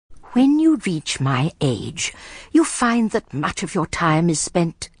When you reach my age, you find that much of your time is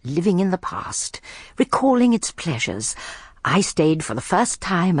spent living in the past, recalling its pleasures. I stayed for the first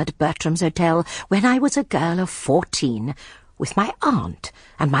time at Bertrams Hotel when I was a girl of 14, with my aunt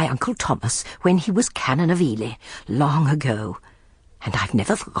and my Uncle Thomas when he was Canon of Ely, long ago. And I've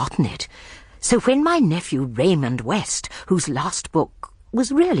never forgotten it. So when my nephew Raymond West, whose last book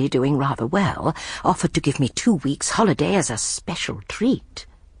was really doing rather well, offered to give me 2 weeks' holiday as a special treat...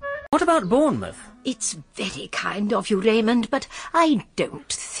 What about Bournemouth? It's very kind of you, Raymond, but I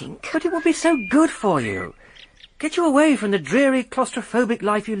don't think... But it would be so good for you. Get you away from the dreary, claustrophobic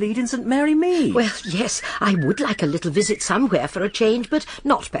life you lead in St. Mary Mead. Well, yes, I would like a little visit somewhere for a change, but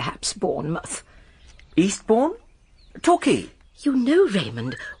not perhaps Bournemouth. Eastbourne? Torquay? You know,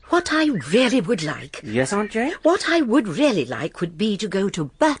 Raymond, what I really would like... Yes, Aunt Jane? What I would really like would be to go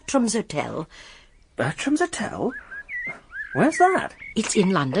to Bertrams Hotel. Bertrams Hotel? Where's that? It's in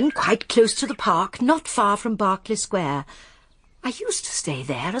London, quite close to the park, not far from Berkeley Square. I used to stay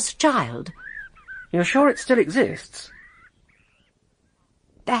there as a child. You're sure it still exists?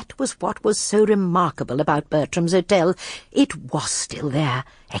 That was what was so remarkable about Bertrams Hotel. It was still there,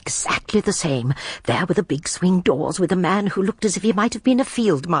 exactly the same. There were the big swing doors with a man who looked as if he might have been a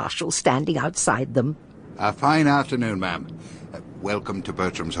field marshal standing outside them. A fine afternoon, ma'am. Welcome to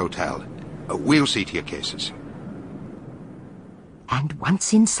Bertrams Hotel. We'll see to your cases. And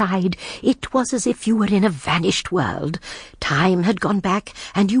once inside, it was as if you were in a vanished world. Time had gone back,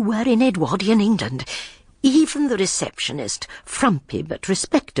 and you were in Edwardian England. Even the receptionist, frumpy but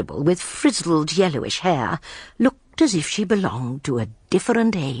respectable, with frizzled yellowish hair, looked as if she belonged to a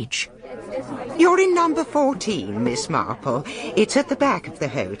different age. You're in number 14, Miss Marple. It's at the back of the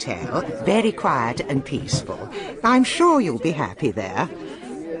hotel, very quiet and peaceful. I'm sure you'll be happy there.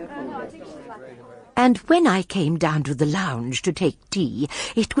 And when I came down to the lounge to take tea,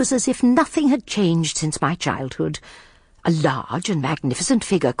 it was as if nothing had changed since my childhood. A large and magnificent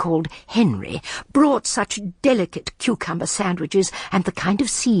figure called Henry brought such delicate cucumber sandwiches and the kind of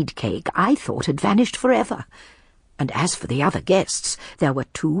seed cake I thought had vanished forever. And as for the other guests, there were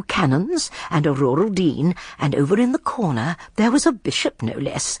 2 canons and a rural dean, and over in the corner there was a bishop, no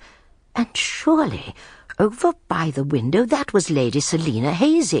less. And surely... over by the window, that was Lady Selina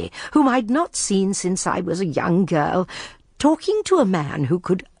Hazy, whom I'd not seen since I was a young girl, talking to a man who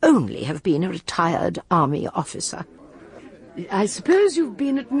could only have been a retired army officer. I suppose you've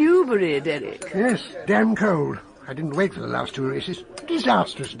been at Newbury, Derek? Yes, damn cold. I didn't wait for the last 2 races.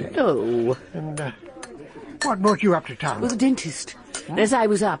 Disastrous day. Oh. And, what brought you up to town? Well, the dentist. As I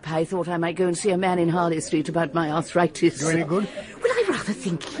was up, I thought I might go and see a man in Harley Street about my arthritis. Do any good? Well, I rather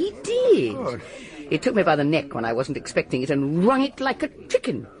think he did. Good. He took me by the neck when I wasn't expecting it and wrung it like a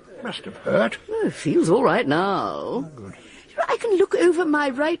chicken. Must have hurt. Oh, it feels all right now. Oh, good. I can look over my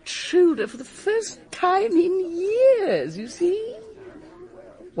right shoulder for the first time in years, you see.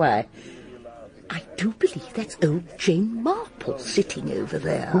 Why, I do believe that's old Jane Marple sitting over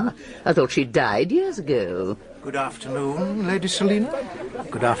there. Who? I thought she died years ago. Good afternoon, Lady Selina.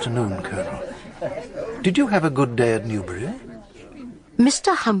 Good afternoon, Colonel. Did you have a good day at Newbury?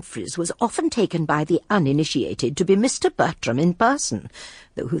 Mr. Humphreys was often taken by the uninitiated to be Mr. Bertram in person,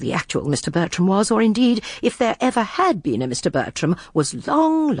 though who the actual Mr. Bertram was, or indeed if there ever had been a Mr. Bertram, was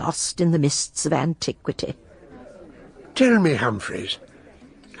long lost in the mists of antiquity. Tell me, Humphreys,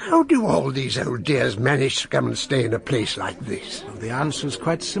 how do all these old dears manage to come and stay in a place like this? Well, the answer's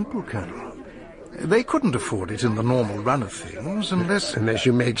quite simple, Colonel. They couldn't afford it in the normal run of things unless... Unless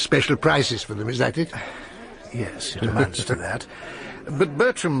you made special prices for them, is that it? Yes, it amounts to that. But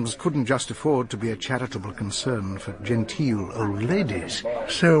Bertrams couldn't just afford to be a charitable concern for genteel old ladies.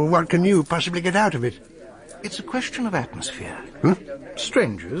 So what can you possibly get out of it? It's a question of atmosphere. Hmm?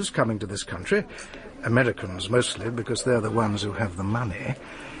 Strangers coming to this country, Americans mostly because they're the ones who have the money,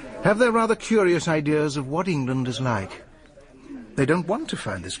 have their rather curious ideas of what England is like. They don't want to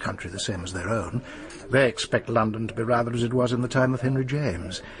find this country the same as their own. They expect London to be rather as it was in the time of Henry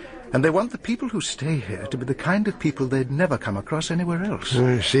James. And they want the people who stay here to be the kind of people they'd never come across anywhere else.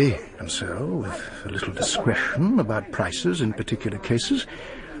 I see. And so, with a little discretion about prices in particular cases,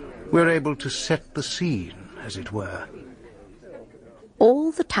 we're able to set the scene, as it were.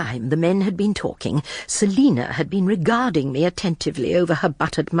 All the time the men had been talking, Selina had been regarding me attentively over her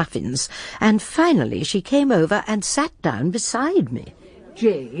buttered muffins, and finally she came over and sat down beside me.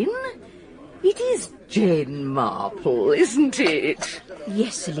 Jane? It is Jane Marple, isn't it?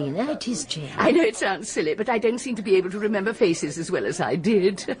 Yes, Selina, it is Jane. I know it sounds silly, but I don't seem to be able to remember faces as well as I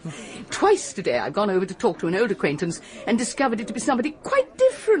did. Twice today I've gone over to talk to an old acquaintance and discovered it to be somebody quite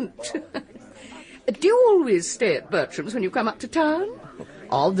different. Do you always stay at Bertram's when you come up to town?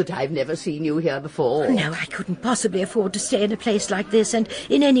 odd that I've never seen you here before. No, I couldn't possibly afford to stay in a place like this, and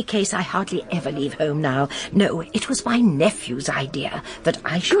in any case, I hardly ever leave home now. No, it was my nephew's idea that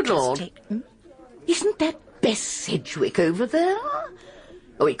I should Good Lord. take... Isn't that Bess Sedgwick over there?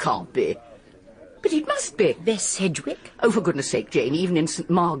 Oh, it can't be. But it must be. Bess Sedgwick? Oh, for goodness sake, Jane, even in St.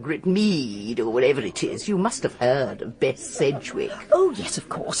 Margaret Mead, or whatever it is, you must have heard of Bess Sedgwick. Oh, yes, of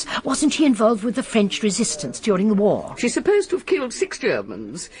course. Wasn't she involved with the French resistance during the war? She's supposed to have killed 6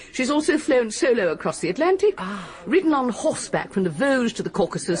 Germans. She's also flown solo across the Atlantic, ridden on horseback from the Vosges to the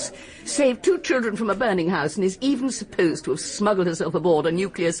Caucasus, saved 2 children from a burning house, and is even supposed to have smuggled herself aboard a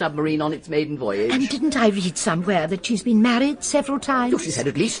nuclear submarine on its maiden voyage. And didn't I read somewhere that she's been married several times? Oh, she's had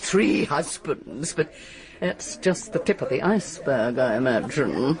at least 3 husbands, but that's just the tip of the iceberg, I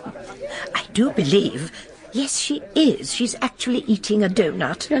imagine. I do believe... Yes, she is. She's actually eating a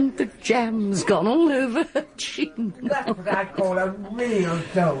donut. And the jam's gone all over her chin. That's what I call a real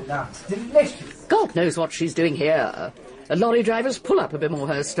donut. Delicious. God knows what she's doing here. A lorry driver's pull-up a bit more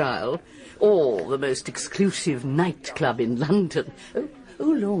her style. Or the most exclusive nightclub in London.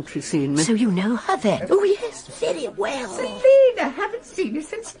 Oh, Lord, she's seen me. So you know her then? Oh, yes, very well. Selina, haven't seen you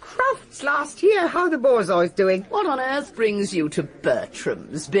since Crufts last year. How the borzoi doing? What on earth brings you to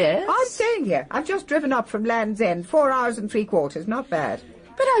Bertrams, Bess? I'm staying here. I've just driven up from Land's End. 4 hours and 3/4. Not bad.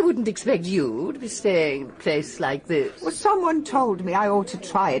 But I wouldn't expect you to be staying in a place like this. Well, someone told me I ought to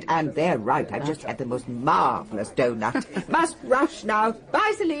try it, and they're right. I've just had the most marvellous donut. Must rush now.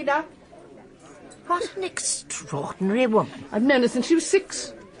 Bye, Selina. What an extraordinary woman. I've known her since she was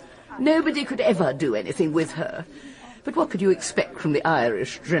 6. Nobody could ever do anything with her. But what could you expect from the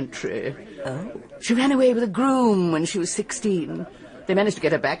Irish gentry? Oh. She ran away with a groom when she was 16. They managed to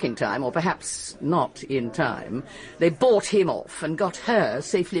get her back in time, or perhaps not in time. They bought him off and got her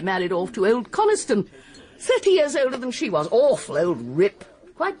safely married off to old Coniston. 30 years older than she was. Awful old rip.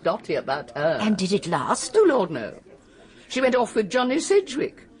 Quite dotty about her. And did it last? Oh, Lord, no. She went off with Johnny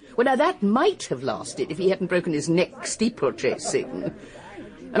Sedgwick. Well, now, that might have lasted if he hadn't broken his neck steeplechasing.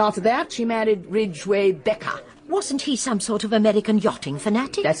 And after that, she married Ridgway Becker. Wasn't he some sort of American yachting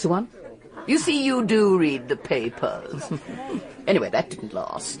fanatic? That's the one. You see, you do read the papers. Anyway, that didn't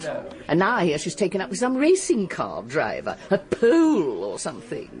last. And now I hear she's taken up with some racing car driver, a Pole or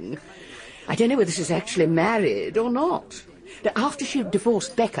something. I don't know whether she's actually married or not. Now, after she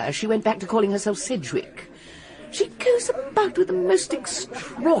divorced Becker, she went back to calling herself Sedgwick. She goes about with the most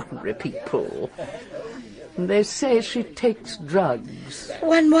extraordinary people. And they say she takes drugs.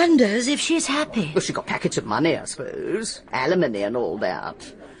 One wonders if she's happy. Well, she got packets of money, I suppose. Alimony and all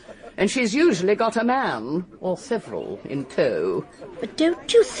that. And she's usually got a man, or several, in tow. But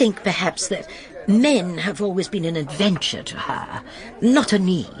don't you think, perhaps, that men have always been an adventure to her, not a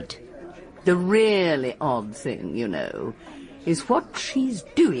need? The really odd thing, you know, is what she's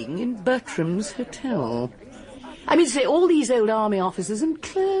doing in Bertram's hotel. I mean, say, all these old army officers and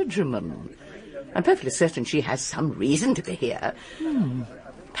clergymen. I'm perfectly certain she has some reason to be here.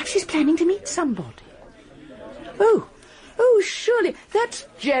 Perhaps she's planning to meet somebody. Oh, surely, that's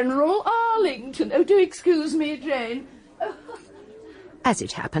General Arlington. Oh, do excuse me, Jane. As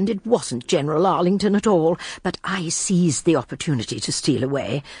it happened, it wasn't General Arlington at all, but I seized the opportunity to steal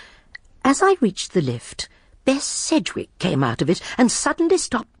away. As I reached the lift, Bess Sedgwick came out of it and suddenly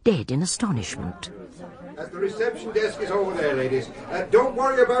stopped dead in astonishment. The reception desk is over there, ladies. Don't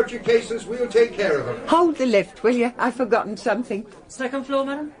worry about your cases. We'll take care of them. Hold the lift, will you? I've forgotten something. Second floor,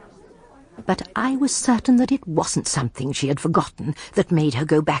 madam? But I was certain that it wasn't something she had forgotten that made her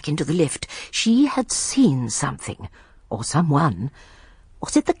go back into the lift. She had seen something, or someone.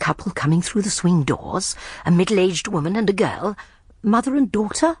 Was it the couple coming through the swing doors? A middle-aged woman and a girl? Mother and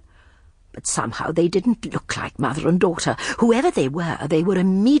daughter? But somehow they didn't look like mother and daughter. Whoever they were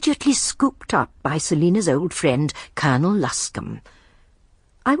immediately scooped up by Selina's old friend, Colonel Luscombe.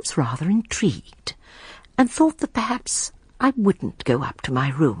 I was rather intrigued, and thought that perhaps I wouldn't go up to my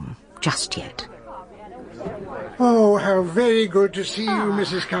room just yet. Oh, how very good to see you,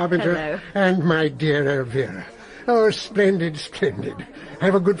 Mrs. Carpenter. hello. And my dear Elvira. Oh, splendid, splendid.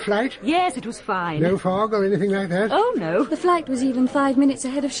 Have a good flight? Yes, it was fine. No fog or anything like that? Oh, no. The flight was even 5 minutes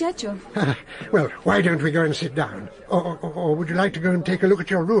ahead of schedule. Well, why don't we go and sit down? Or would you like to go and take a look at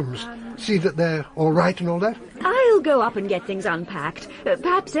your rooms? See that they're all right and all that? I'll go up and get things unpacked.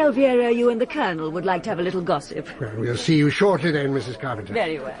 Perhaps, Elvira, you and the Colonel would like to have a little gossip. Well, we'll see you shortly then, Mrs. Carpenter.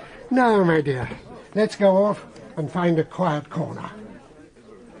 Very well. Now, my dear, let's go off and find a quiet corner.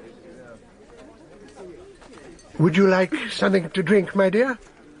 Would you like something to drink, my dear?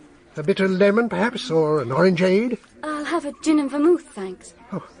 A bit of lemon, perhaps, or an orangeade? I'll have a gin and vermouth, thanks.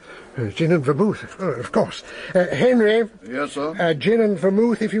 Oh, Gin and vermouth, oh, of course. Henry. Yes, sir? Gin and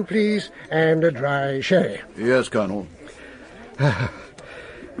vermouth, if you please, and a dry sherry. Yes, Colonel.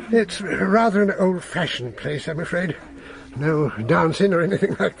 It's rather an old-fashioned place, I'm afraid. No dancing or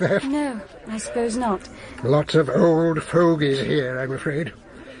anything like that. No, I suppose not. Lots of old fogies here, I'm afraid.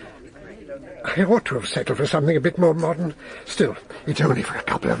 I ought to have settled for something a bit more modern. Still, it's only for a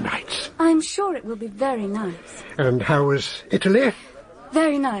couple of nights. I'm sure it will be very nice. And how was Italy?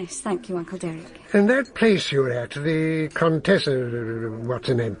 Very nice, thank you, Uncle Derek. And that place you were at, the Contessa, what's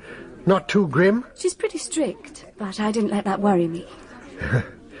her name, not too grim? She's pretty strict, but I didn't let that worry me.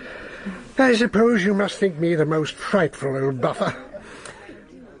 I suppose you must think me the most frightful old buffer.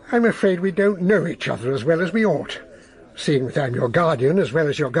 I'm afraid we don't know each other as well as we ought, seeing that I'm your guardian as well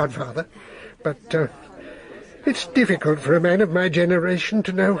as your godfather. But it's difficult for a man of my generation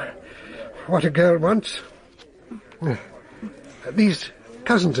to know what a girl wants. These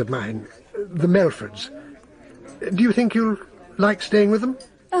cousins of mine, the Melfords, do you think you'll like staying with them?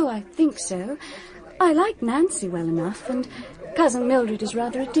 Oh, I think so. I like Nancy well enough, and Cousin Mildred is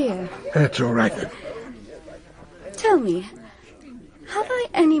rather a dear. That's all right, then. Tell me, have I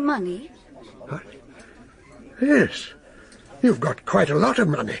any money? Yes. You've got quite a lot of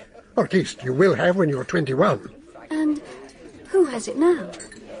money. Or at least you will have when you're 21. And who has it now?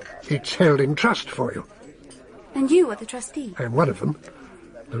 It's held in trust for you. And you are the trustee? I'm one of them.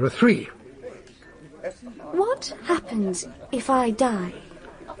 There are 3. What happens if I die?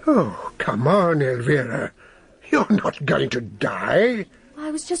 Oh, come on, Elvira. You're not going to die. I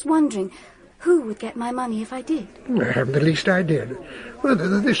was just wondering, who would get my money if I did? I haven't the least idea. Well,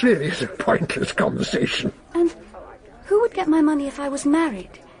 this really is a pointless conversation. And who would get my money if I was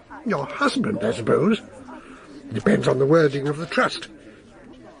married? Your husband, I suppose. Depends on the wording of the trust.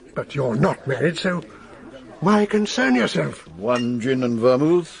 But you're not married, so why concern yourself? 1 gin and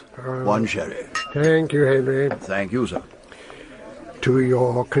vermouth, 1 sherry. Thank you, Henry. Thank you, sir. To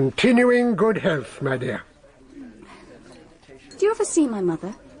your continuing good health, my dear. Do you ever see my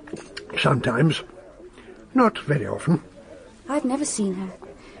mother? Sometimes. Not very often. I've never seen her.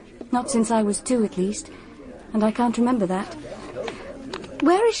 Not since I was 2, at least. And I can't remember that.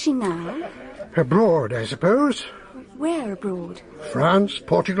 Where is she now? Abroad, I suppose. Where abroad? France,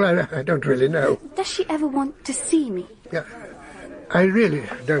 Portugal, I don't really know. Does she ever want to see me? Yeah, I really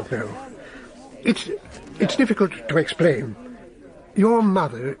don't know. It's difficult to explain. Your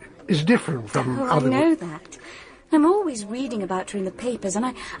mother is different from other... I know that. I'm always reading about her in the papers, and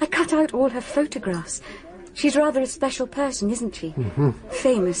I cut out all her photographs. She's rather a special person, isn't she? Mm-hmm.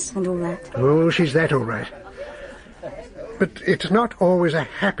 Famous and all that. Oh, she's that all right. But it's not always a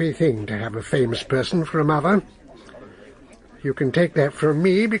happy thing to have a famous person for a mother. You can take that from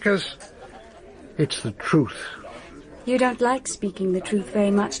me, because it's the truth. You don't like speaking the truth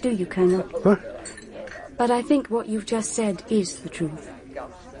very much, do you, Colonel? What? But I think what you've just said is the truth.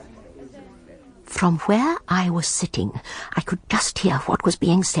 From where I was sitting, I could just hear what was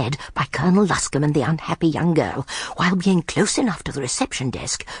being said by Colonel Luscombe and the unhappy young girl, while being close enough to the reception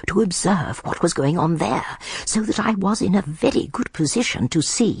desk to observe what was going on there, so that I was in a very good position to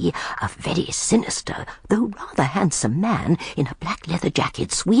see a very sinister, though rather handsome man in a black leather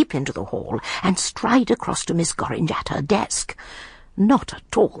jacket sweep into the hall and stride across to Miss Gorringe at her desk. Not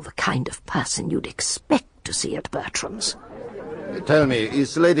at all the kind of person you'd expect to see at Bertrams. Tell me,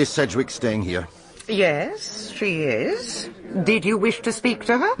 is Lady Sedgwick staying here? Yes, she is. Did you wish to speak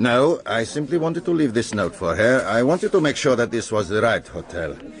to her? No, I simply wanted to leave this note for her. I wanted to make sure that this was the right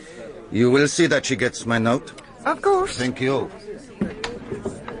hotel. You will see that she gets my note? Of course. Thank you.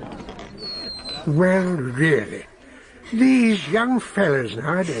 Well, really. These young fellas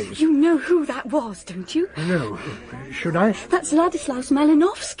nowadays... You know who that was, don't you? No. Should I? That's Ladislaus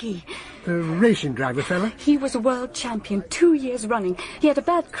Malinovsky. The racing driver fella? He was a world champion 2 years running. He had a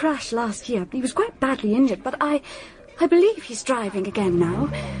bad crash last year. He was quite badly injured, but I believe he's driving again now.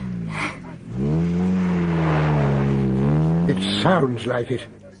 It sounds like it.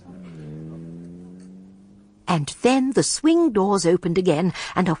 And then the swing doors opened again,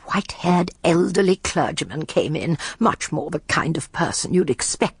 and a white-haired elderly clergyman came in, much more the kind of person you'd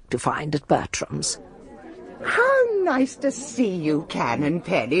expect to find at Bertram's. How nice to see you, Canon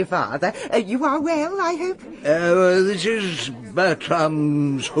Pennyfather. You are well, I hope? This is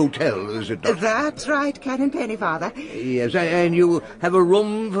Bertram's Hotel, is it not? That's right, Canon Pennyfather. Yes, and you have a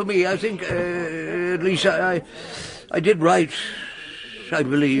room for me, I think. At least I did write I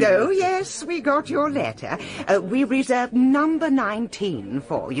believe. Oh, yes, we got your letter. We reserved number 19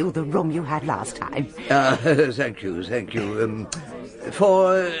 for you, the room you had last time. Thank you.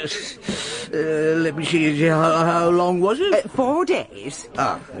 Let me see, how long was it? 4 days.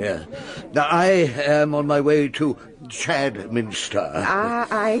 Yeah. Now, I am on my way to Chadminster.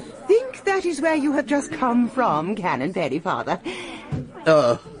 I think that is where you have just come from, Canon Father.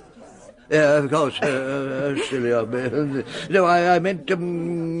 Yeah, of course. Silly of me. No, I meant,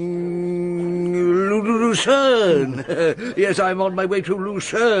 Lucerne. Yes, I'm on my way to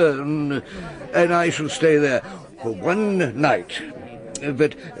Lucerne. And I shall stay there for 1 night.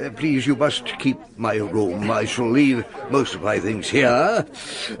 But please, you must keep my room. I shall leave most of my things here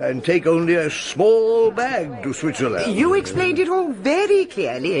and take only a small bag to Switzerland. You explained it all very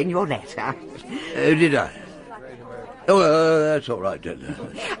clearly in your letter. Did I? Oh, that's all right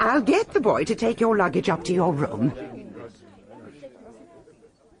then. I'll get the boy to take your luggage up to your room.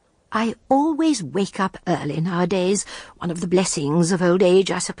 I always wake up early nowadays. One of the blessings of old age,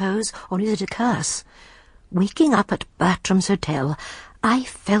 I suppose, or is it a curse? Waking up at Bertrams Hotel, I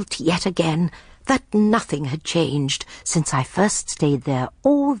felt yet again that nothing had changed since I first stayed there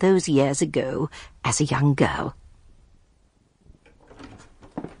all those years ago as a young girl.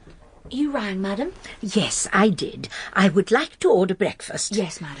 You rang, madam? Yes, I did. I would like to order breakfast.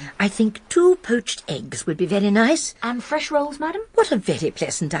 Yes, madam. I think 2 poached eggs would be very nice. And fresh rolls, madam? What a very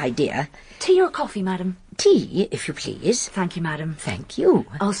pleasant idea. Tea or coffee, madam? Tea, if you please. Thank you, madam. Thank you.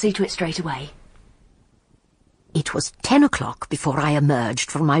 I'll see to it straight away. It was 10 o'clock before I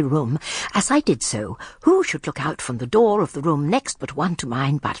emerged from my room. As I did so, who should look out from the door of the room next but one to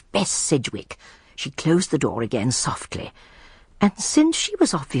mine but Bess Sidgwick. She closed the door again softly. And since she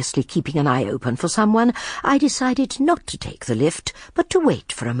was obviously keeping an eye open for someone, I decided not to take the lift, but to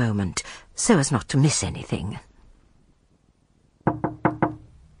wait for a moment, so as not to miss anything.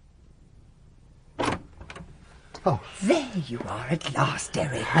 Oh, there you are at last,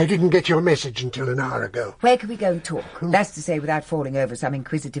 Derek. I didn't get your message until an hour ago. Where can we go and talk? That's to say, without falling over some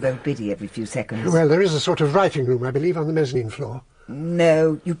inquisitive old biddy every few seconds. Well, there is a sort of writing room, I believe, on the mezzanine floor.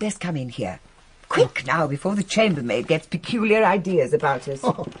 No, you'd best come in here. Quick now, before the chambermaid gets peculiar ideas about us.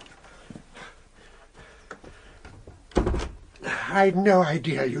 Oh. I'd no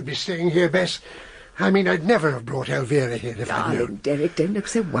idea you'd be staying here, Bess. I mean, I'd never have brought Elvira here if I'd known. Derek, don't look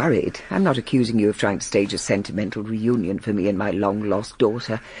so worried. I'm not accusing you of trying to stage a sentimental reunion for me and my long-lost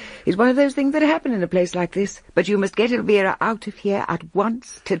daughter. It's one of those things that happen in a place like this. But you must get Elvira out of here at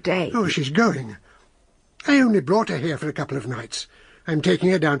once today. Oh, she's going. I only brought her here for a couple of nights. I'm taking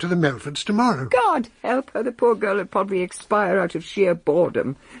her down to the Melfords tomorrow. God help her, the poor girl would probably expire out of sheer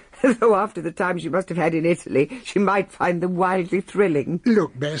boredom. Though after the time she must have had in Italy, she might find them wildly thrilling.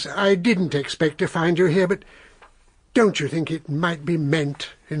 Look, Bess, I didn't expect to find you here, but don't you think it might be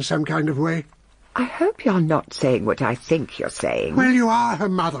meant in some kind of way? I hope you're not saying what I think you're saying. Well, you are her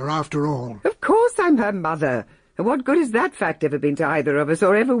mother, after all. Of course I'm her mother. And what good has that fact ever been to either of us,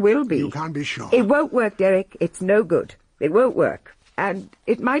 or ever will be? You can't be sure. It won't work, Derek. It's no good. It won't work. And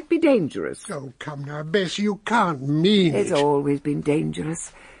it might be dangerous. Oh, come now, Bess, you can't mean It's it. always been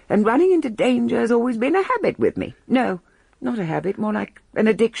dangerous. And running into danger has always been a habit with me. No, not a habit, more like an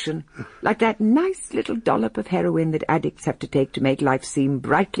addiction. Like that nice little dollop of heroin that addicts have to take to make life seem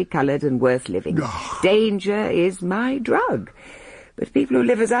brightly coloured and worth living. Danger is my drug. But people who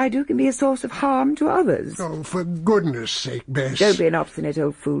live as I do can be a source of harm to others. Oh, for goodness sake, Bess. Don't be an obstinate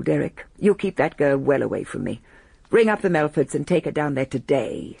old fool, Derek. You keep that girl well away from me. Bring up the Melfords and take her down there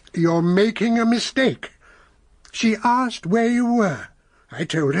today. You're making a mistake. She asked where you were. I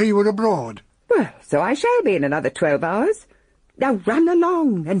told her you were abroad. Well, so I shall be in another 12 hours. Now run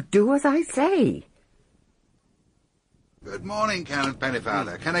along and do as I say. Good morning, Canon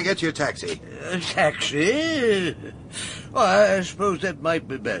Pennyfather. Can I get you a taxi? Taxi? Well, I suppose that might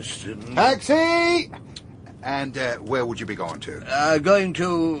be best. Taxi! And where would you be going to? Going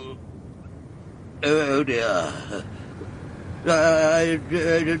to... Oh, dear. I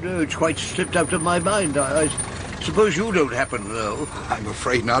don't know. It's quite slipped out of my mind. I suppose you don't happen to know. I'm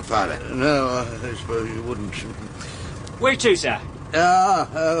afraid not, Father. No, I suppose you wouldn't. Where to, sir?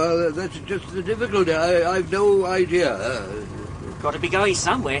 That's just the difficulty. I've no idea. Got to be going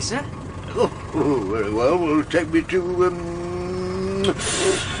somewhere, sir. Oh, very well. Well, take me to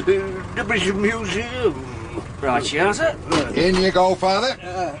the British Museum. Right, you sir. In you go, Father.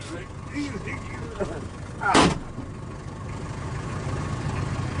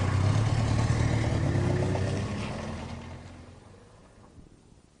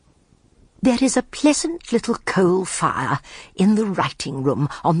 There is a pleasant little coal fire in the writing room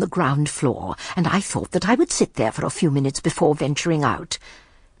on the ground floor, and I thought that I would sit there for a few minutes before venturing out.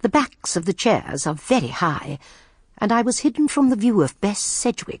 The backs of the chairs are very high, and I was hidden from the view of Bess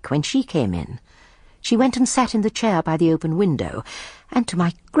Sedgwick when she came in. She went and sat in the chair by the open window, and to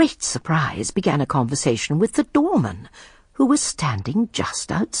my great surprise began a conversation with the doorman, who was standing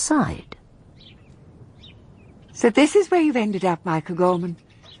just outside. So this is where you've ended up, Michael Gorman.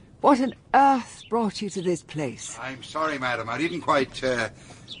 What on earth brought you to this place? I'm sorry, madam. I didn't quite,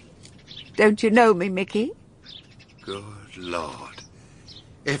 Don't you know me, Mickey? Good Lord.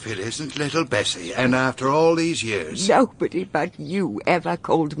 If it isn't little Bessie, and after all these years... Nobody but you ever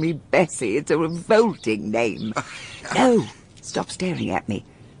called me Bessie. It's a revolting name. No, stop staring at me.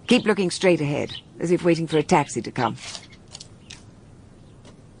 Keep looking straight ahead, as if waiting for a taxi to come.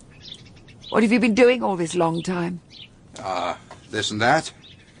 What have you been doing all this long time? This and that.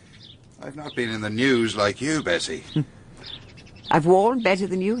 I've not been in the news like you, Bessie. I've worn better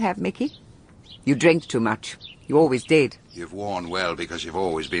than you have, Mickey. You drink too much. You always did. You've worn well because you've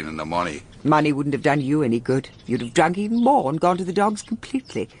always been in the money. Money wouldn't have done you any good. You'd have drunk even more and gone to the dogs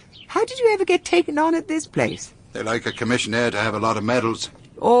completely. How did you ever get taken on at this place? They like a commissionaire to have a lot of medals.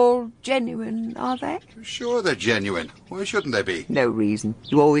 All genuine, are they? Sure they're genuine. Why shouldn't they be? No reason.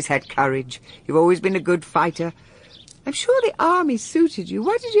 You always had courage. You've always been a good fighter. I'm sure the army suited you.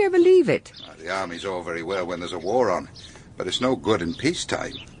 Why did you ever leave it? The army's all very well when there's a war on, but it's no good in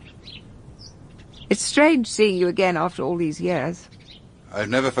peacetime. It's strange seeing you again after all these years. I've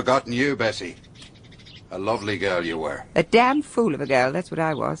never forgotten you, Bessie. A lovely girl you were. A damn fool of a girl, that's what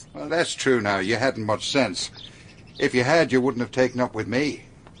I was. Well, that's true now. You hadn't much sense. If you had, you wouldn't have taken up with me.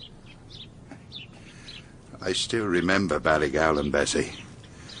 I still remember Ballygowland, Bessie.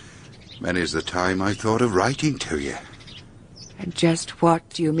 Many's the time I thought of writing to you. And just what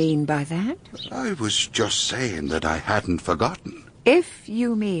do you mean by that? I was just saying that I hadn't forgotten. If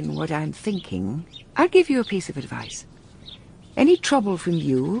you mean what I'm thinking, I'll give you a piece of advice. Any trouble from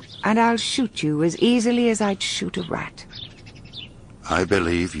you, and I'll shoot you as easily as I'd shoot a rat. I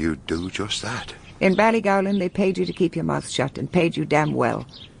believe you'd do just that. In Ballygowland, they paid you to keep your mouth shut, and paid you damn well.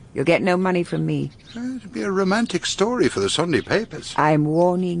 You'll get no money from me. It'd be a romantic story for the Sunday papers. I'm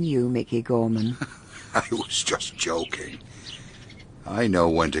warning you, Mickey Gorman. I was just joking. I know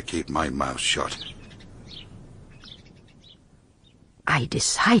when to keep my mouth shut. I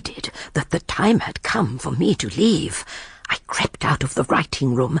decided that the time had come for me to leave. I crept out of the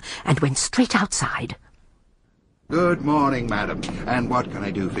writing room and went straight outside. Good morning, madam. And what can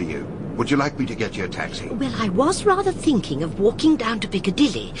I do for you? Would you like me to get you a taxi? Well, I was rather thinking of walking down to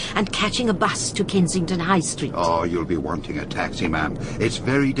Piccadilly and catching a bus to Kensington High Street. Oh, you'll be wanting a taxi, ma'am. It's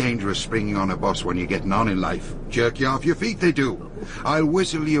very dangerous springing on a bus when you're getting on in life. Jerk you off your feet, they do. I'll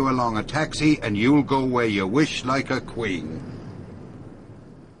whistle you along a taxi and you'll go where you wish like a queen.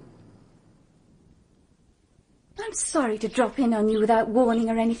 I'm sorry to drop in on you without warning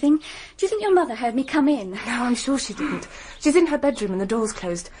or anything. Do you think your mother heard me come in? No, I'm sure she didn't. She's in her bedroom and the door's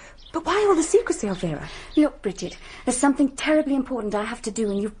closed. But why all the secrecy, Elvira? Look, Bridget, there's something terribly important I have to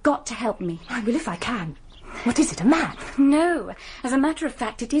do and you've got to help me. I will if I can. What is it, a man? No, as a matter of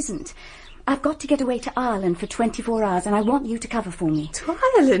fact, it isn't. I've got to get away to Ireland for 24 hours and I want you to cover for me. To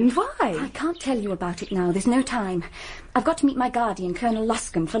Ireland? Why? I can't tell you about it now. There's no time. I've got to meet my guardian, Colonel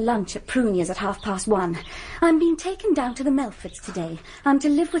Luscombe, for lunch at Prunia's at 1:30. I'm being taken down to the Melfords today. I'm to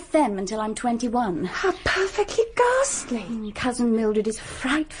live with them until I'm 21. How perfectly ghastly. Cousin Mildred is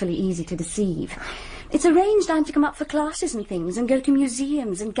frightfully easy to deceive. It's arranged I'm to come up for classes and things and go to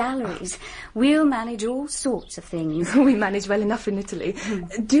museums and galleries. We'll manage all sorts of things. We manage well enough in Italy.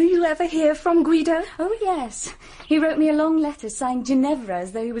 Do you ever hear from Guido? Oh, yes. He wrote me a long letter signed Ginevra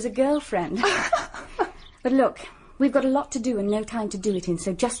as though he was a girlfriend. But look, we've got a lot to do and no time to do it in,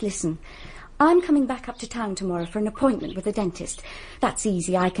 so just listen. I'm coming back up to town tomorrow for an appointment with the dentist. That's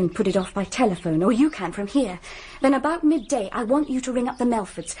easy. I can put it off by telephone, or you can from here. Then about midday, I want you to ring up the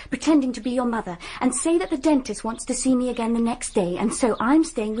Melfords, pretending to be your mother, and say that the dentist wants to see me again the next day, and so I'm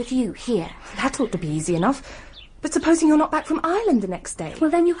staying with you here. That ought to be easy enough. But supposing you're not back from Ireland the next day?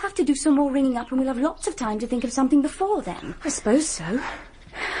 Well, then you have to do some more ringing up, and we'll have lots of time to think of something before then. I suppose so.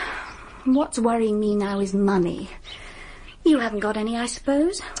 What's worrying me now is money. You haven't got any, I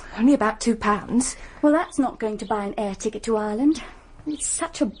suppose? Only about £2. Well, that's not going to buy an air ticket to Ireland. It's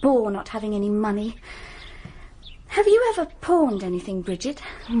such a bore not having any money. Have you ever pawned anything, Bridget?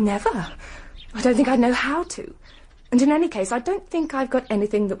 Never. I don't think I'd know how to. And in any case, I don't think I've got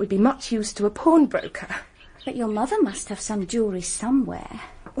anything that would be much use to a pawnbroker. But your mother must have some jewellery somewhere.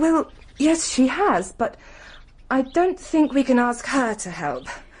 Well, yes, she has, but I don't think we can ask her to help.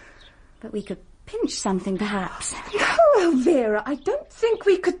 But we could pinch something, perhaps. No, Elvira, I don't think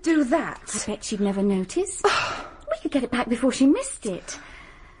we could do that. I bet she'd never notice. We could get it back before she missed it.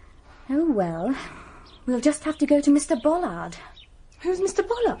 Oh, well, we'll just have to go to Mr. Bollard. Who's Mr.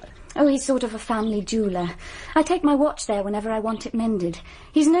 Bollard? Oh, he's sort of a family jeweller. I take my watch there whenever I want it mended.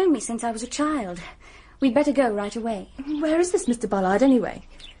 He's known me since I was a child. We'd better go right away. Where is this Mr. Bollard, anyway?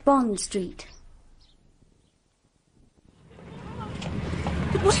 Bond Street.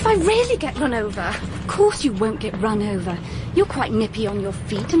 But what if I really get run over? Of course you won't get run over. You're quite nippy on your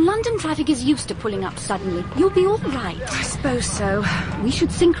feet, and London traffic is used to pulling up suddenly. You'll be all right. I suppose so. We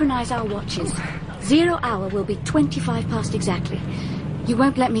should synchronise our watches. 0 hour will be 25 past exactly. You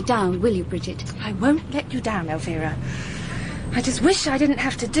won't let me down, will you, Bridget? I won't let you down, Elvira. I just wish I didn't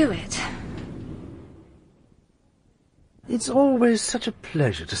have to do it. It's always such a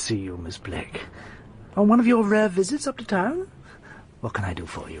pleasure to see you, Miss Blake. On one of your rare visits up to town? What can I do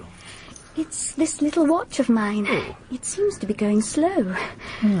for you? It's this little watch of mine. Oh. It seems to be going slow.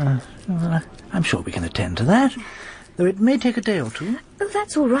 I'm sure we can attend to that, though it may take a day or two. Oh,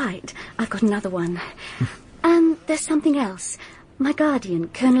 that's all right. I've got another one. And there's something else. My guardian,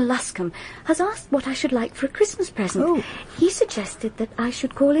 Colonel Luscombe, has asked what I should like for a Christmas present. Oh. He suggested that I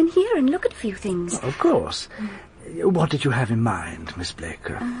should call in here and look at a few things. Of course. What did you have in mind, Miss Blake?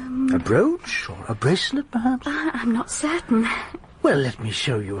 A brooch or a bracelet, perhaps? I'm not certain. Well, let me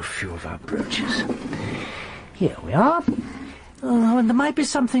show you a few of our brooches. Here we are. And there might be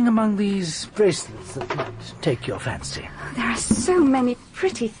something among these bracelets that might take your fancy. There are so many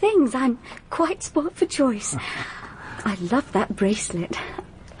pretty things. I'm quite spoilt for choice. I love that bracelet.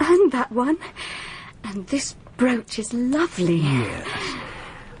 And that one. And this brooch is lovely. Yes.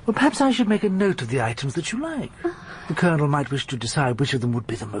 Well, perhaps I should make a note of the items that you like. The Colonel might wish to decide which of them would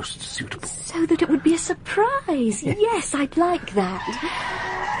be the most suitable. So that it would be a surprise. Yes, I'd like that.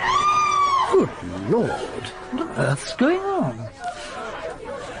 Good Lord. What on earth's going on?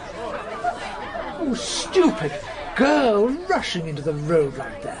 Oh, stupid girl rushing into the road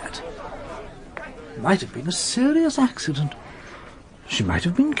like that. Might have been a serious accident. She might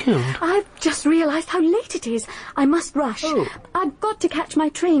have been killed. I've just realised how late it is. I must rush. Oh. I've got to catch my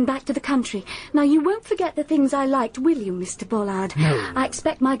train back to the country. Now, you won't forget the things I liked, will you, Mr. Bollard? No. I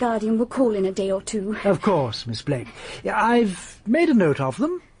expect my guardian will call in a day or two. Of course, Miss Blake. I've made a note of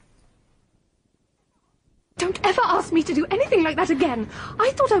them. Don't ever ask me to do anything like that again.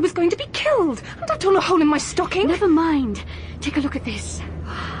 I thought I was going to be killed, and I torn a hole in my stocking. Never mind. Take a look at this.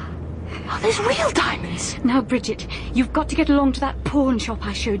 Oh, there's real diamonds. Now, Bridget, you've got to get along to that pawn shop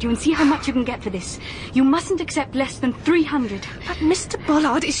I showed you and see how much you can get for this. You mustn't accept less than 300. But Mr.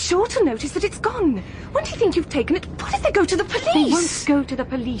 Bollard is sure to notice that it's gone. When do you think you've taken it? What if they go to the police? They won't go to the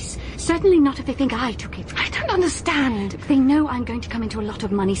police. Certainly not if they think I took it. I don't understand. They know I'm going to come into a lot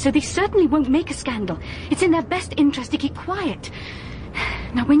of money, so they certainly won't make a scandal. It's in their best interest to keep quiet.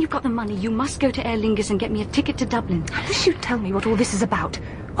 Now, when you've got the money, you must go to Aer Lingus and get me a ticket to Dublin. I wish you'd tell me what all this is about.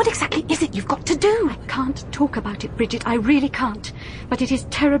 What exactly is it you've got to do? I can't talk about it, Bridget. I really can't. But it is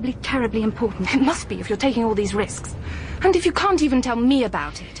terribly, terribly important. It must be if you're taking all these risks. And if you can't even tell me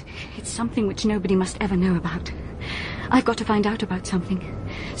about it. It's something which nobody must ever know about. I've got to find out about something.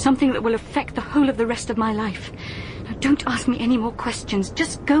 Something that will affect the whole of the rest of my life. Now, don't ask me any more questions.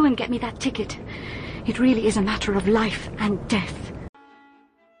 Just go and get me that ticket. It really is a matter of life and death.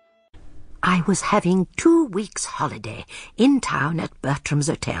 I was having 2 weeks' holiday in town at Bertrams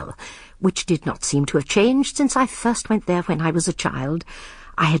Hotel, which did not seem to have changed since I first went there when I was a child.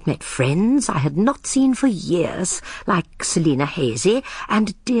 I had met friends I had not seen for years, like Selina Hazy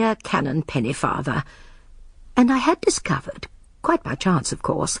and dear Canon Pennyfather. And I had discovered, quite by chance of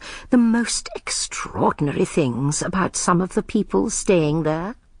course, the most extraordinary things about some of the people staying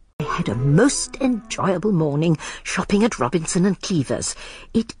there. I had a most enjoyable morning shopping at Robinson and Cleaver's.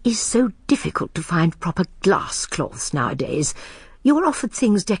 It is so difficult to find proper glass cloths nowadays. You are offered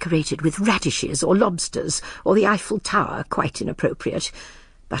things decorated with radishes or lobsters, or the Eiffel Tower, quite inappropriate.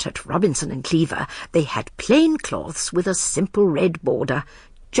 But at Robinson and Cleaver they had plain cloths with a simple red border,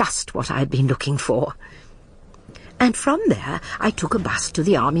 just what I had been looking for. And from there I took a bus to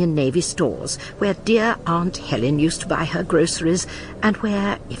the Army and Navy stores, where dear Aunt Helen used to buy her groceries, and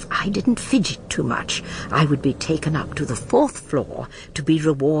where, if I didn't fidget too much, I would be taken up to the 4th floor to be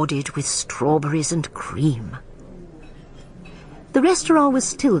rewarded with strawberries and cream. The restaurant was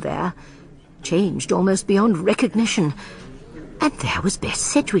still there, changed almost beyond recognition. And there was Bess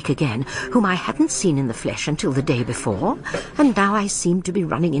Sedgwick again, whom I hadn't seen in the flesh until the day before, and now I seemed to be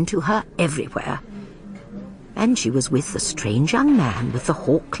running into her everywhere. And she was with the strange young man with the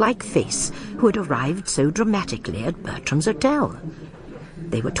hawk-like face who had arrived so dramatically at Bertram's Hotel.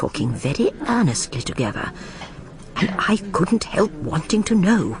 They were talking very earnestly together, and I couldn't help wanting to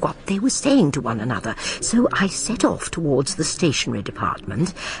know what they were saying to one another, so I set off towards the stationery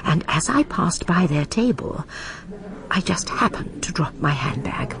department, and as I passed by their table, I just happened to drop my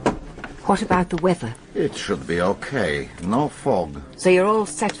handbag. What about the weather? It should be okay. No fog. So you're all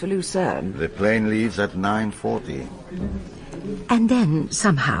set for Lucerne? The plane leaves at 9:40. And then,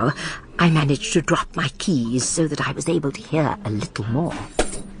 somehow, I managed to drop my keys so that I was able to hear a little more.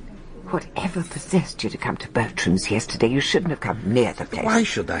 Whatever possessed you to come to Bertrams yesterday? You shouldn't have come near the place. Why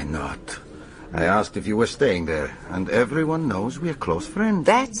should I not? I asked if you were staying there, and everyone knows we're close friends.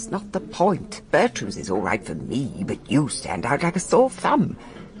 That's not the point. Bertrams is all right for me, but you stand out like a sore thumb.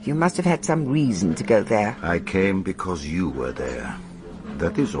 You must have had some reason to go there. I came because you were there.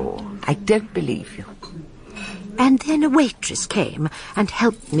 That is all. I don't believe you. And then a waitress came and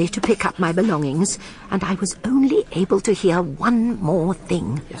helped me to pick up my belongings, and I was only able to hear one more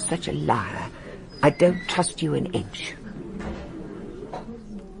thing. You're such a liar. I don't trust you an inch.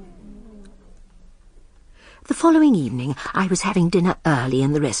 The following evening, I was having dinner early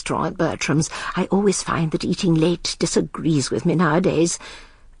in the restaurant at Bertrams. I always find that eating late disagrees with me nowadays.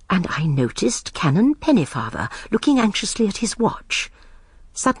 And I noticed Canon Pennyfather looking anxiously at his watch.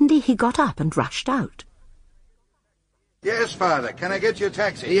 Suddenly he got up and rushed out. Yes, Father. Can I get you a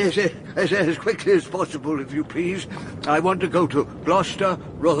taxi? Yes, as quickly as possible, if you please. I want to go to Gloucester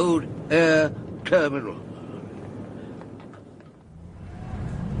Road Air Terminal.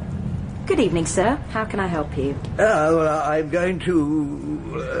 Good evening, sir. How can I help you? Well, I'm going to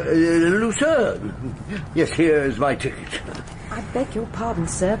Lucerne. Yes, here is my ticket. I beg your pardon,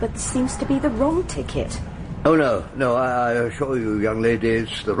 sir, but this seems to be the wrong ticket. Oh, no, I assure you, young lady,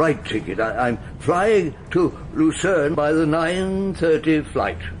 it's the right ticket. I'm flying to Lucerne by the 9:30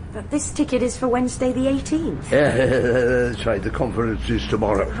 flight. But this ticket is for Wednesday the 18th. That's right, the conference is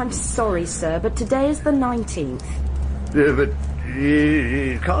tomorrow. I'm sorry, sir, but today is the 19th. But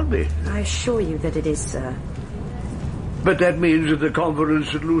it can't be. I assure you that it is, sir. But that means that the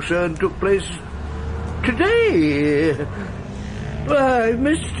conference at Lucerne took place today. Well, I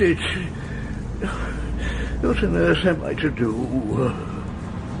missed it. What on earth am I to do?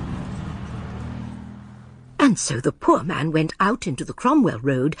 And so the poor man went out into the Cromwell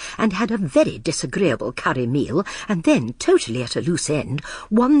Road and had a very disagreeable curry meal, and then, totally at a loose end,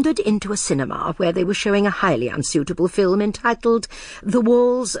 wandered into a cinema where they were showing a highly unsuitable film entitled The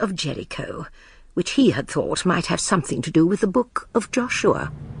Walls of Jericho, which he had thought might have something to do with the Book of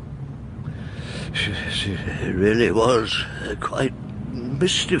Joshua. It really was quite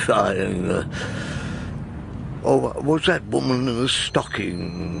mystifying. Was that woman in the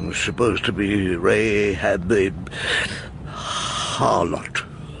stocking supposed to be Rahab the harlot,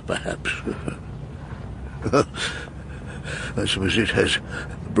 perhaps? I suppose it has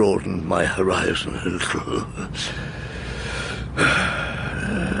broadened my horizon a little.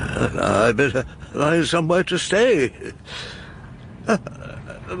 I better find somewhere to stay.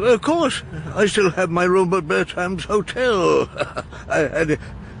 Of course, I still have my room at Bertrams Hotel. And,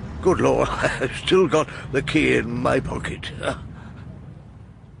 good Lord, I've still got the key in my pocket.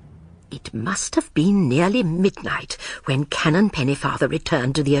 It must have been nearly midnight when Canon Pennyfather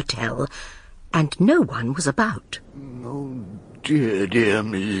returned to the hotel, and no one was about. Oh, dear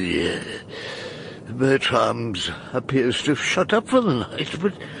me. Bertrams appears to have shut up for the night,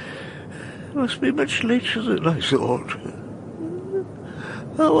 but it must be much later than I thought.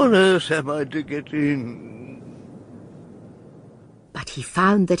 How on earth am I to get in? But he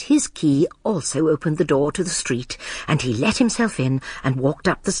found that his key also opened the door to the street, and he let himself in and walked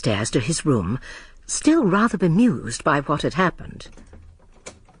up the stairs to his room, still rather bemused by what had happened.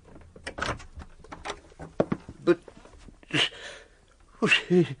 But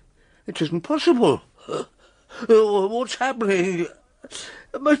it isn't possible. What's happening?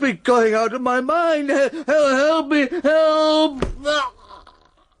 It must be going out of my mind. Help me! Help!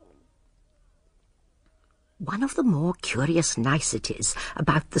 One of the more curious niceties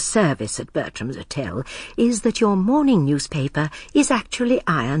about the service at Bertram's Hotel is that your morning newspaper is actually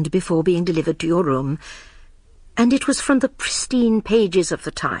ironed before being delivered to your room, and it was from the pristine pages of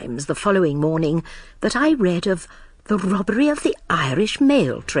the Times the following morning that I read of the robbery of the Irish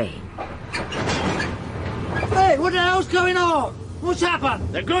mail train. Hey, what the hell's going on? What's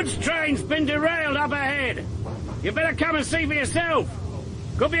happened? The goods train's been derailed up ahead. You better come and see for yourself.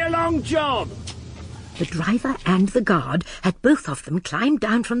 Could be a long job. The driver and the guard had both of them climbed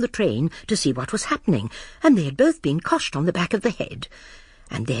down from the train to see what was happening, and they had both been coshed on the back of the head.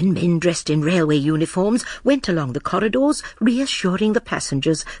 And then men dressed in railway uniforms went along the corridors, reassuring the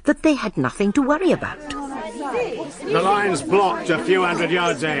passengers that they had nothing to worry about. The line's blocked a few hundred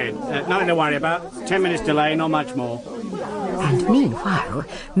yards ahead. Nothing to worry about. 10 minutes delay, not much more. And meanwhile,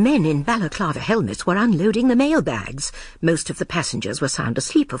 men in balaclava helmets were unloading the mailbags. Most of the passengers were sound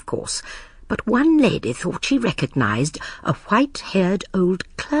asleep, of course. But one lady thought she recognised a white-haired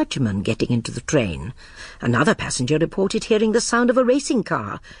old clergyman getting into the train. Another passenger reported hearing the sound of a racing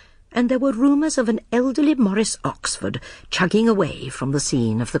car. And there were rumours of an elderly Morris Oxford chugging away from the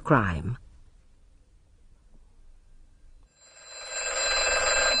scene of the crime.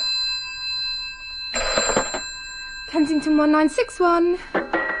 Kensington 1961.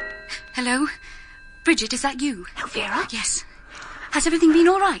 Hello? Bridget, is that you? Elvira? Yes. Has everything been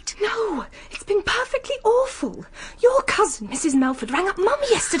all right? No, it's been perfectly awful. Your cousin, Mrs. Melford, rang up Mummy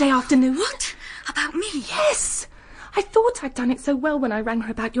yesterday afternoon. What? About me? Yes. I thought I'd done it so well when I rang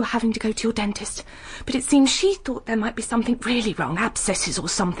her about your having to go to your dentist. But it seems she thought there might be something really wrong, abscesses or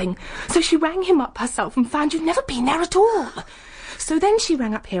something. So she rang him up herself and found you'd never been there at all. So then she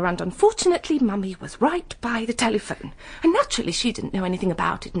rang up here, and unfortunately Mummy was right by the telephone. And naturally she didn't know anything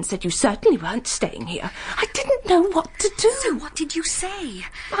about it and said you certainly weren't staying here. I didn't know what to do. So what did you say?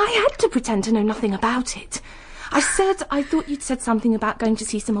 I had to pretend to know nothing about it. I said I thought you'd said something about going to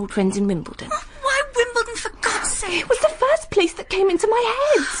see some old friends in Wimbledon. Oh, why Wimbledon, for God's sake? It was the first place that came into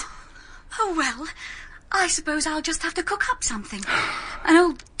my head. Oh, well, I suppose I'll just have to cook up something. An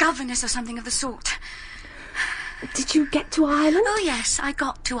old governess or something of the sort. Did you get to Ireland? Oh, yes, I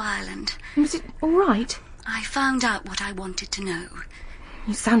got to Ireland. Was it all right? I found out what I wanted to know.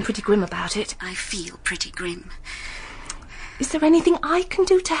 You sound pretty grim about it. I feel pretty grim. Is there anything I can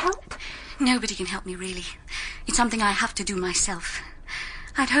do to help? Nobody can help me, really. It's something I have to do myself.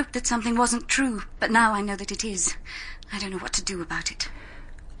 I'd hoped that something wasn't true, but now I know that it is. I don't know what to do about it.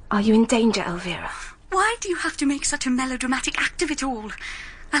 Are you in danger, Elvira? Why do you have to make such a melodramatic act of it all?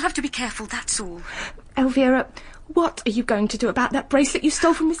 I'll have to be careful, that's all. Elvira, what are you going to do about that bracelet you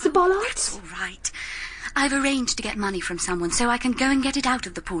stole from Mr. Bollard? That's all right. I've arranged to get money from someone so I can go and get it out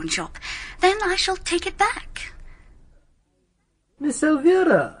of the pawn shop. Then I shall take it back. Miss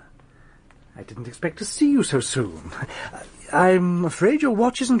Elvira, I didn't expect to see you so soon. I'm afraid your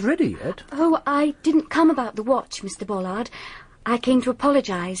watch isn't ready yet. Oh, I didn't come about the watch, Mr. Bollard. I came to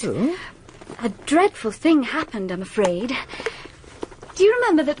apologise. Oh? A dreadful thing happened, I'm afraid. Do you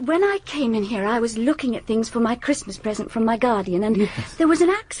remember that when I came in here, I was looking at things for my Christmas present from my guardian, and yes, there was an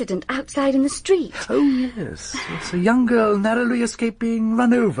accident outside in the street? Oh, yes. It's a young girl narrowly escaped being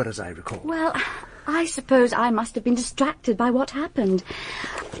run over, as I recall. Well, I suppose I must have been distracted by what happened.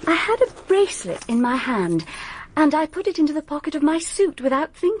 I had a bracelet in my hand, and I put it into the pocket of my suit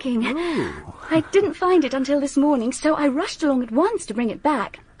without thinking. Oh. I didn't find it until this morning, so I rushed along at once to bring it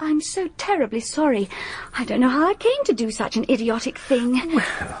back. I'm so terribly sorry. I don't know how I came to do such an idiotic thing.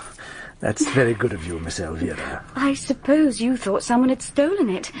 Well, that's very good of you, Miss Elvira. I suppose you thought someone had stolen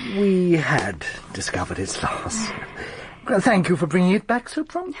it. We had discovered its loss. Well, thank you for bringing it back so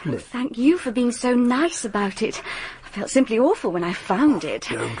promptly. Well, thank you for being so nice about it. I felt simply awful when I found it.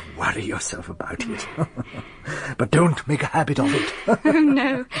 Don't worry yourself about it. But don't make a habit of it. Oh,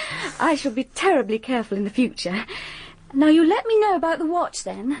 no. I shall be terribly careful in the future. Now, you let me know about the watch,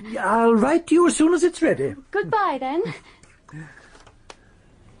 then. I'll write to you as soon as it's ready. Goodbye, then.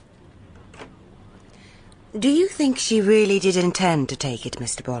 Do you think she really did intend to take it,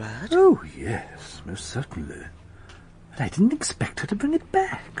 Mr. Bollard? Oh, yes, most certainly. But I didn't expect her to bring it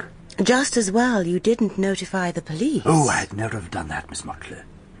back. Just as well you didn't notify the police. Oh, I'd never have done that, Miss Motley.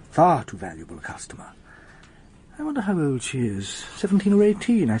 Far too valuable a customer. I wonder how old she is. 17 or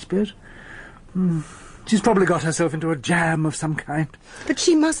 18, I suppose. She's probably got herself into a jam of some kind. But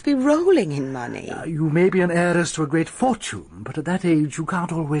she must be rolling in money. You may be an heiress to a great fortune, but at that age you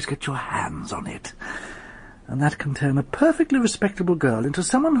can't always get your hands on it. And that can turn a perfectly respectable girl into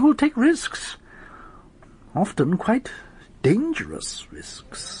someone who'll take risks. Often quite dangerous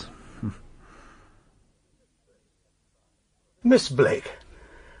risks. Miss Blake.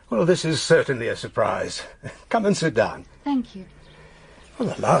 Well, this is certainly a surprise. Come and sit down. Thank you.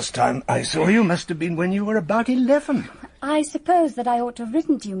 Well, the last time I saw you must have been when you were about 11. I suppose that I ought to have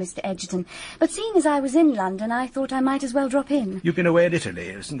written to you, Mr. Edgerton, but seeing as I was in London, I thought I might as well drop in. You've been away in Italy,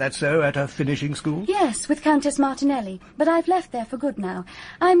 isn't that so, at a finishing school? Yes, with Countess Martinelli, but I've left there for good now.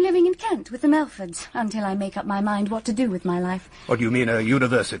 I'm living in Kent with the Melfords, until I make up my mind what to do with my life. What do you mean, a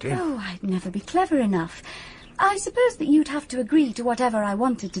university? Oh, I'd never be clever enough. I suppose that you'd have to agree to whatever I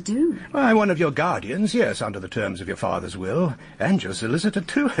wanted to do. I'm one of your guardians, yes, under the terms of your father's will, and your solicitor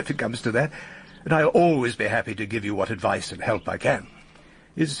too, if it comes to that. And I'll always be happy to give you what advice and help I can.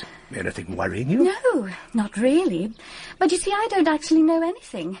 Is anything worrying you? No, not really. But you see, I don't actually know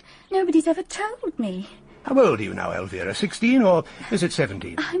anything. Nobody's ever told me. How old are you now, Elvira? 16, or is it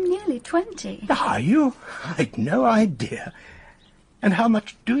 17? I'm nearly 20. Are you? I'd no idea. And how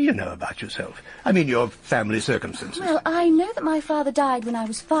much do you know about yourself? I mean, your family circumstances. Well, I know that my father died when I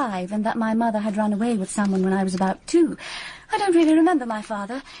was 5 and that my mother had run away with someone when I was about 2. I don't really remember my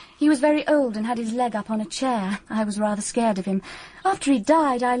father. He was very old and had his leg up on a chair. I was rather scared of him. After he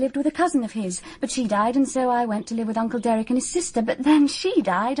died, I lived with a cousin of his, but she died, and so I went to live with Uncle Derek and his sister. But then she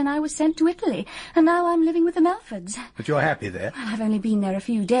died, and I was sent to Italy, and now I'm living with the Melfords. But you're happy there? Well, I've only been there a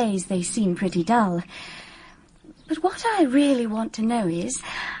few days. They seem pretty dull. But what I really want to know is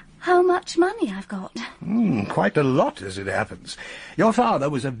how much money I've got. Quite a lot, as it happens. Your father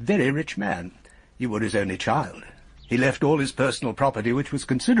was a very rich man. You were his only child. He left all his personal property, which was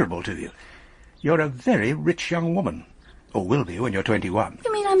considerable to you. You're a very rich young woman. Or will be when you're 21.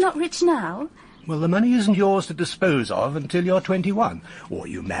 You mean I'm not rich now? Well, the money isn't yours to dispose of until you're 21. Or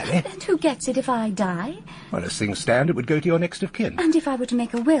you marry. And who gets it if I die? Well, as things stand, it would go to your next of kin. And if I were to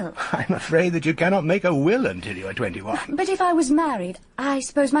make a will? I'm afraid that you cannot make a will until you're 21. But if I was married, I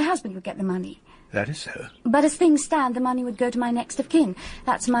suppose my husband would get the money. That is so. But as things stand, the money would go to my next of kin.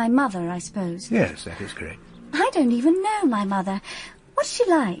 That's my mother, I suppose. Yes, that is correct. I don't even know my mother. What's she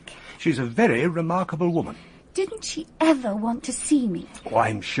like? She's a very remarkable woman. Didn't she ever want to see me? Oh,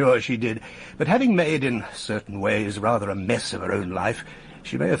 I'm sure she did. But having made, in certain ways, rather a mess of her own life,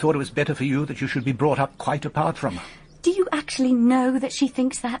 she may have thought it was better for you that you should be brought up quite apart from her. Do you actually know that she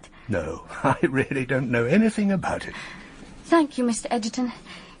thinks that? No, I really don't know anything about it. Thank you, Mr. Egerton.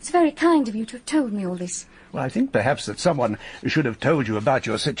 It's very kind of you to have told me all this. Well, I think perhaps that someone should have told you about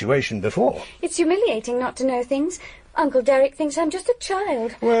your situation before. It's humiliating not to know things. Uncle Derek thinks I'm just a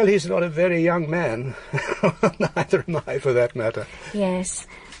child. Well, he's not a very young man. Neither am I, for that matter. Yes,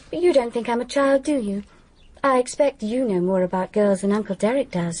 but you don't think I'm a child, do you? I expect you know more about girls than Uncle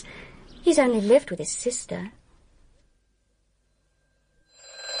Derek does. He's only lived with his sister.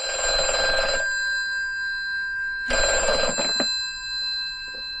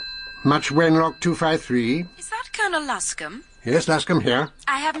 Much Wenlock 253. Is that Colonel Luscombe? Yes, Luscombe here.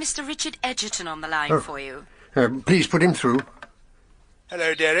 I have Mr. Richard Egerton on the line for you. Please put him through.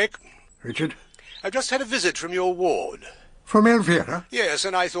 Hello, Derek. Richard? I've just had a visit from your ward. From Elvira? Yes,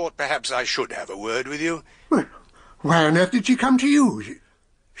 and I thought perhaps I should have a word with you. Well, why on earth did she come to you?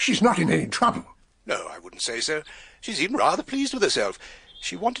 She's not in any trouble. No, I wouldn't say so. She seemed rather pleased with herself.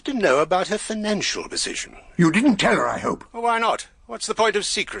 She wanted to know about her financial position. You didn't tell her, I hope. Well, why not? What's the point of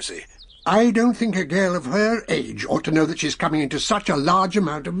secrecy? I don't think a girl of her age ought to know that she's coming into such a large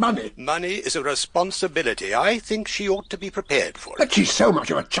amount of money. Money is a responsibility. I think she ought to be prepared for it. But she's so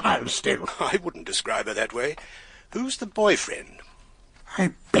much of a child still. I wouldn't describe her that way. Who's the boyfriend?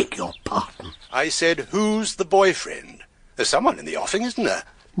 I beg your pardon. I said, who's the boyfriend? There's someone in the offing, isn't there?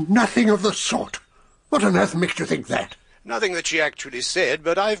 Nothing of the sort. What on earth makes you think that? Nothing that she actually said,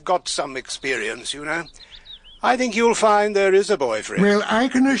 but I've got some experience, you know. I think you'll find there is a boyfriend. Well, I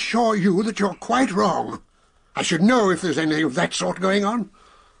can assure you that you're quite wrong. I should know if there's anything of that sort going on.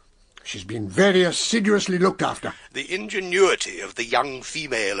 She's been very assiduously looked after. The ingenuity of the young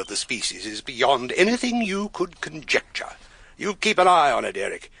female of the species is beyond anything you could conjecture. You keep an eye on her,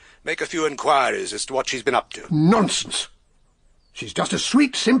 Derek. Make a few inquiries as to what she's been up to. Nonsense. She's just a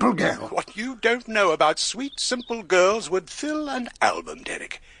sweet, simple girl. What you don't know about sweet, simple girls would fill an album,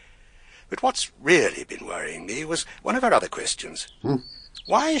 Derek. But what's really been worrying me was one of her other questions.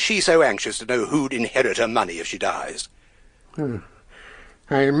 Why is she so anxious to know who'd inherit her money if she dies?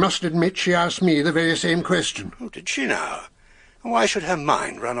 I must admit she asked me the very same question. Oh, did she now? Why should her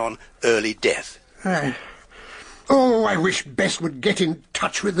mind run on early death? I wish Bess would get in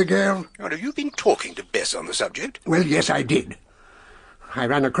touch with the girl. Have you been talking to Bess on the subject? Well, yes, I did. I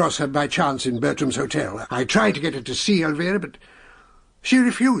ran across her by chance in Bertrams' hotel. I tried to get her to see Elvira, but she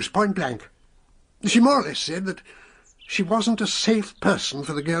refused point blank. She more or less said that she wasn't a safe person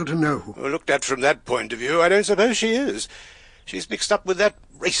for the girl to know. Well, looked at from that point of view, I don't suppose she is. She's mixed up with that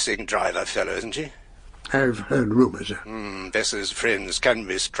racing driver fellow, isn't she? I've heard rumours. Bess's friends can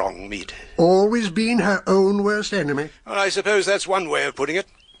be strong meat. Always been her own worst enemy. Well, I suppose that's one way of putting it.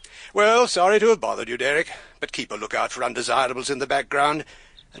 Well, sorry to have bothered you, Derek, but keep a lookout for undesirables in the background.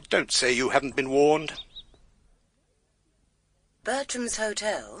 Don't say you haven't been warned. Bertrams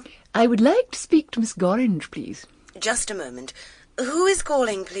Hotel? I would like to speak to Miss Gorringe, please. Just a moment. Who is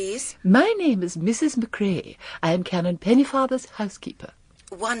calling, please? My name is Mrs. McCrae. I am Canon Pennyfather's housekeeper.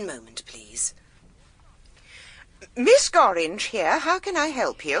 1 moment, please. Miss Gorringe here. How can I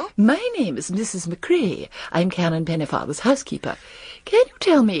help you? My name is Mrs. McCrae. I'm Canon Pennefather's housekeeper. Can you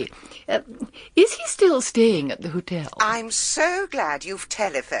tell me, is he still staying at the hotel? I'm so glad you've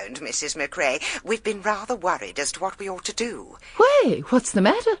telephoned, Mrs. McCrae. We've been rather worried as to what we ought to do. Why, what's the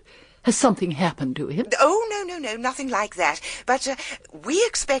matter? Has something happened to him? Oh, no, nothing like that. But we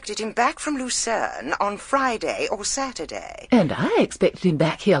expected him back from Lucerne on Friday or Saturday. And I expected him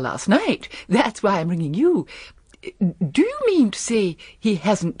back here last night. That's why I'm ringing you. Do you mean to say he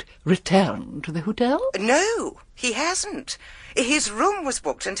hasn't returned to the hotel? No, he hasn't. His room was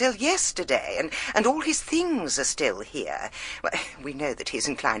booked until yesterday, and all his things are still here. Well, we know that he's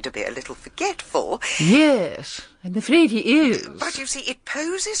inclined to be a little forgetful. Yes, I'm afraid he is. But you see, it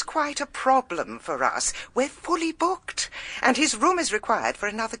poses quite a problem for us. We're fully booked, and his room is required for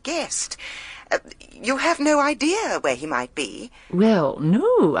another guest. You have no idea where he might be? Well,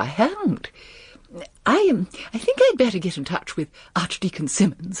 no, I haven't. I think I'd better get in touch with Archdeacon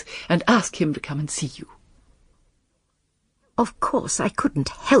Simmons and ask him to come and see you. Of course, I couldn't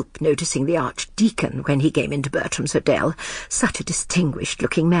help noticing the Archdeacon when he came into Bertram's hotel. Such a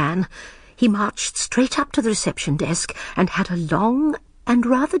distinguished-looking man. He marched straight up to the reception desk and had a long and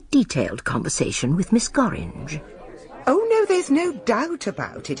rather detailed conversation with Miss Gorringe. Oh, no, there's no doubt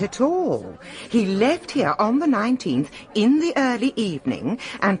about it at all. He left here on the 19th in the early evening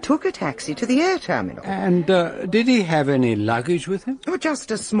and took a taxi to the air terminal. And did he have any luggage with him? Oh, just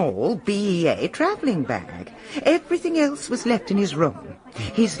a small BEA travelling bag. Everything else was left in his room.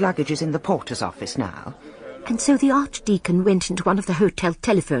 His luggage is in the porter's office now. And so the Archdeacon went into one of the hotel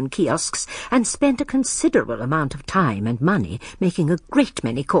telephone kiosks and spent a considerable amount of time and money making a great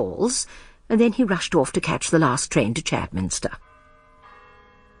many calls, and then he rushed off to catch the last train to Chadminster.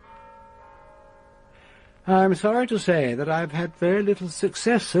 I'm sorry to say that I've had very little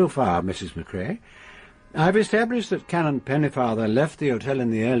success so far, Mrs. McCrae. I've established that Canon Pennefather left the hotel in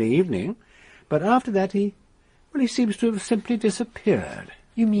the early evening, but after that he seems to have simply disappeared.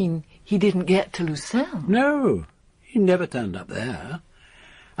 You mean he didn't get to Lucerne? No, he never turned up there.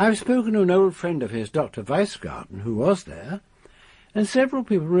 I've spoken to an old friend of his, Dr. Weisgarten, who was there, and several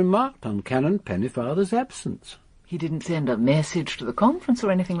people remarked on Canon Pennefather's absence. He didn't send a message to the conference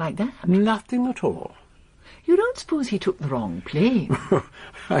or anything like that? Nothing at all. You don't suppose he took the wrong plane?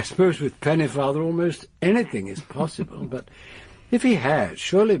 I suppose with Pennefather almost anything is possible, but if he had,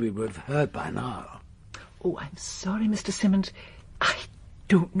 surely we would have heard by now. Oh, I'm sorry, Mr. Simmons. I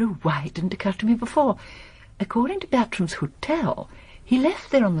don't know why it didn't occur to me before. According to Bertram's hotel, he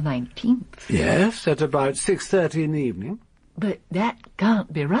left there on the 19th. Yes, at about 6:30 in the evening. But that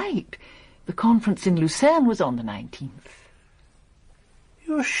can't be right. The conference in Lucerne was on the 19th.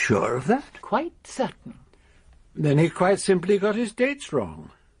 You're sure of that? Quite certain. Then he quite simply got his dates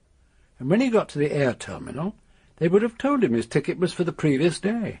wrong. And when he got to the air terminal, they would have told him his ticket was for the previous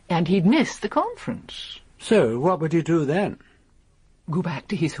day. And he'd missed the conference. So what would he do then? Go back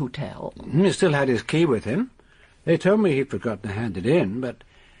to his hotel. He still had his key with him. They told me he'd forgotten to hand it in, but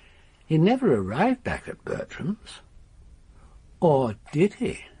he never arrived back at Bertrams. Or did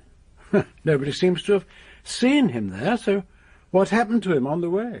he? Nobody seems to have seen him there, so what happened to him on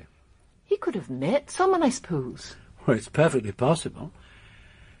the way? He could have met someone, I suppose. Well, it's perfectly possible.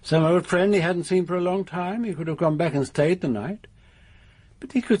 Some old friend he hadn't seen for a long time. He could have gone back and stayed the night.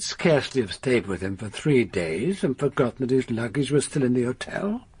 But he could scarcely have stayed with him for 3 days and forgotten that his luggage was still in the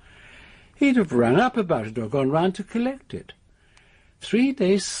hotel. He'd have run up about it or gone round to collect it. 3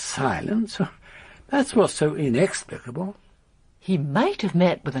 days' silence? That's what's so inexplicable. He might have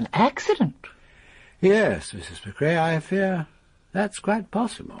met with an accident. Yes, Mrs. McCrae, I fear that's quite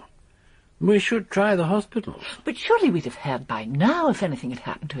possible. We should try the hospitals. But surely we'd have heard by now if anything had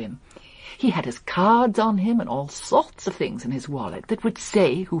happened to him. He had his cards on him and all sorts of things in his wallet that would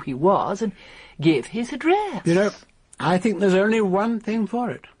say who he was and give his address. You know, I think there's only one thing for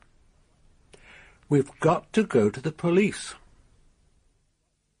it. We've got to go to the police.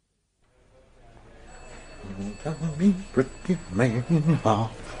 Tell me, pretty man, how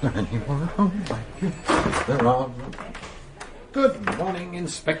anyone like you there are. Good morning,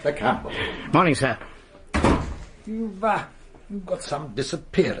 Inspector Campbell. Morning, sir. You've got some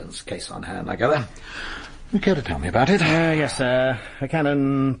disappearance case on hand, I gather. You care to tell me about it? Yes, sir. A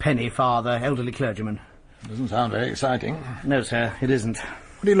Canon Pennefather, elderly clergyman. Doesn't sound very exciting. No, sir, it isn't.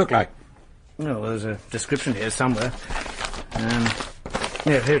 What do you look like? Oh, there's a description here somewhere.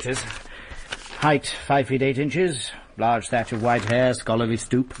 Here it is. Height 5 feet 8 inches, large thatch of white hair, scholarly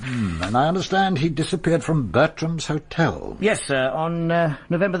stoop. And I understand he disappeared from Bertram's hotel. Yes, sir, on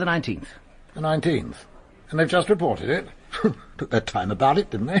November the 19th. The 19th? And they've just reported it? took their time about it,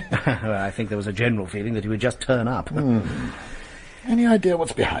 didn't they? Well, I think there was a general feeling that he would just turn up. Any idea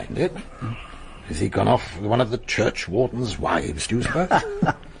what's behind it? Has he gone off with one of the church warden's wives, do you suppose?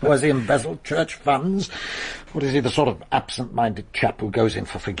 Or has he embezzled church funds? Or is he the sort of absent-minded chap who goes in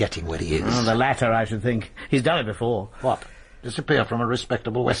for forgetting where he is? Oh, the latter, I should think. He's done it before. What? Disappear from a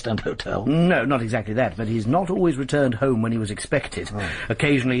respectable West End hotel? No, not exactly that, but he's not always returned home when he was expected.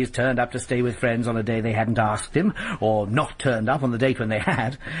 Occasionally he's turned up to stay with friends on a day they hadn't asked him, or not turned up on the date when they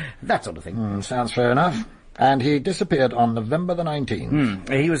had. That sort of thing. Sounds fair enough. And he disappeared on November the 19th.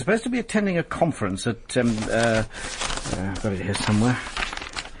 He was supposed to be attending a conference at, I've got it here somewhere.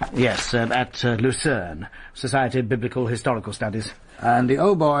 Yes, at Lucerne, Society of Biblical Historical Studies. And the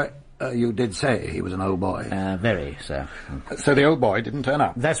old boy... you did say he was an old boy. Very, sir. So the old boy didn't turn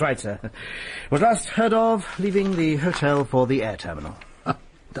up? That's right, sir. Was last heard of leaving the hotel for the air terminal.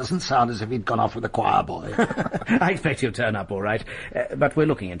 Doesn't sound as if he'd gone off with a choir boy. I expect he'll turn up all right. But we're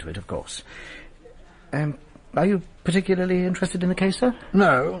looking into it, of course. Are you particularly interested in the case, sir?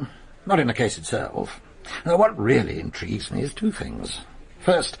 No, not in the case itself. Now, what really intrigues me is two things.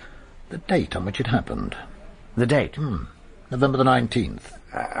 First, the date on which it happened. The date? November the 19th.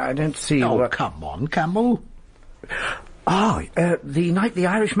 I don't see Oh, what... come on, Campbell. The night the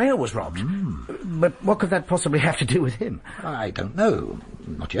Irish mail was robbed. But what could that possibly have to do with him? I don't know.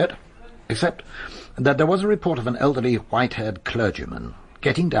 Not yet. Except that there was a report of an elderly, white-haired clergyman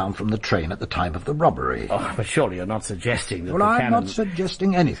getting down from the train at the time of the robbery. Oh, but surely you're not suggesting that Well, the I'm not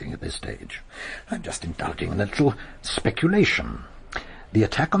suggesting anything at this stage. I'm just indulging in a little speculation. The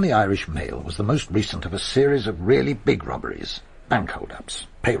attack on the Irish mail was the most recent of a series of really big robberies. Bank hold-ups,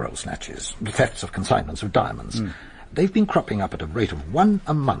 payroll snatches, thefts of consignments of diamonds. They've been cropping up at a rate of 1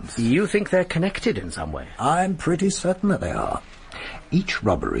 a month. You think they're connected in some way? I'm pretty certain that they are. Each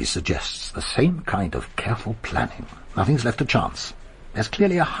robbery suggests the same kind of careful planning. Nothing's left to chance. There's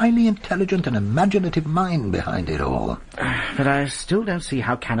clearly a highly intelligent and imaginative mind behind it all. But I still don't see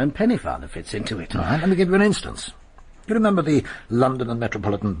how Canon Pennyfather fits into it. All right, let me give you an instance. You remember the London and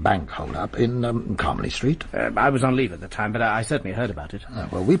Metropolitan Bank hold-up in Carmely Street? I was on leave at the time, but I certainly heard about it.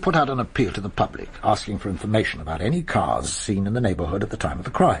 Well, we put out an appeal to the public, asking for information about any cars seen in the neighbourhood at the time of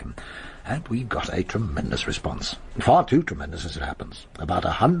the crime. And we got a tremendous response. Far too tremendous, as it happens. About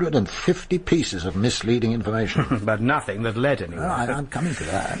 150 pieces of misleading information. But nothing that led anywhere. I'm coming to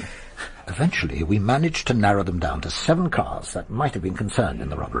that. Eventually, we managed to narrow them down to 7 cars that might have been concerned in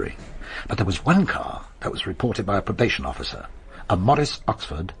the robbery. But there was one car that was reported by a probation officer, a Morris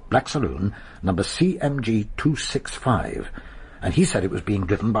Oxford black saloon, number CMG 265, and he said it was being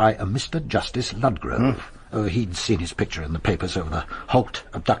driven by a Mr. Justice Ludgrove. He'd seen his picture in the papers over the Holt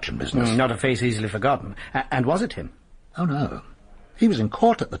abduction business. Not a face easily forgotten. And was it him? Oh, no. He was in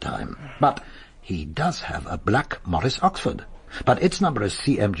court at the time, but he does have a black Morris Oxford. But its number is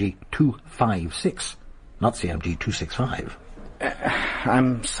CMG 256, not CMG 265.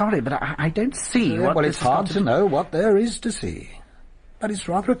 I'm sorry, but I don't see what... Well, it's hard to know what there is to see. But it's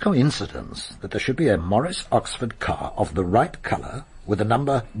rather a coincidence that there should be a Morris Oxford car of the right colour with a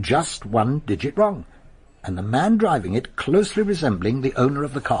number just 1 digit wrong, and the man driving it closely resembling the owner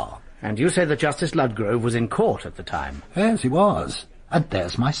of the car. And you say that Justice Ludgrove was in court at the time? Yes, he was. And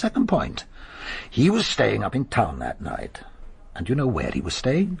there's my second point. He was staying up in town that night. And you know where he was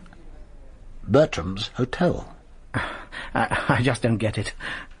staying? Bertrams Hotel. I just don't get it.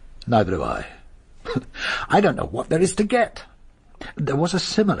 Neither do I. I don't know what there is to get. There was a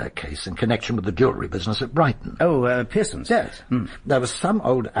similar case in connection with the jewellery business at Brighton. Oh, Pearson's? Yes. There was some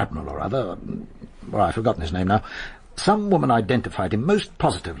old admiral or other, well, I've forgotten his name now. Some woman identified him most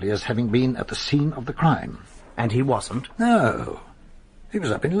positively as having been at the scene of the crime. And he wasn't? No. He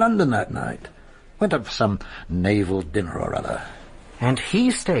was up in London that night. Went up for some naval dinner or other. And he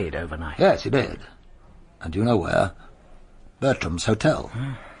stayed overnight? Yes, he did. And you know where? Bertram's Hotel.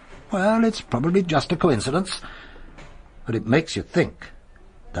 Well, it's probably just a coincidence, but it makes you think,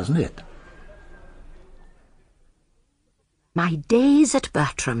 doesn't it? My days at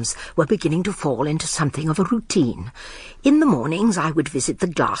Bertram's were beginning to fall into something of a routine. In the mornings I would visit the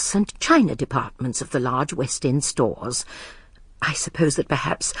glass and china departments of the large West End stores. I suppose that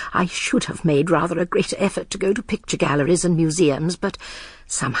perhaps I should have made rather a greater effort to go to picture galleries and museums, but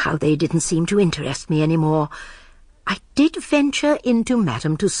somehow they didn't seem to interest me any more. I did venture into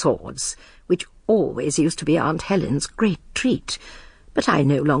Madame Tussauds, which always used to be Aunt Helen's great treat, but I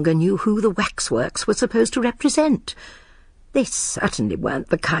no longer knew who the waxworks were supposed to represent. They certainly weren't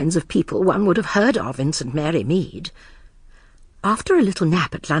the kinds of people one would have heard of in St. Mary Mead. After a little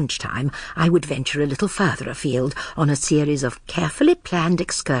nap at lunchtime, I would venture a little further afield on a series of carefully planned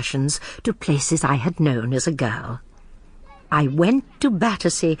excursions to places I had known as a girl. I went to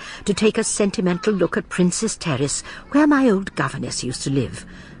Battersea to take a sentimental look at Princess Terrace, where my old governess used to live,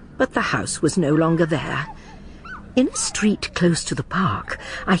 but the house was no longer there. In a street close to the park,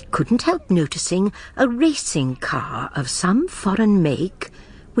 I couldn't help noticing a racing car of some foreign make,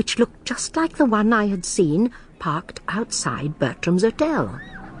 which looked just like the one I had seen parked outside Bertrams' Hotel.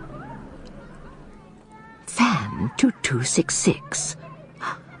 Fan 2266.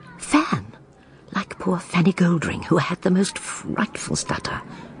 Fan, like poor Fanny Goldring, who had the most frightful stutter.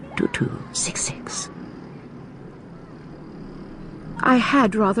 2266. I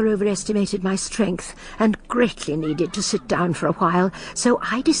had rather overestimated my strength and greatly needed to sit down for a while, so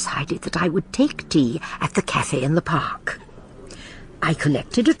I decided that I would take tea at the cafe in the park. I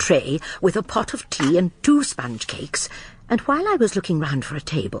collected a tray with a pot of tea and 2 sponge cakes, and while I was looking round for a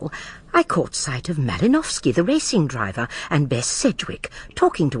table, I caught sight of Malinowski, the racing driver, and Bess Sedgwick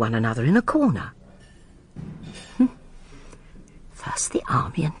talking to one another in a corner. First the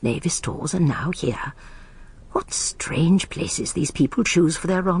Army and Navy stores, and now here. What strange places these people choose for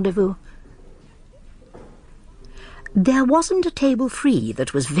their rendezvous. There wasn't a table free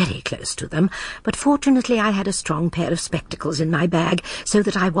that was very close to them, but fortunately I had a strong pair of spectacles in my bag, so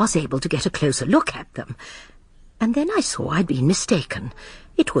that I was able to get a closer look at them. And then I saw I'd been mistaken.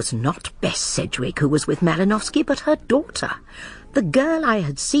 It was not Bess Sedgwick who was with Malinowski, but her daughter, the girl I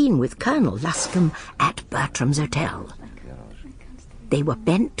had seen with Colonel Luscombe at Bertram's Hotel. They were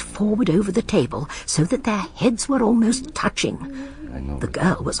bent forward over the table so that their heads were almost touching. The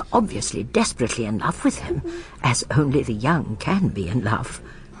girl was obviously desperately in love with him, as only the young can be in love.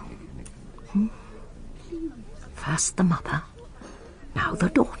 First the mother, now the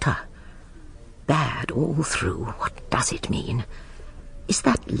daughter. Bad all through. What does it mean? Is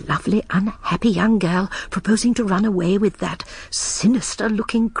that lovely, unhappy young girl proposing to run away with that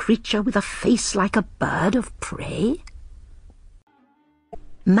sinister-looking creature with a face like a bird of prey?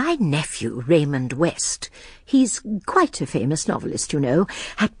 My nephew, Raymond West, he's quite a famous novelist, you know,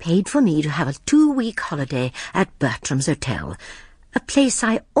 had paid for me to have a 2-week holiday at Bertram's Hotel, a place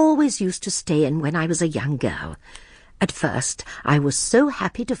I always used to stay in when I was a young girl. At first, I was so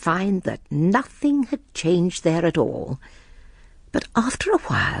happy to find that nothing had changed there at all. But after a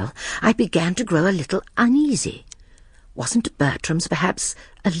while, I began to grow a little uneasy. Wasn't Bertram's perhaps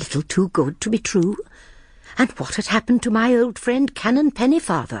a little too good to be true? And what had happened to my old friend Canon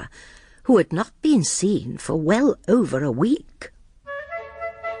Pennyfather, who had not been seen for well over a week?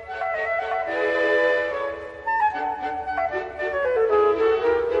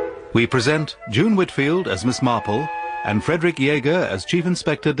 We present June Whitfield as Miss Marple and Frederick Yeager as Chief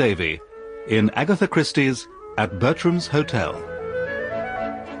Inspector Davy in Agatha Christie's At Bertram's Hotel.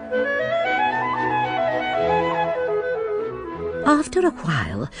 After a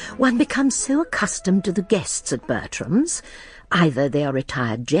while, one becomes so accustomed to the guests at Bertram's. Either they are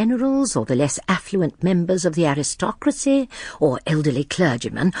retired generals, or the less affluent members of the aristocracy, or elderly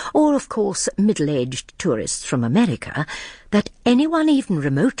clergymen, or, of course, middle-aged tourists from America, that anyone even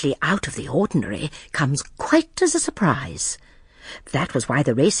remotely out of the ordinary comes quite as a surprise. That was why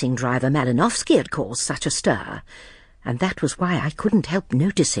the racing driver Malinowski had caused such a stir. And that was why I couldn't help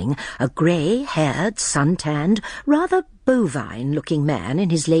noticing a grey-haired, sun-tanned, rather bovine-looking man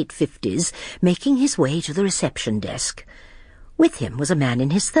in his late 50s making his way to the reception desk. With him was a man in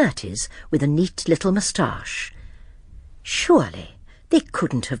his 30s, with a neat little moustache. Surely they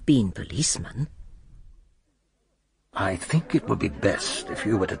couldn't have been policemen. I think it would be best if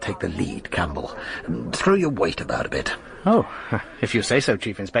you were to take the lead, Campbell. Throw your weight about a bit. Oh, if you say so,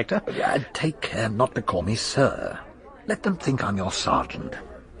 Chief Inspector. Take care not to call me sir. Let them think I'm your sergeant.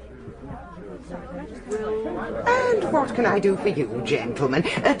 And what can I do for you, gentlemen?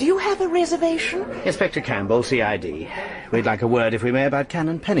 Do you have a reservation? Inspector Campbell, CID. We'd like a word, if we may, about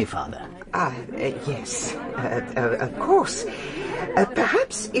Canon Pennyfather. Yes. Of course.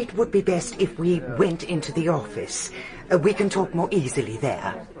 Perhaps it would be best if we went into the office. We can talk more easily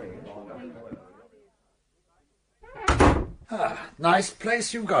there. Nice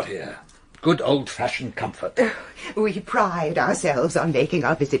place you've got here. Good old-fashioned comfort. We pride ourselves on making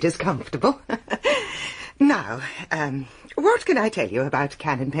our visitors comfortable. Now, what can I tell you about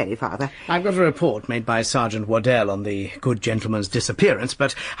Canon Pennyfather? I've got a report made by Sergeant Waddell on the good gentleman's disappearance,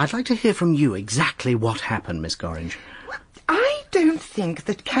 but I'd like to hear from you exactly what happened, Miss Gorringe. I don't think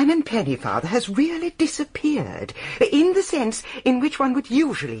that Canon Pennyfather has really disappeared, in the sense in which one would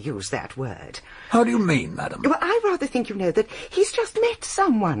usually use that word. How do you mean, madam? Well, I rather think, you know, that he's just met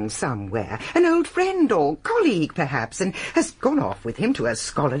someone somewhere, an old friend or colleague, perhaps, and has gone off with him to a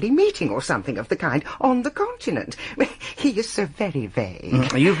scholarly meeting or something of the kind on the continent. He is so very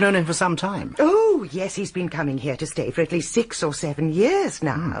vague. You've known him for some time. Oh, Oh, yes, he's been coming here to stay for at least 6 or 7 years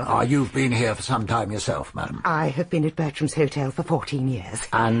now. You've been here for some time yourself, madam. I have been at Bertrams Hotel for 14 years.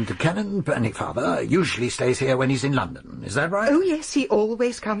 And Canon Pennyfather usually stays here when he's in London, is that right? Oh, yes, he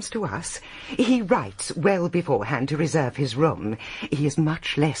always comes to us. He writes well beforehand to reserve his room. He is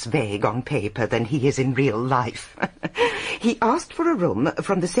much less vague on paper than he is in real life. He asked for a room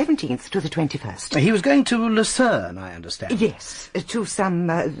from the 17th to the 21st. He was going to Lucerne, I understand. Yes, to some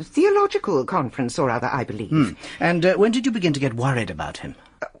theological conference or other, I believe. And when did you begin to get worried about him?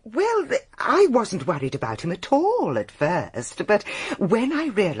 Well, I wasn't worried about him at all at first, but when I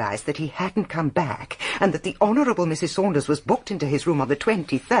realised that he hadn't come back and that the Honourable Mrs. Saunders was booked into his room on the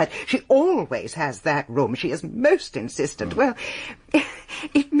 23rd, she always has that room, she is most insistent, well,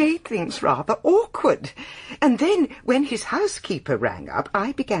 it made things rather awkward. And then, when his housekeeper rang up,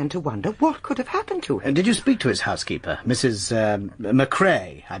 I began to wonder what could have happened to him. Did you speak to his housekeeper, Mrs.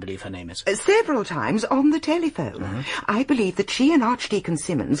 McCrae, I believe her name is? Several times on the telephone. I believe that she and Archdeacon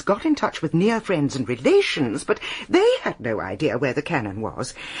Simmons got in touch with near friends and relations, but they had no idea where the canon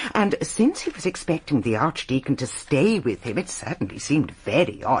was. And since he was expecting the Archdeacon to stay with him, it certainly seemed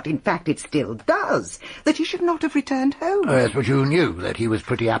very odd, in fact it still does, that he should not have returned home. Yes, but you knew that he was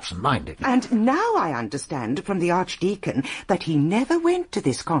pretty absent-minded. And now I understand from the Archdeacon that he never went to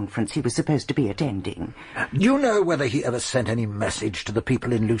this conference he was supposed to be attending. Do you know whether he ever sent any message to the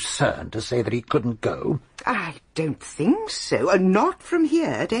people in Lucerne to say that he couldn't go? I don't think so. Not from here,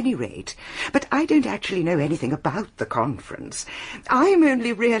 at any rate. But I don't actually know anything about the conference. I'm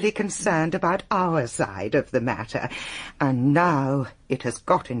only really concerned about our side of the matter. And now it has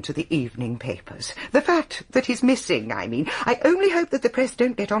got into the evening papers. The fact that he's missing, I mean. I only hope that the press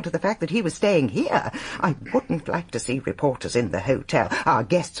don't get onto the fact that he was staying here. I wouldn't like to see reporters in the hotel. Our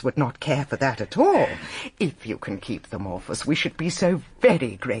guests would not care for that at all. If you can keep them off us, we should be so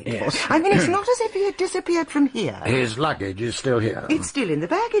very grateful. Yes. I mean, it's not as if he had disappeared from here. His luggage is still here. It's still in the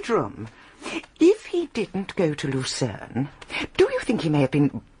baggage room. If he didn't go to Lucerne, do you think he may have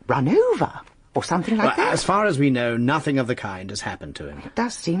been run over or something like that? As far as we know, nothing of the kind has happened to him. It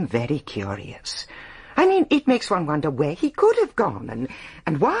does seem very curious. I mean, it makes one wonder where he could have gone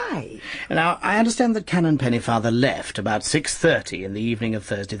and why. Now, I understand that Canon Pennyfather left about 6:30 in the evening of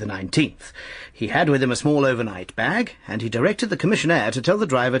Thursday the 19th. He had with him a small overnight bag, and he directed the commissionaire to tell the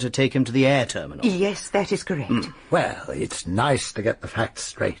driver to take him to the air terminal. Yes, that is correct. Well, it's nice to get the facts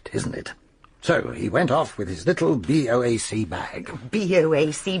straight, isn't it? So he went off with his little BOAC bag.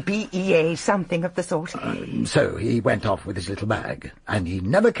 BOAC, BEA, something of the sort. So he went off with his little bag, and he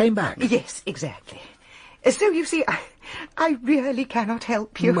never came back. Yes, exactly. So, you see, I really cannot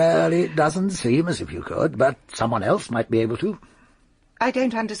help you. Well, it doesn't seem as if you could, but someone else might be able to. I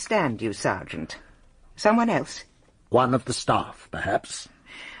don't understand you, Sergeant. Someone else? One of the staff, perhaps.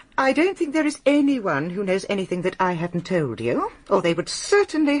 I don't think there is anyone who knows anything that I haven't told you, or they would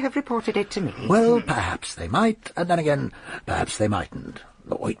certainly have reported it to me. Well, perhaps they might, and then again, perhaps they mightn't.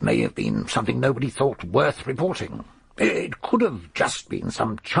 Or it may have been something nobody thought worth reporting. It could have just been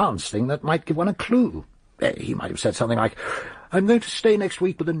some chance thing that might give one a clue. He might have said something like, I'm going to stay next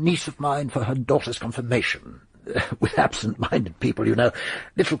week with a niece of mine for her daughter's confirmation. With absent-minded people, you know,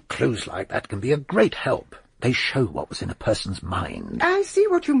 little clues like that can be a great help. They show what was in a person's mind. I see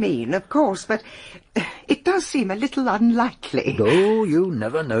what you mean, of course, but it does seem a little unlikely. Oh, you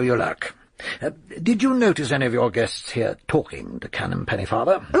never know your luck. Did you notice any of your guests here talking to Canon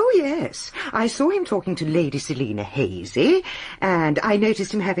Pennyfather? Oh, yes. I saw him talking to Lady Selina Hazy, and I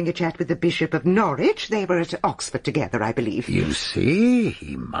noticed him having a chat with the Bishop of Norwich. They were at Oxford together, I believe. You see,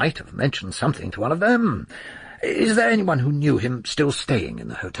 he might have mentioned something to one of them. Is there anyone who knew him still staying in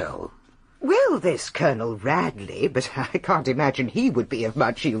the hotel? Well, there's Colonel Radley, but I can't imagine he would be of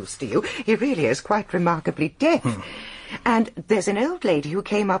much use to you. He really is quite remarkably deaf. And there's an old lady who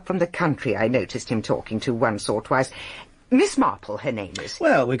came up from the country I noticed him talking to once or twice. Miss Marple, her name is.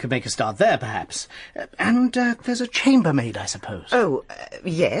 Well, we could make a start there, perhaps. And there's a chambermaid, I suppose. Oh,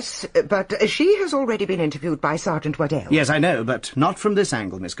 yes, but she has already been interviewed by Sergeant Waddell. Yes, I know, but not from this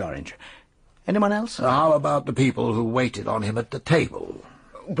angle, Miss Gorringe. Anyone else? How about the people who waited on him at the table?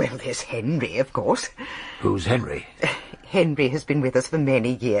 Well, there's Henry, of course. Who's Henry? Henry has been with us for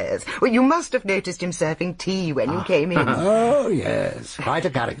many years. Well, you must have noticed him serving tea when you came in. Oh, yes, quite a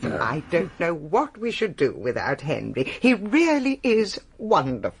character. I don't know what we should do without Henry. He really is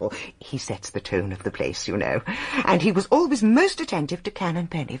wonderful. He sets the tone of the place, you know. And he was always most attentive to Canon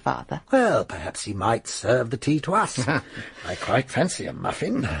Pennyfather. Well, perhaps he might serve the tea to us. I quite fancy a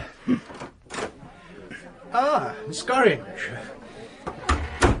muffin. Ah, Miss Gorringe.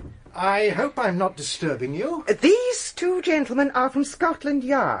 I hope I'm not disturbing you. These two gentlemen are from Scotland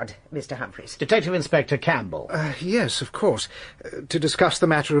Yard, Mr. Humphreys. Detective Inspector Campbell. Yes, of course. To discuss the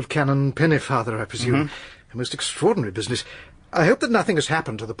matter of Canon Pennyfather, I presume. A most extraordinary business. I hope that nothing has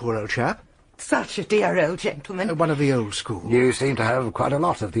happened to the poor old chap. Such a dear old gentleman. One of the old school. You seem to have quite a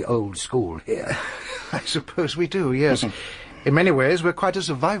lot of the old school here. I suppose we do, yes. In many ways, we're quite a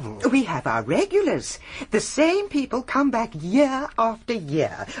survival. We have our regulars. The same people come back year after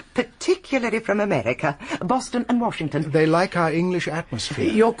year, particularly from America, Boston and Washington. They like our English atmosphere.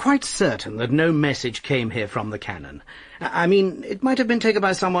 You're quite certain that no message came here from the Canon? I mean, it might have been taken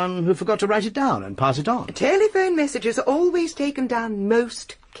by someone who forgot to write it down and pass it on. Telephone messages are always taken down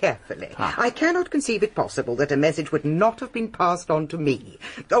most carefully. I cannot conceive it possible that a message would not have been passed on to me,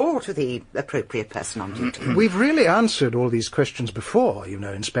 or to the appropriate person on duty. We've really answered all these questions before, you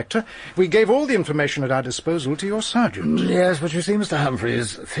know, Inspector. We gave all the information at our disposal to your sergeant. Yes, but you see, Mr.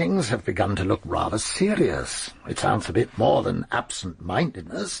 Humphreys, things have begun to look rather serious. It sounds a bit more than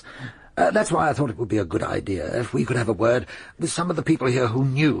absent-mindedness. That's why I thought it would be a good idea if we could have a word with some of the people here who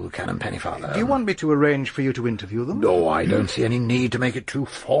knew Canon Pennyfather. Do you want me to arrange for you to interview them? No, I don't see any need to make it too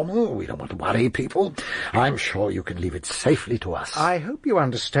formal. We don't want to worry people. I'm sure you can leave it safely to us. I hope you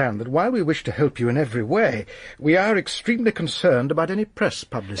understand that while we wish to help you in every way, we are extremely concerned about any press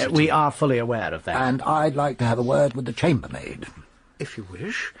publicity. We are fully aware of that. And I'd like to have a word with the chambermaid. If you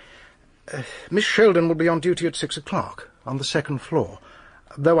wish. Miss Sheldon will be on duty at 6 o'clock on the second floor.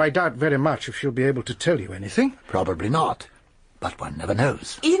 Though I doubt very much if she'll be able to tell you anything. Probably not. But one never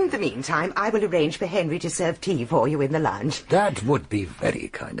knows. In the meantime, I will arrange for Henry to serve tea for you in the lounge. That would be very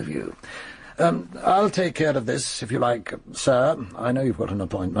kind of you. I'll take care of this, if you like, sir. I know you've got an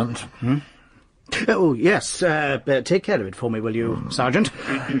appointment. Oh, yes. Take care of it for me, will you, Sergeant?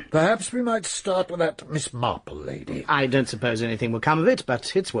 Perhaps we might start with that Miss Marple lady. I don't suppose anything will come of it,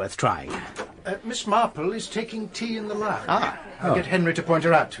 but it's worth trying. Miss Marple is taking tea in the lounge. I'll get Henry to point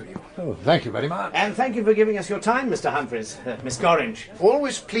her out to you. Oh, thank you very much. And thank you for giving us your time, Mr. Humphreys. Miss Gorringe.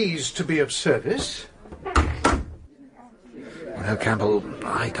 Always pleased to be of service. Well, Campbell,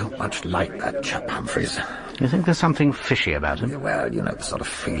 I don't much like that chap Humphreys. You think there's something fishy about him? Well, you know the sort of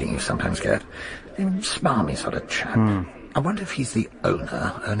feeling you sometimes get. Smarmy sort of chap. I wonder if he's the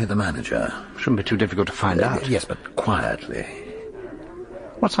owner, only the manager. Shouldn't be too difficult to find out. Yes, but quietly.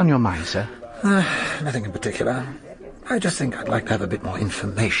 What's on your mind, sir? Nothing in particular. I just think I'd like to have a bit more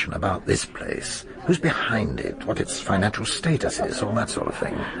information about this place. Who's behind it, what its financial status is, all that sort of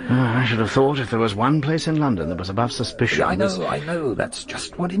thing. I should have thought if there was one place in London that was above suspicion... I know, that's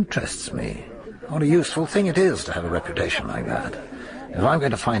just what interests me. What a useful thing it is to have a reputation like that. If I'm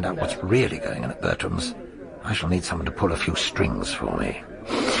going to find out what's really going on at Bertrams, I shall need someone to pull a few strings for me.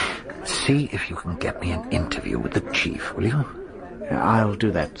 See if you can get me an interview with the chief, will you? I'll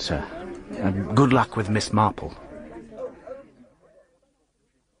do that, sir. Good luck with Miss Marple.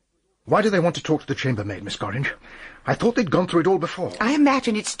 Why do they want to talk to the chambermaid, Miss Gorringe? I thought they'd gone through it all before. I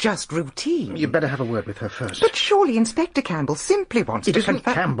imagine it's just routine. You'd better have a word with her first. But surely Inspector Campbell simply wants to confirm... It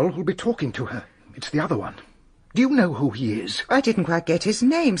isn't Campbell who'll be talking to her. It's the other one. Do you know who he is? I didn't quite get his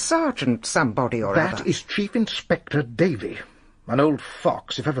name. Sergeant somebody or other. That is Chief Inspector Davy. An old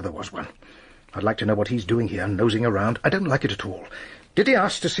fox, if ever there was one. I'd like to know what he's doing here, nosing around. I don't like it at all. Did he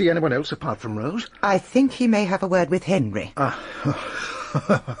ask to see anyone else apart from Rose? I think he may have a word with Henry.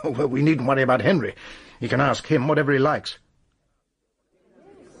 Well, we needn't worry about Henry. He can ask him whatever he likes.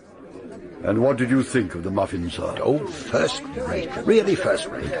 And what did you think of the muffins, sir? Oh, first rate. Really first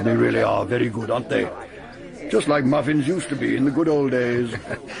rate. They really are very good, aren't they? Just like muffins used to be in the good old days.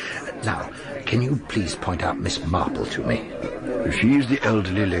 Now, can you please point out Miss Marple to me? She's the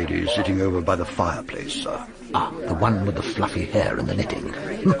elderly lady sitting over by the fireplace, sir. Ah, the one with the fluffy hair and the knitting.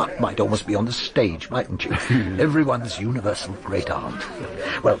 Might almost be on the stage, mightn't you? Everyone's universal great aunt.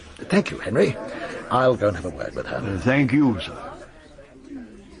 Well, thank you, Henry. I'll go and have a word with her. Thank you, sir.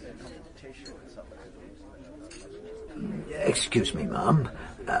 Excuse me, ma'am.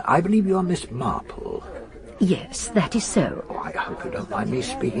 I believe you are Miss Marple. Yes, that is so. Oh, I hope you don't mind me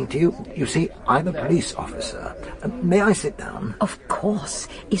speaking to you. You see, I'm a police officer. May I sit down? Of course.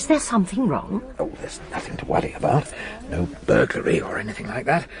 Is there something wrong? Oh, there's nothing to worry about. No burglary or anything like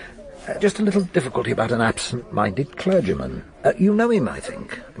that. Just a little difficulty about an absent-minded clergyman. You know him, I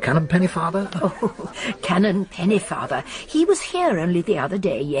think. Canon Pennyfather? Oh, Canon Pennyfather. He was here only the other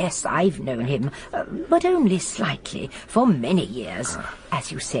day. Yes, I've known him, but only slightly, for many years.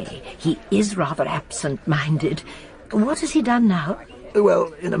 As you say, he is rather absent-minded. What has he done now?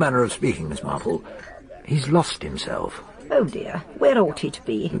 Well, in a manner of speaking, Miss Marple, he's lost himself. Oh, dear. Where ought he to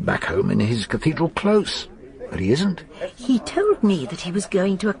be? Back home in his cathedral close. But he isn't. He told me that he was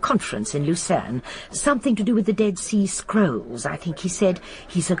going to a conference in Lucerne, something to do with the Dead Sea Scrolls, I think he said.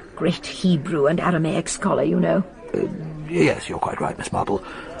 He's a great Hebrew and Aramaic scholar, you know. Yes, you're quite right, Miss Marple.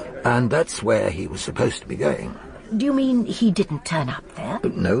 And that's where he was supposed to be going. Do you mean he didn't turn up there?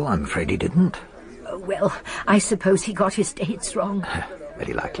 No, I'm afraid he didn't. Well, I suppose he got his dates wrong.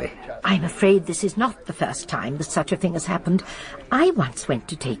 Very likely. I'm afraid this is not the first time that such a thing has happened. I once went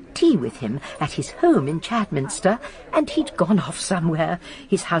to take tea with him at his home in Chadminster, and he'd gone off somewhere.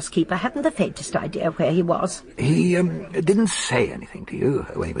 His housekeeper hadn't the faintest idea where he was. He didn't say anything to you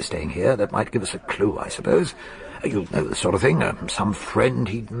when he was staying here. That might give us a clue, I suppose. You'll know the sort of thing. Some friend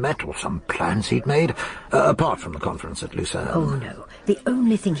he'd met or some plans he'd made, apart from the conference at Lucerne. Oh, no. The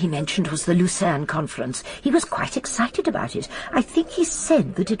only thing he mentioned was the Lucerne conference. He was quite excited about it. I think he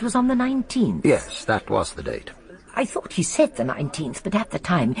said that it was on the 19th. Yes, that was the date. I thought he said the 19th, but at the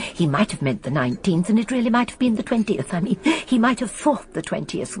time he might have meant the 19th, and it really might have been the 20th. I mean, he might have thought the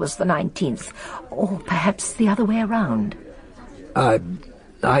 20th was the 19th, or perhaps the other way around. I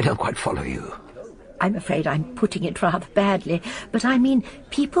don't quite follow you. I'm afraid I'm putting it rather badly, but I mean,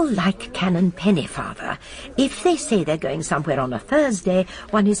 people like Canon Pennyfather. If they say they're going somewhere on a Thursday,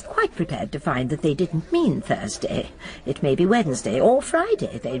 one is quite prepared to find that they didn't mean Thursday. It may be Wednesday or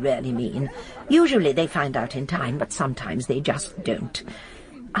Friday they really mean. Usually they find out in time, but sometimes they just don't.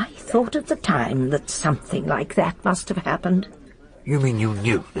 I thought at the time that something like that must have happened. You mean you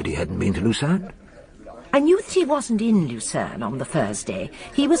knew that he hadn't been to Lucerne? I knew that he wasn't in Lucerne on the Thursday.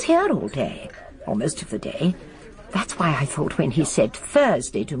 He was here all day. Or most of the day. That's why I thought when he said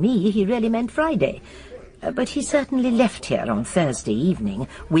Thursday to me, he really meant Friday. But he certainly left here on Thursday evening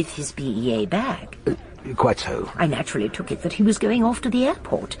with his BEA bag. Quite so. I naturally took it that he was going off to the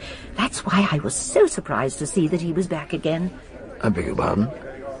airport. That's why I was so surprised to see that he was back again. I beg your pardon?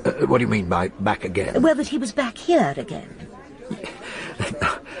 What do you mean by back again? Well, that he was back here again.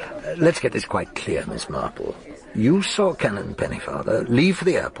 Let's get this quite clear, Miss Marple. You saw Canon Pennyfather leave for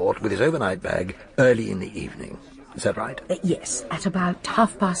the airport with his overnight bag early in the evening. Is that right? Yes, at about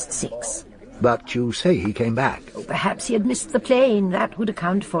 6:30. But you say he came back. Oh, perhaps he had missed the plane. That would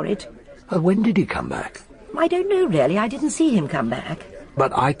account for it. When did he come back? I don't know, really. I didn't see him come back.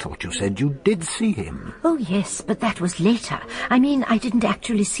 But I thought you said you did see him. Oh, yes, but that was later. I mean, I didn't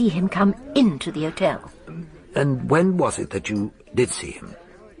actually see him come into the hotel. And when was it that you did see him?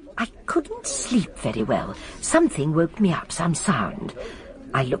 I couldn't sleep very well. Something woke me up, some sound.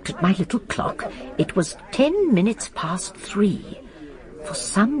 I looked at my little clock. It was 10 minutes past 3. For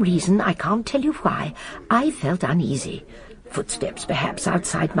some reason, I can't tell you why, I felt uneasy. Footsteps, perhaps,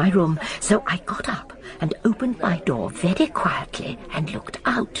 outside my room. So I got up and opened my door very quietly and looked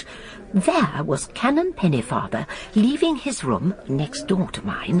out. There was Canon Pennyfather leaving his room next door to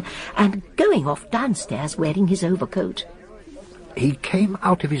mine and going off downstairs wearing his overcoat. He came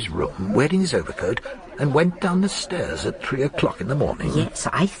out of his room wearing his overcoat and went down the stairs at 3 o'clock in the morning? Yes,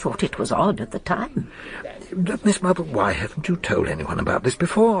 I thought it was odd at the time. Miss Marple, why haven't you told anyone about this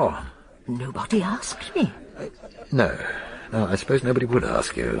before? Nobody asked me. No, I suppose nobody would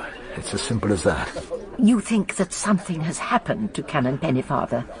ask you. It's as simple as that. You think that something has happened to Canon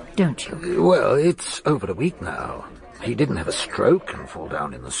Pennyfather, don't you? Well, it's over a week now. He didn't have a stroke and fall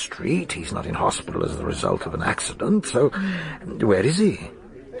down in the street. He's not in hospital as the result of an accident. So, where is he?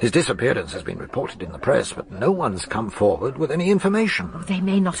 His disappearance has been reported in the press, but no one's come forward with any information. They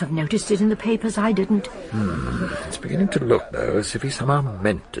may not have noticed it in the papers. I didn't. It's beginning to look, though, as if he somehow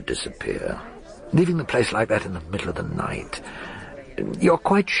meant to disappear. Leaving the place like that in the middle of the night. You're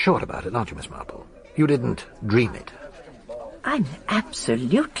quite sure about it, aren't you, Miss Marple? You didn't dream it. I'm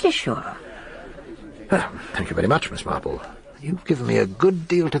absolutely sure. Well, thank you very much, Miss Marple. You've given me a good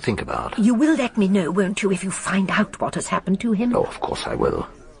deal to think about. You will let me know, won't you, if you find out what has happened to him? Oh, of course I will.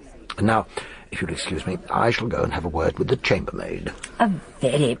 And now, if you'll excuse me, I shall go and have a word with the chambermaid. A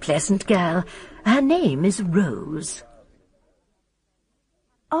very pleasant girl. Her name is Rose.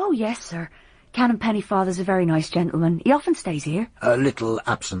 Oh, yes, sir. Canon Pennyfather's a very nice gentleman. He often stays here. A little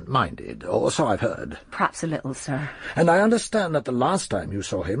absent-minded, or so I've heard. Perhaps a little, sir. And I understand that the last time you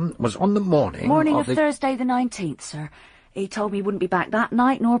saw him was on the morning of Thursday the 19th, sir. He told me he wouldn't be back that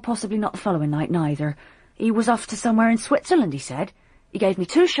night, nor possibly not the following night neither. He was off to somewhere in Switzerland, he said. He gave me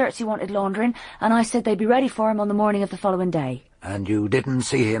 2 shirts he wanted laundering, and I said they'd be ready for him on the morning of the following day. And you didn't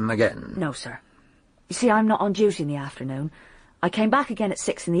see him again? No, sir. You see, I'm not on duty in the afternoon. I came back again at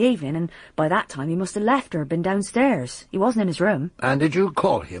 6 in the evening, and by that time he must have left or been downstairs. He wasn't in his room. And did you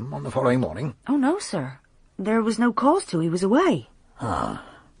call him on the following morning? Oh, no, sir. There was no cause to. He was away. Ah.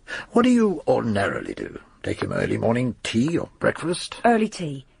 What do you ordinarily do? Take him early morning tea or breakfast? Early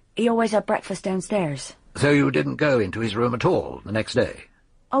tea. He always had breakfast downstairs. So you didn't go into his room at all the next day?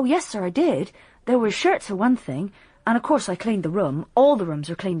 Oh, yes, sir, I did. There were shirts for one thing, and of course I cleaned the room. All the rooms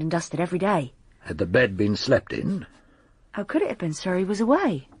are cleaned and dusted every day. Had the bed been slept in? How could it have been, sir? He was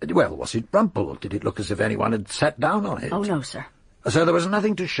away. Well, was it rumpled? Did it look as if anyone had sat down on it? Oh, no, sir. So there was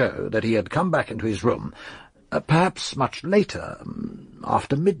nothing to show that he had come back into his room, perhaps much later,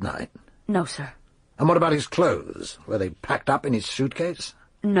 after midnight? No, sir. And what about his clothes? Were they packed up in his suitcase?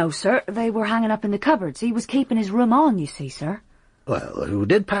 No, sir. They were hanging up in the cupboards. He was keeping his room on, you see, sir. Well, who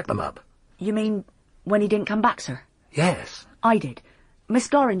did pack them up? You mean when he didn't come back, sir? Yes. I did. Miss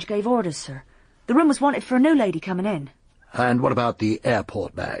Gorringe gave orders, sir. The room was wanted for a new lady coming in. And what about the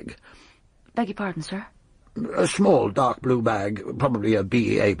airport bag? Beg your pardon, sir? A small dark blue bag, probably a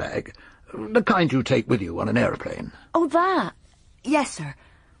BEA bag. The kind you take with you on an aeroplane. Oh, that? Yes, sir.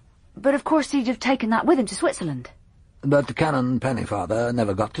 But of course he'd have taken that with him to Switzerland. But Canon Pennyfather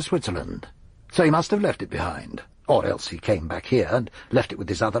never got to Switzerland, so he must have left it behind. Or else he came back here and left it with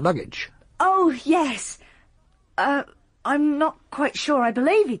his other luggage. Oh, yes. I'm not quite sure. I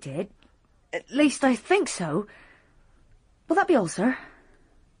believe he did. At least I think so. Will that be all, sir?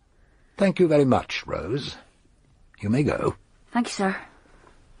 Thank you very much, Rose. You may go. Thank you, sir.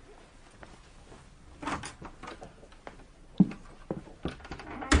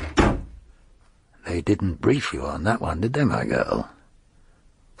 They didn't brief you on that one, did they, my girl?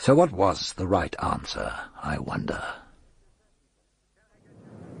 So what was the right answer, I wonder?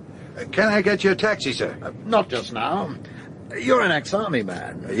 Can I get you a taxi, sir? Not just now. You're an ex-army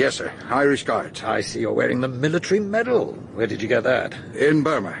man. Yes, sir. Irish Guards. I see you're wearing the military medal. Where did you get that? In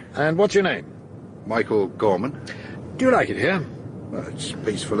Burma. And what's your name? Michael Gorman. Do you like it here? Well, it's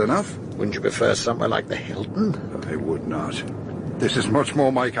peaceful enough. Wouldn't you prefer somewhere like the Hilton? I would not. This is much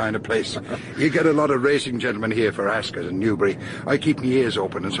more my kind of place. You get a lot of racing gentlemen here for Ascot and Newbury. I keep my ears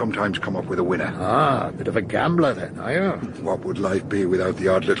open and sometimes come up with a winner. Ah, a bit of a gambler then, are you? What would life be without the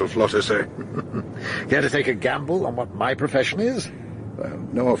odd little flutter, sir? Care to take a gamble on what my profession is? Well,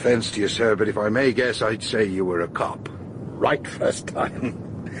 no offence to you, sir, but if I may guess, I'd say you were a cop. Right first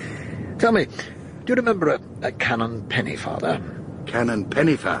time. Tell me, do you remember a Canon Pennyfather? Canon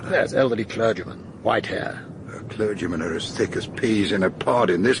Pennyfather? Yes, elderly clergyman, white hair. Clergymen are as thick as peas in a pod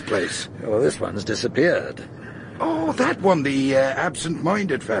in this place. Well, this one's disappeared. Oh, that one, the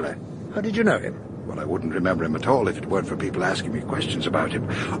absent-minded fella. How did you know him? Well, I wouldn't remember him at all if it weren't for people asking me questions about him.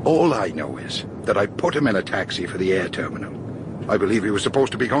 All I know is that I put him in a taxi for the air terminal. I believe he was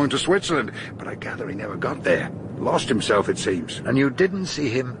supposed to be going to Switzerland, but I gather he never got there. Lost himself, it seems. And you didn't see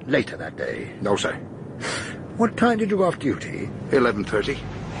him later that day? No, sir. What time did you go off duty? 11:30.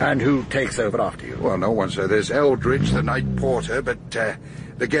 And who takes over after you? Well, no one, sir. There's Eldridge, the night porter, but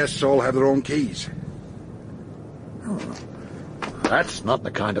the guests all have their own keys. Oh. That's not the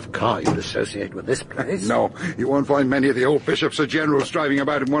kind of car you'd associate with this place. No, you won't find many of the old bishops or generals driving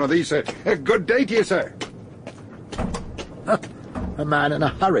about in one of these, sir. Good day to you, sir. A man in a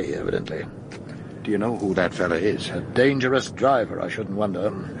hurry, evidently. Do you know who that fella is? A dangerous driver, I shouldn't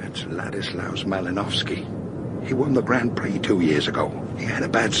wonder. It's Ladislaus Malinowski. He won the Grand Prix 2 years ago. He had a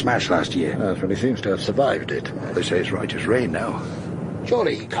bad smash last year. Well, he seems to have survived it. Well, they say it's right as rain now.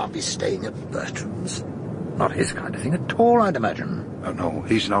 Surely he can't be staying at Bertrams. Not his kind of thing at all, I'd imagine. Oh, no,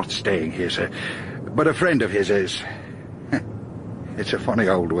 he's not staying here, sir. But a friend of his is. It's a funny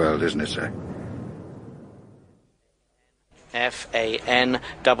old world, isn't it, sir?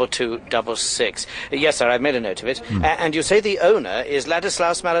 FAN2266. Yes, sir, I've made a note of it. And you say the owner is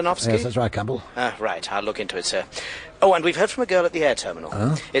Ladislaus Malinowski? Yes, that's right, Campbell. Right, I'll look into it, sir. Oh, and we've heard from a girl at the air terminal.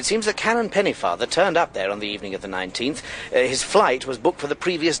 It seems that Canon Pennyfather turned up there on the evening of the 19th. His flight was booked for the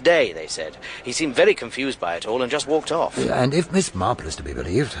previous day, they said. He seemed very confused by it all and just walked off. And if Miss Marple is to be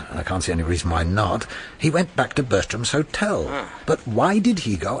believed, and I can't see any reason why not, he went back to Bertram's hotel. But why did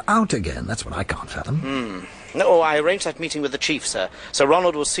he go out again? That's what I can't fathom. No, I arranged that meeting with the chief, sir. Sir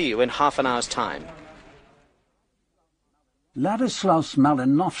Ronald will see you in half an hour's time. Ladislaus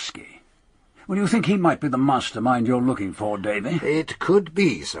Malinowski? Well, you think he might be the mastermind you're looking for, Davy? It could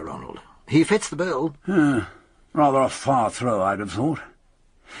be, Sir Ronald. He fits the bill. Rather a far throw, I'd have thought.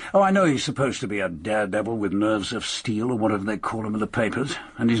 Oh, I know he's supposed to be a daredevil with nerves of steel, or whatever they call him in the papers,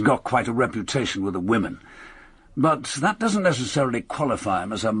 and he's got quite a reputation with the women. But that doesn't necessarily qualify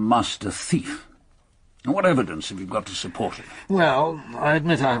him as a master thief. What evidence have you got to support it? Well, I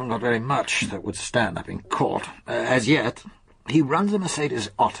admit I haven't got very much that would stand up in court. As yet, he runs a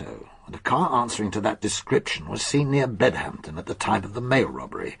Mercedes Otto, and a car answering to that description was seen near Bedhampton at the time of the mail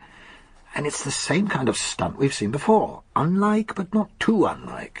robbery. And it's the same kind of stunt we've seen before. Unlike, but not too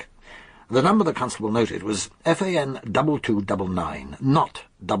unlike. The number the constable noted was FAN 2299, not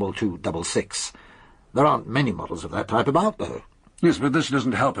 2266. There aren't many models of that type about, though. Yes, but this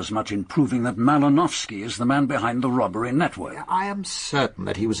doesn't help us much in proving that Malinowski is the man behind the robbery network. I am certain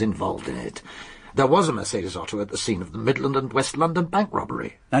that he was involved in it. There was a Mercedes Otto at the scene of the Midland and West London bank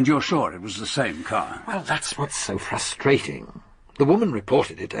robbery. And you're sure it was the same car? Well, that's what's so frustrating. The woman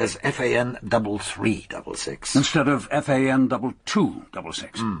reported it as FAN 3366. Instead of FAN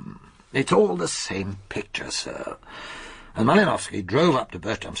 2266. It's all the same picture, sir. And Malinowski drove up to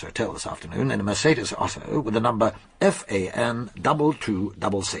Bertrams Hotel this afternoon in a Mercedes Otto with the number FAN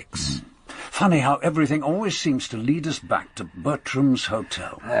 2266. Funny how everything always seems to lead us back to Bertrams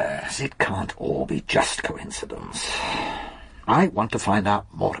Hotel. Yes, it can't all be just coincidence. I want to find out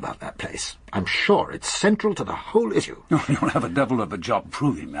more about that place. I'm sure it's central to the whole issue. Oh, you'll have a devil of a job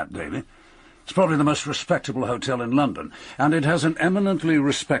proving that, Davy. It's probably the most respectable hotel in London, and it has an eminently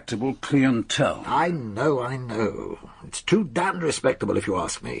respectable clientele. I know. It's too damned respectable, if you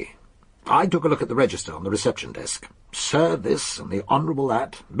ask me. I took a look at the register on the reception desk. Sir this and the Honourable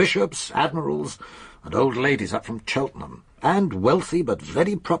that, bishops, admirals, and old ladies up from Cheltenham, and wealthy but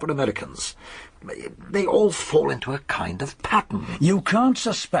very proper Americans. They all fall into a kind of pattern. You can't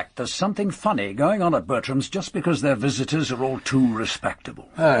suspect there's something funny going on at Bertram's just because their visitors are all too respectable.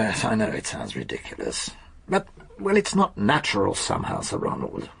 Oh, yes, I know it sounds ridiculous. But, well, it's not natural somehow, Sir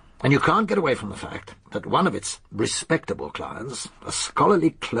Ronald. And you can't get away from the fact that one of its respectable clients, a scholarly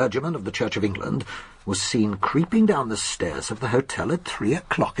clergyman of the Church of England, was seen creeping down the stairs of the hotel at 3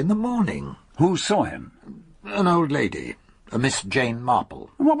 o'clock in the morning. Who saw him? An old lady, a Miss Jane Marple.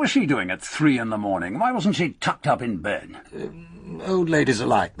 What was she doing at 3 in the morning? Why wasn't she tucked up in bed? Old ladies are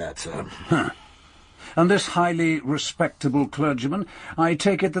like that, sir. Huh. And this highly respectable clergyman, I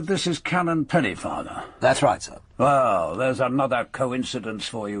take it that this is Canon Pennyfather? That's right, sir. Well, there's another coincidence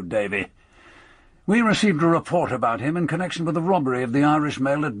for you, Davy. We received a report about him in connection with the robbery of the Irish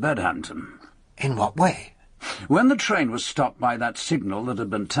mail at Bedhampton. In what way? When the train was stopped by that signal that had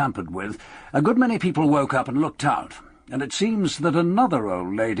been tampered with, a good many people woke up and looked out, and it seems that another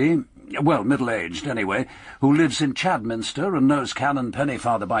old lady, well, middle-aged anyway, who lives in Chadminster and knows Canon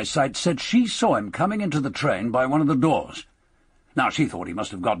Pennyfather by sight, said she saw him coming into the train by one of the doors. Now, she thought he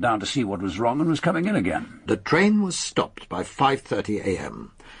must have got down to see what was wrong and was coming in again. The train was stopped by 5:30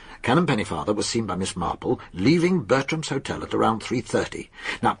 a.m. Canon Pennyfather was seen by Miss Marple leaving Bertram's Hotel at around 3:30.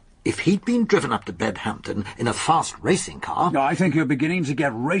 Now, if he'd been driven up to Bedhampton in a fast racing car... I think you're beginning to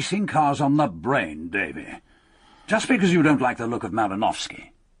get racing cars on the brain, Davy. Just because you don't like the look of Malinowski.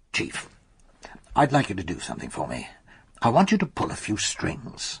 Chief, I'd like you to do something for me. I want you to pull a few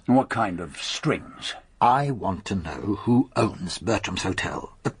strings. What kind of strings? I want to know who owns Bertram's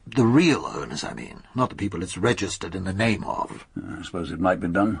Hotel. The real owners, I mean, not the people it's registered in the name of. I suppose it might be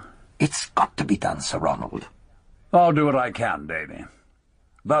done. It's got to be done, Sir Ronald. I'll do what I can, Davy.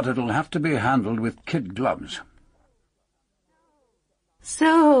 But it'll have to be handled with kid gloves.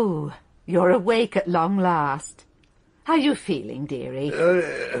 So, you're awake at long last. How are you feeling, dearie?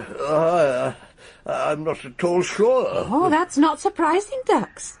 I'm not at all sure. Oh, that's not surprising,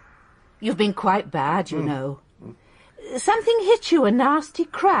 Ducks. You've been quite bad, you know. Something hit you, a nasty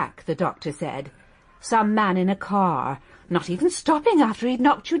crack, the doctor said. Some man in a car, not even stopping after he'd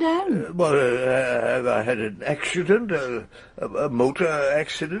knocked you down. Have I had an accident? A motor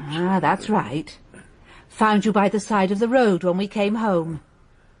accident? Ah, that's right. Found you by the side of the road when we came home.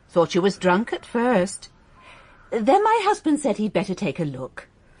 Thought you was drunk at first. Then my husband said he'd better take a look.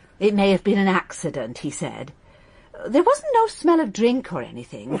 It may have been an accident, he said. There wasn't no smell of drink or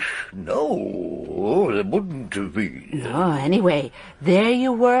anything. No, there wouldn't have been. No, anyway, there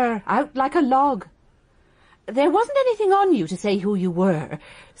you were, out like a log. There wasn't anything on you to say who you were,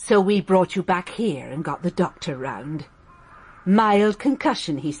 so we brought you back here and got the doctor round. Mild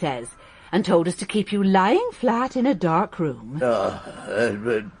concussion, he says, and told us to keep you lying flat in a dark room.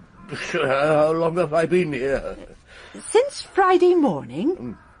 How long have I been here? Since Friday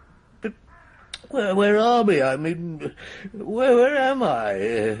morning. But where are we? I mean, where am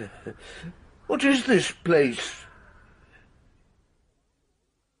I? What is this place?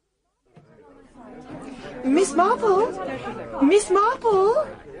 Miss Marple? Miss Marple?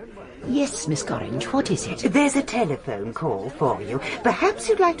 Yes, Miss Gorringe, what is it? There's a telephone call for you. Perhaps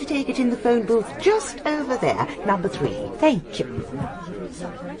you'd like to take it in the phone booth just over there, number 3. Thank you.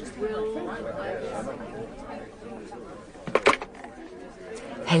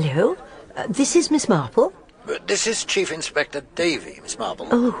 Hello? This is Miss Marple? This is Chief Inspector Davy, Miss Marple.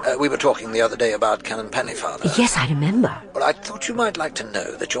 Oh. We were talking the other day about Canon Pennyfather. Yes, I remember. Well, I thought you might like to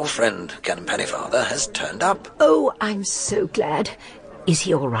know that your friend, Canon Pennyfather, has turned up. Oh, I'm so glad. Is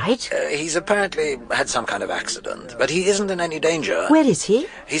he all right? He's apparently had some kind of accident, but he isn't in any danger. Where is he?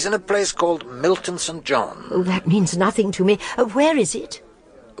 He's in a place called Milton St. John. Oh, that means nothing to me. Where is it?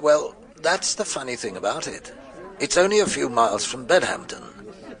 Well, that's the funny thing about it. It's only a few miles from Bedhampton,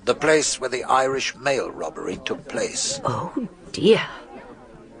 the place where the Irish mail robbery took place. Oh, dear.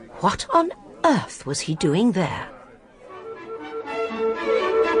 What on earth was he doing there?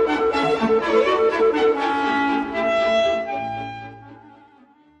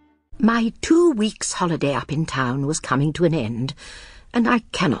 My 2 weeks' holiday up in town was coming to an end, and I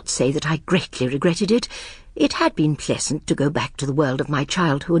cannot say that I greatly regretted it. It had been pleasant to go back to the world of my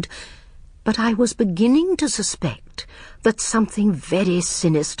childhood, but I was beginning to suspect that something very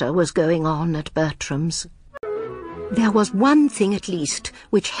sinister was going on at Bertrams. There was one thing at least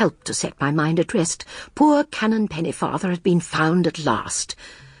which helped to set my mind at rest. Poor Canon Pennyfather had been found at last.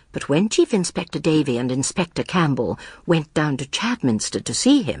 But when Chief Inspector Davy and Inspector Campbell went down to Chadminster to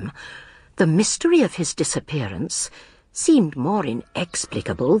see him, the mystery of his disappearance seemed more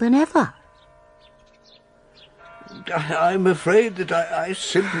inexplicable than ever. I'm afraid that I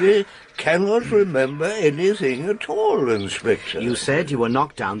simply cannot remember anything at all, Inspector. You said you were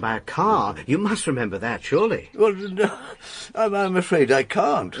knocked down by a car. You must remember that, surely. Well, no, I'm afraid I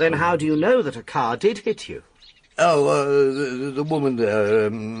can't. Then how do you know that a car did hit you? Oh, the woman there,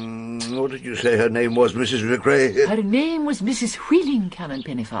 what did you say her name was, Mrs. McRae? Her name was Mrs. Wheeling, Canon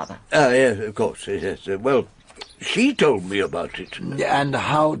Pennyfather. Yes, of course, yes. Well, she told me about it. And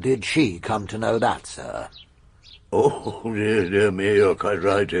how did she come to know that, sir? Oh, dear me, you're quite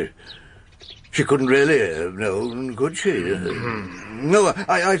right. She couldn't really have known, could she? No,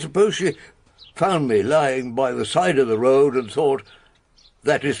 I suppose she found me lying by the side of the road and thought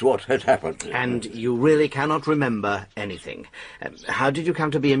that is what had happened. And you really cannot remember anything. How did you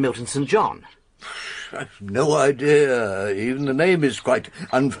come to be in Milton St. John? I've no idea. Even the name is quite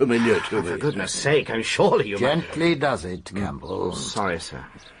unfamiliar to me. For goodness sake, I'm surely you... Gently does it, Campbell. Sorry, sir.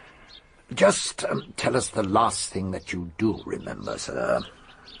 Just tell us the last thing that you do remember, sir.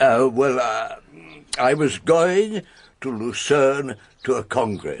 Well, I was going to Lucerne to a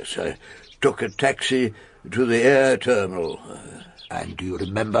congress. I took a taxi to the air terminal. And do you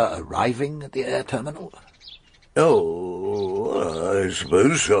remember arriving at the air terminal? Oh, I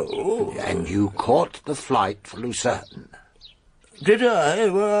suppose so. And you caught the flight for Lucerne? Did I?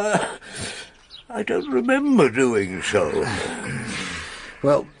 Well, I don't remember doing so.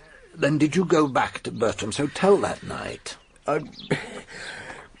 Well, then did you go back to Bertram's hotel that night?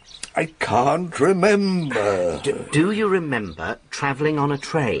 I can't remember. Do you remember travelling on a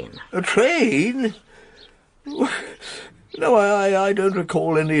train? A train? No, I don't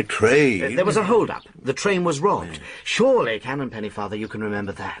recall any train. There was a hold-up. The train was robbed. Surely, Canon Pennyfather, you can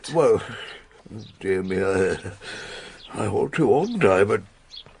remember that. Well, dear me, I ought to, oughtn't I? But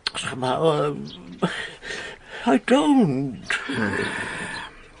somehow I don't.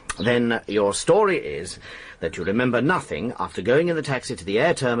 Then your story is that you remember nothing after going in the taxi to the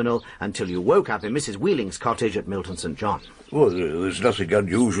air terminal until you woke up in Mrs. Wheeling's cottage at Milton St. John. Well, there's nothing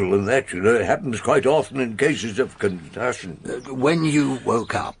unusual in that, you know. It happens quite often in cases of concussion. When you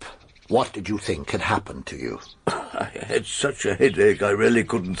woke up, what did you think had happened to you? I had such a headache, I really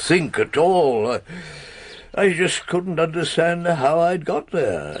couldn't think at all. I just couldn't understand how I'd got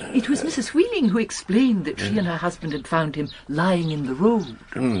there. It was Mrs. Wheeling who explained that she and her husband had found him lying in the road.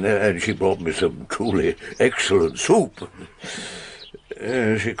 And she brought me some truly excellent soup.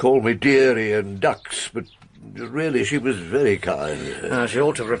 She called me dearie and ducks, but really she was very kind. She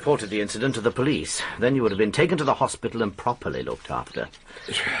ought to have reported the incident to the police. Then you would have been taken to the hospital and properly looked after.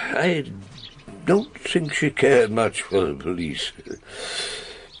 I don't think she cared much for the police.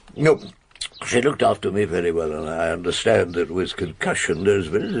 No. She looked after me very well, and I understand that with concussion there's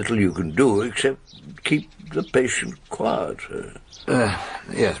very little you can do except keep the patient quiet.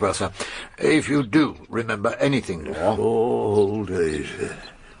 Yes, well, sir, if you do remember anything more... 4 whole days.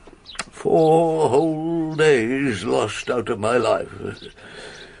 4 whole days lost out of my life.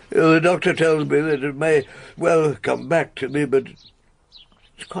 The doctor tells me that it may well come back to me, but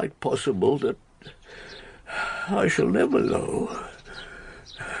it's quite possible that I shall never know.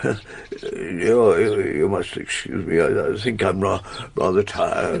 You must excuse me. I think I'm rather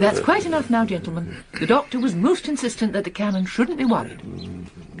tired. That's quite enough now, gentlemen. The doctor was most insistent that the canon shouldn't be worried.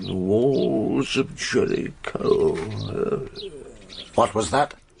 The walls of Jericho. What was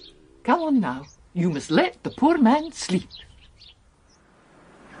that? Come on now. You must let the poor man sleep.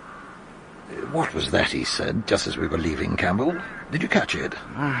 What was that he said just as we were leaving, Campbell? Did you catch it?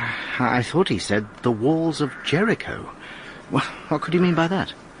 I thought he said the walls of Jericho. What could you mean by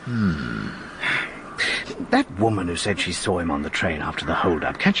that? That woman who said she saw him on the train after the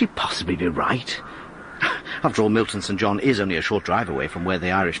hold-up, can she possibly be right? After all, Milton St. John is only a short drive away from where the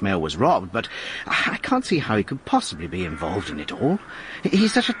Irish mail was robbed, but I can't see how he could possibly be involved in it all.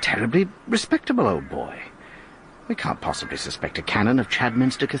 He's such a terribly respectable old boy. We can't possibly suspect a canon of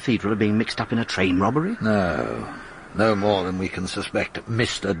Chadminster Cathedral of being mixed up in a train robbery. No more than we can suspect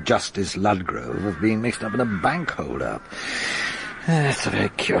Mr. Justice Ludgrove of being mixed up in a bank hold-up. It's a very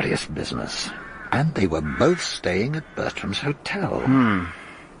curious business. And they were both staying at Bertrams Hotel.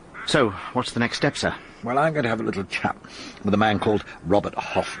 So, what's the next step, sir? Well, I'm going to have a little chat with a man called Robert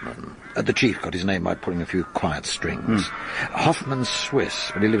Hoffman. The chief got his name by pulling a few quiet strings. Hoffman's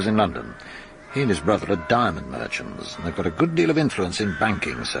Swiss, but he lives in London. He and his brother are diamond merchants, and they've got a good deal of influence in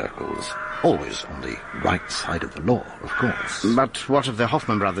banking circles. Always on the right side of the law, of course. But what have the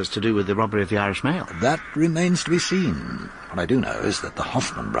Hoffman brothers to do with the robbery of the Irish mail? That remains to be seen. What I do know is that the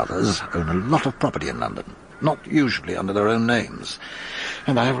Hoffman brothers own a lot of property in London, not usually under their own names.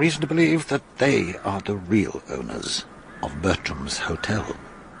 And I have reason to believe that they are the real owners of Bertrams Hotel.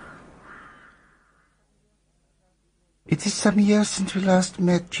 It is some years since we last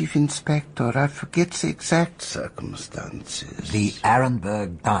met, Chief Inspector. I forget the exact circumstances. The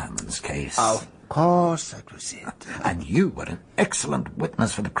Arenberg Diamonds case. Of course, that was it. And you were an excellent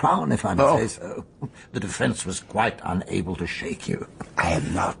witness for the Crown, if I may say so. The defence was quite unable to shake you. I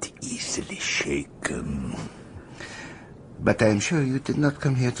am not easily shaken. But I am sure you did not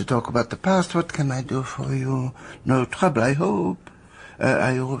come here to talk about the past. What can I do for you? No trouble, I hope.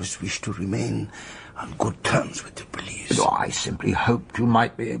 I always wish to remain on good terms with the police. No, I simply hoped you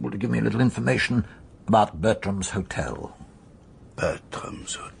might be able to give me a little information about Bertrams Hotel.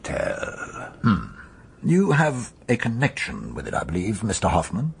 Bertrams Hotel? You have a connection with it, I believe, Mr.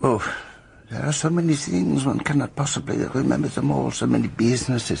 Hoffman? Oh, there are so many things, one cannot possibly remember them all. So many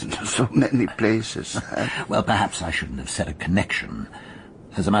businesses and so many places. Well, perhaps I shouldn't have said a connection.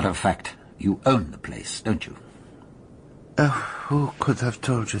 As a matter of fact, you own the place, don't you? Who could have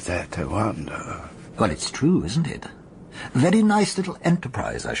told you that, I wonder? Well, it's true, isn't it? Very nice little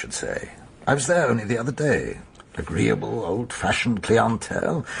enterprise, I should say. I was there only the other day. Agreeable, old-fashioned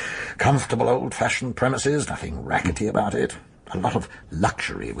clientele, comfortable, old-fashioned premises, nothing rackety about it. A lot of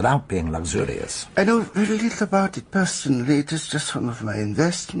luxury without being luxurious. I know very little about it personally. It is just one of my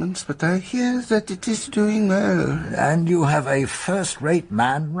investments, but I hear that it is doing well. And you have a first-rate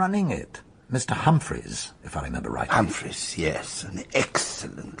man running it. Mr. Humphreys, if I remember right. Humphreys, yes, an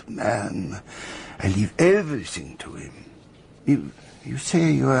excellent man. I leave everything to him. You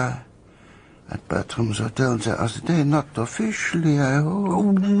say you are at Bertram's Hotel the other day, not officially, I hope.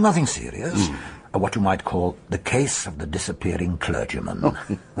 Oh, nothing serious. What you might call the case of the disappearing clergyman.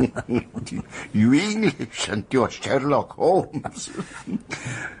 You English and your Sherlock Holmes.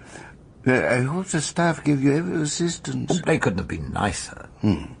 I hope the staff give you every assistance. They couldn't have been nicer.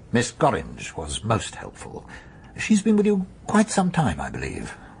 Miss Gorringe was most helpful. She's been with you quite some time, I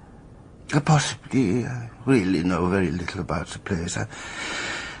believe. Possibly. I really know very little about the place.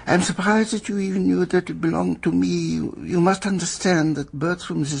 I'm surprised that you even knew that it belonged to me. You must understand that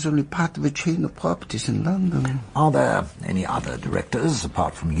Bertrams is only part of a chain of properties in London. Are there any other directors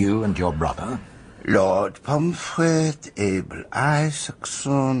apart from you and your brother? Lord Pomfret, Abel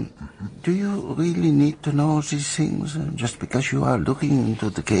Isaacson. Do you really need to know these things just because you are looking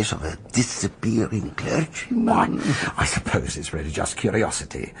into the case of a disappearing clergyman? Why, I suppose it's really just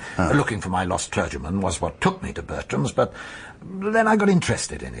curiosity. Looking for my lost clergyman was what took me to Bertram's, but then I got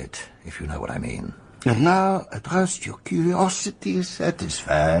interested in it, if you know what I mean. And now, at last, your curiosity is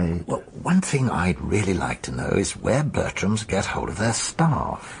satisfied. Well, one thing I'd really like to know is where Bertrams get hold of their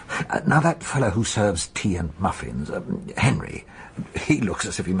staff. Now, that fellow who serves tea and muffins, Henry, he looks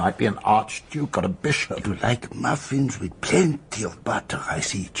as if he might be an archduke or a bishop. You like muffins with plenty of butter, I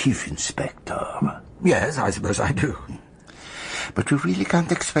see, Chief Inspector. Yes, I suppose I do. But you really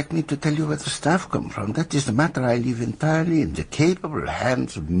can't expect me to tell you where the staff come from. That is the matter I leave entirely in the capable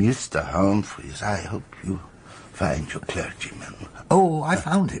hands of Mr. Humphreys. I hope you find your clergyman. Oh, I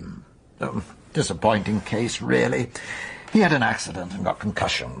found him. Disappointing case, really. He had an accident and got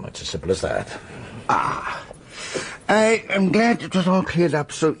concussion. It's as simple as that. I am glad it was all cleared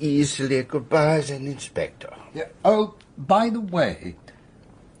up so easily. Goodbye, then, Inspector. Yeah. Oh, by the way,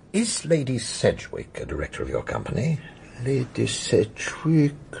 is Lady Sedgwick a director of your company? Lady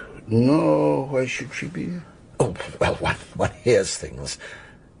Sedgwick? No, why should she be? Oh, well, one hears things.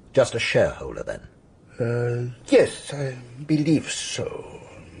 Just a shareholder, then? Yes, I believe so.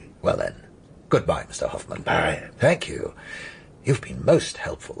 Well, then, goodbye, Mr. Hoffman. Bye. Thank you. You've been most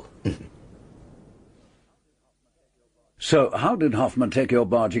helpful. So how did Hoffman take your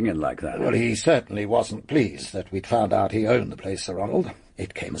barging in like that? Well, he certainly wasn't pleased that we'd found out he owned the place, Sir Ronald.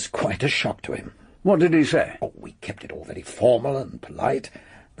 It came as quite a shock to him. What did he say? Oh, we kept it all very formal and polite,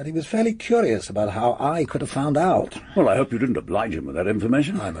 but he was fairly curious about how I could have found out. Well, I hope you didn't oblige him with that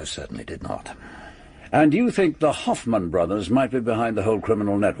information. I most certainly did not. And you think the Hoffman brothers might be behind the whole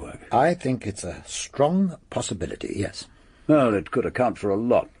criminal network? I think it's a strong possibility, yes. Well, it could account for a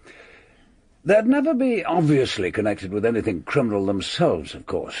lot. They'd never be obviously connected with anything criminal themselves, of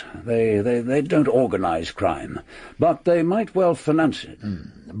course. They don't organize crime, but they might well finance it.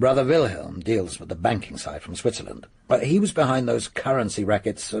 Brother Wilhelm deals with the banking side from Switzerland. He was behind those currency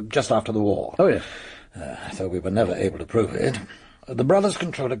rackets just after the war. Oh, yes. Though we were never able to prove it. The brothers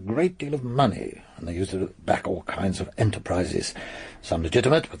control a great deal of money, and they use it to back all kinds of enterprises. Some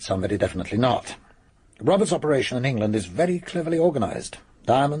legitimate, but some very definitely not. Robert's operation in England is very cleverly organized.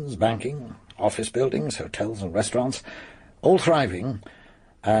 Diamonds, banking, office buildings, hotels and restaurants, all thriving,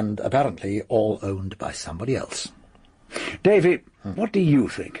 and apparently all owned by somebody else. Davy, what do you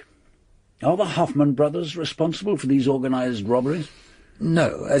think? Are the Hoffman brothers responsible for these organized robberies?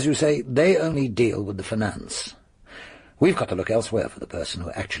 No, as you say, they only deal with the finance. We've got to look elsewhere for the person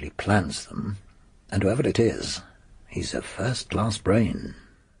who actually plans them, and whoever it is, he's a first-class brain.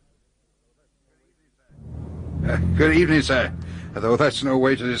 Good evening, sir. Though that's no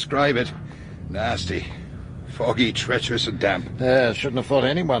way to describe it. Nasty. Foggy, treacherous and damp. Shouldn't have thought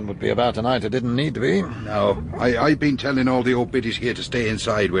anyone would be about tonight who didn't need to be. No, I've been telling all the old biddies here to stay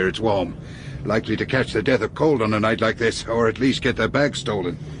inside where it's warm. Likely to catch the death of cold on a night like this, or at least get their bags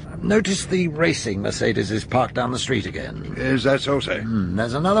stolen. Notice the racing Mercedes is parked down the street again. Is that so, sir?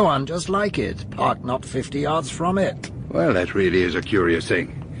 There's another one just like it, parked not 50 yards from it. Well, that really is a curious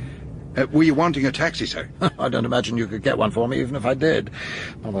thing. Were you wanting a taxi, sir? I don't imagine you could get one for me, even if I did.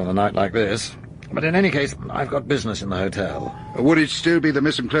 Not on a night like this. But in any case, I've got business in the hotel. Would it still be the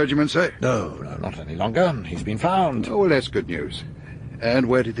missing clergyman, sir? No, not any longer. He's been found. Oh, well, that's good news. And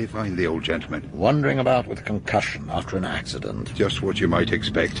where did they find the old gentleman? Wandering about with a concussion after an accident. Just what you might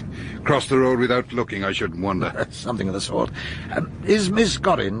expect. Crossed the road without looking, I shouldn't wonder. Something of the sort. Is Miss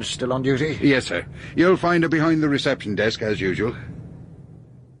Gorringe still on duty? Yes, sir. You'll find her behind the reception desk, as usual.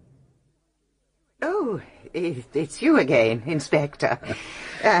 Oh, it's you again, Inspector.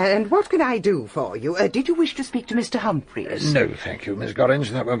 And what can I do for you? Did you wish to speak to Mr. Humphreys? No, thank you, Miss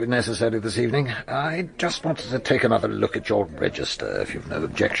Gorringe. That won't be necessary this evening. I just wanted to take another look at your register, if you've no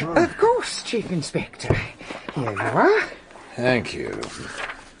objection. Of course, Chief Inspector. Here you are. Thank you.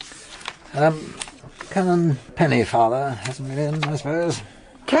 Canon Pennyfather hasn't been in, I suppose?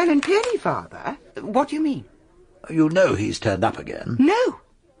 Canon Pennyfather? What do you mean? You know he's turned up again. No.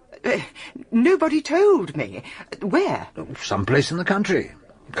 Nobody told me. Where? Someplace in the country.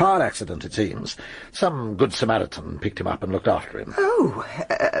 Car accident, it seems. Some good Samaritan picked him up and looked after him. Oh,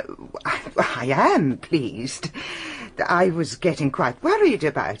 I am pleased. I was getting quite worried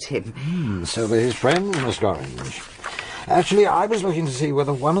about him. So were his friends, Miss Gorringe. Actually, I was looking to see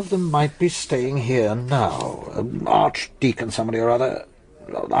whether one of them might be staying here now. Archdeacon somebody or other.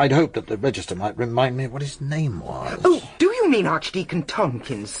 I'd hoped that the register might remind me what his name was. Oh, do you mean Archdeacon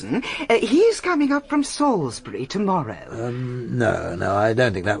Tomkinson? He is coming up from Salisbury tomorrow. No, I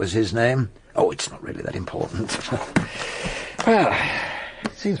don't think that was his name. Oh, it's not really that important. Well,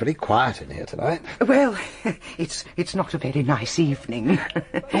 it seems very quiet in here tonight. Well, it's not a very nice evening.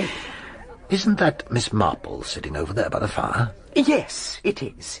 Oh, isn't that Miss Marple sitting over there by the fire? Yes, it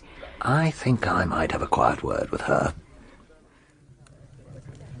is. I think I might have a quiet word with her.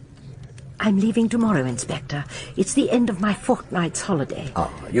 I'm leaving tomorrow, Inspector. It's the end of my fortnight's holiday.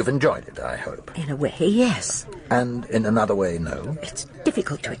 Ah, you've enjoyed it, I hope. In a way, yes. And in another way, no? It's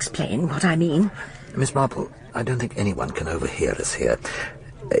difficult to explain what I mean. Miss Marple, I don't think anyone can overhear us here.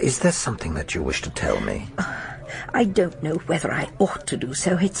 Is there something that you wish to tell me? I don't know whether I ought to do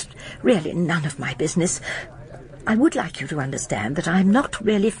so. It's really none of my business. I would like you to understand that I'm not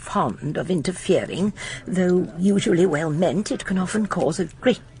really fond of interfering. Though usually well meant, it can often cause a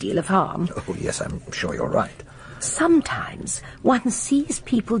great deal of harm. Oh, yes, I'm sure you're right. Sometimes one sees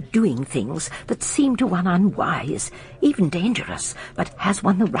people doing things that seem to one unwise, even dangerous, but has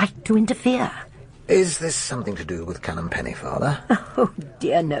one the right to interfere? Is this something to do with Canon Pennyfather? Oh,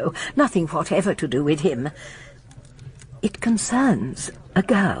 dear, no. Nothing whatever to do with him. It concerns a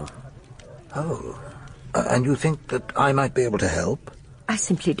girl. Oh. And you think that I might be able to help? I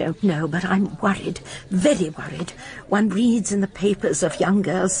simply don't know, but I'm worried, very worried. One reads in the papers of young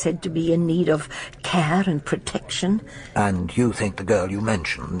girls said to be in need of care and protection. And you think the girl you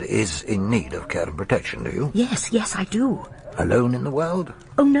mentioned is in need of care and protection, do you? Yes, I do. Alone in the world?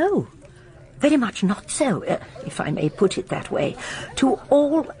 Oh, no. very much not so, if I may put it that way. To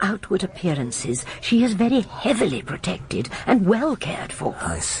all outward appearances, she is very heavily protected and well cared for.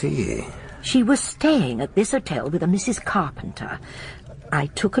 I see. She was staying at this hotel with a Mrs. Carpenter. I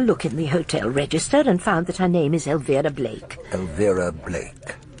took a look in the hotel register and found that her name is Elvira Blake. Elvira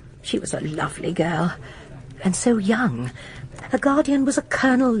Blake. She was a lovely girl, and so young. Her guardian was a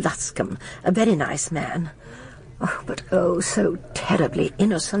Colonel Luscombe, a very nice man. Oh, but so terribly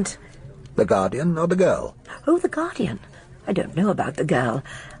innocent. The guardian or the girl? Oh, the guardian. I don't know about the girl.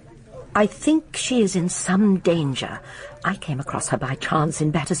 I think she is in some danger. I came across her by chance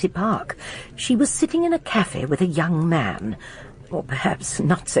in Battersea Park. She was sitting in a cafe with a young man. Or perhaps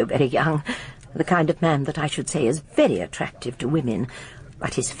not so very young. The kind of man that I should say is very attractive to women.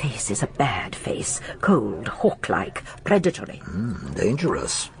 But his face is a bad face. Cold, hawk-like, predatory.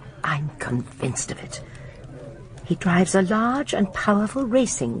 Dangerous. I'm convinced of it. He drives a large and powerful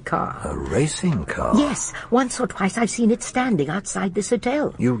racing car. A racing car? Yes. Once or twice I've seen it standing outside this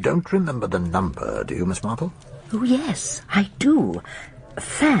hotel. You don't remember the number, do you, Miss Marple? Oh, yes, I do.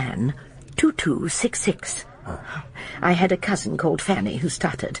 Fan 2266. I had a cousin called Fanny who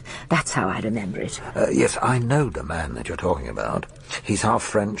stuttered. That's how I remember it. Yes, I know the man that you're talking about. He's half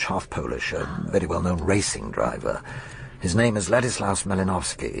French, half Polish, a very well-known racing driver. His name is Ladislaus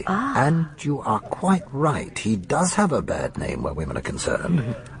Malinovsky. And you are quite right. He does have a bad name where women are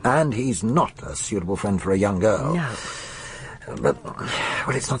concerned. And he's not a suitable friend for a young girl. No. But,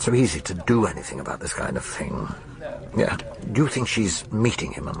 well, it's not so easy to do anything about this kind of thing. Yeah. Do you think she's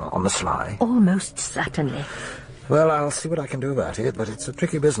meeting him on the sly? Almost certainly. Well, I'll see what I can do about it, but it's a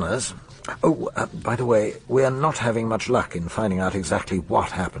tricky business. Oh, by the way, we're not having much luck in finding out exactly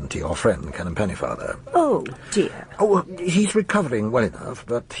what happened to your friend, Canon Pennyfather. Oh, dear. Oh, he's recovering well enough,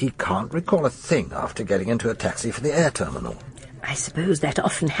 but he can't recall a thing after getting into a taxi for the air terminal. I suppose that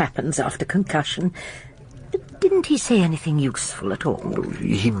often happens after concussion. Didn't he say anything useful at all?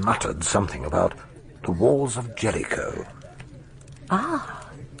 He muttered something about the walls of Jericho.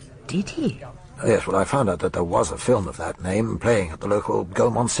 Did he? Yes, well, I found out that there was a film of that name playing at the local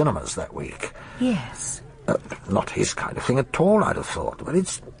Gaumont cinemas that week. Yes. Not his kind of thing at all, I'd have thought, but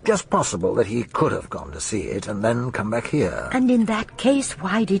it's just possible that he could have gone to see it and then come back here. And in that case,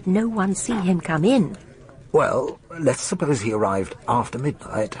 why did no one see him come in? Well, let's suppose he arrived after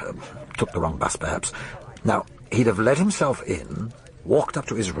midnight. Took the wrong bus, perhaps. Now, he'd have let himself in, walked up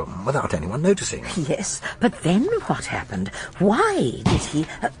to his room without anyone noticing. Yes, but then what happened? Why did he...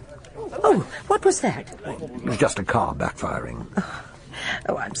 Oh, what was that? It was just a car backfiring.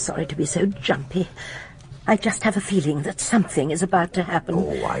 Oh, I'm sorry to be so jumpy. I just have a feeling that something is about to happen.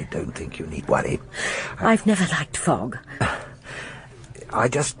 Oh, I don't think you need worry. I've never liked fog. I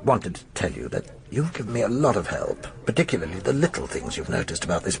just wanted to tell you that you've given me a lot of help, particularly the little things you've noticed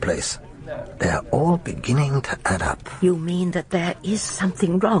about this place. They're all beginning to add up. You mean that there is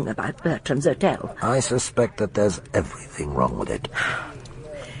something wrong about Bertrams Hotel? I suspect that there's everything wrong with it.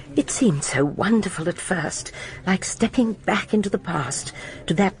 It seemed so wonderful at first, like stepping back into the past,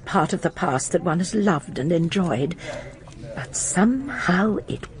 to that part of the past that one has loved and enjoyed. But somehow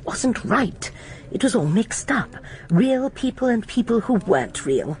it wasn't right. It was all mixed up. Real people and people who weren't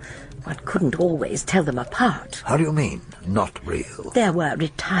real. One couldn't always tell them apart. How do you mean, not real? There were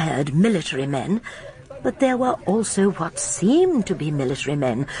retired military men, but there were also what seemed to be military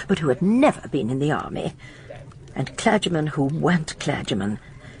men, but who had never been in the army. And clergymen who weren't clergymen.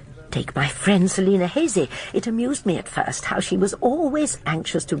 Take my friend Selina Hazy. It amused me at first how she was always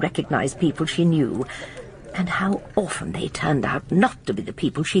anxious to recognize people she knew, and how often they turned out not to be the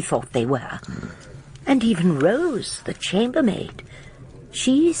people she thought they were. And even Rose, the chambermaid.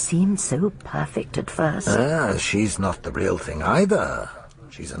 She seemed so perfect at first. She's not the real thing either.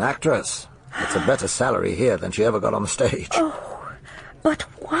 She's an actress. It's a better salary here than she ever got on the stage. Oh, but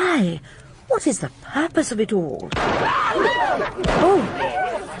why? What is the purpose of it all? Oh!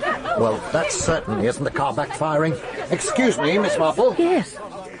 Well, that certainly isn't the car backfiring. Excuse me, Miss Marple. Yes.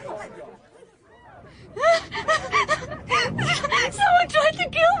 Someone tried to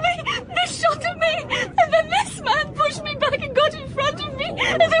kill me. They shot at me. And then this man pushed me back and got in front of me.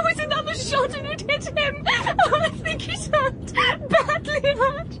 And there was another shot and it hit him. Oh, I think he's hurt. Badly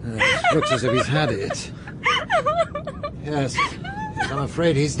hurt. Looks as if he's had it. Yes. I'm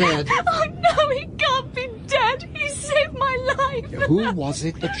afraid he's dead. Oh, no, he can't be dead. He saved my life. Who was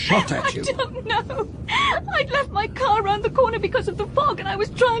it that shot at you? I don't know. I'd left my car around the corner because of the fog, and I was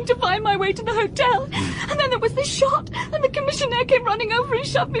trying to find my way to the hotel. And then there was this shot, and the commissionaire came running over and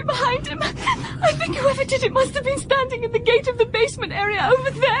shoved me behind him. I think whoever did it must have been standing in the gate of the basement area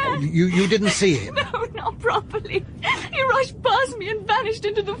over there. You didn't see him? No, not properly. He rushed past me and vanished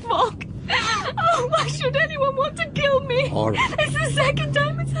into the fog. Oh, why should anyone want to kill me? All right. It's the second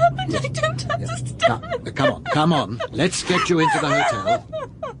time it's happened. Yes. I don't understand. Now, come on. Let's get you into the hotel.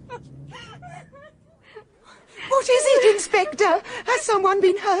 What is it, Inspector? Has someone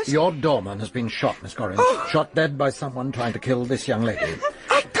been hurt? Your doorman has been shot, Miss Gorringe. Oh. Shot dead by someone trying to kill this young lady.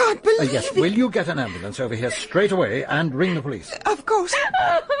 I can't believe Yes, it. will you get an ambulance over here straight away and ring the police? Of course.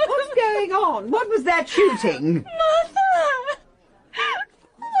 What's going on? What was that shooting? Mother!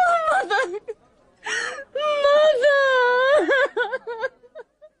 Oh, Mother! Mother!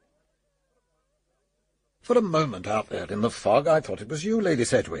 For a moment out there in the fog, I thought it was you, Lady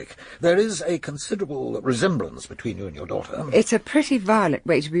Sedgwick. There is a considerable resemblance between you and your daughter. It's a pretty violent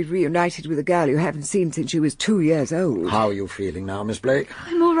way to be reunited with a girl you haven't seen since she was 2 years old. How are you feeling now, Miss Blake?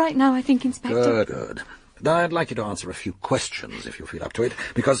 I'm all right now, I think, Inspector. Good. I'd like you to answer a few questions, if you feel up to it,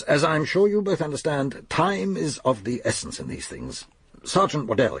 because, as I'm sure you both understand, time is of the essence in these things. Sergeant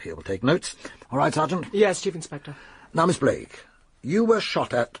Waddell here will take notes. All right, Sergeant? Yes, Chief Inspector. Now, Miss Blake, you were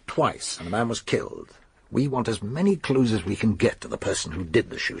shot at twice, and a man was killed. We want as many clues as we can get to the person who did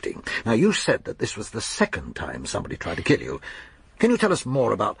the shooting. Now, you said that this was the second time somebody tried to kill you. Can you tell us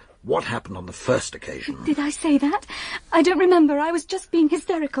more about what happened on the first occasion? Did I say that? I don't remember. I was just being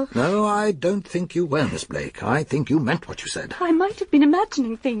hysterical. No, I don't think you were, Miss Blake. I think you meant what you said. I might have been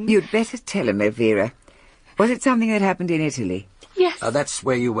imagining things. You'd better tell him, Elvira. Was it something that happened in Italy? Yes. That's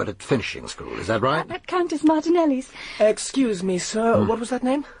where you were at finishing school, is that right? At Countess Martinelli's. Excuse me, sir. What was that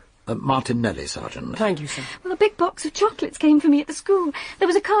name? Martinelli, Sergeant. Thank you, sir. Well, a big box of chocolates came for me at the school. There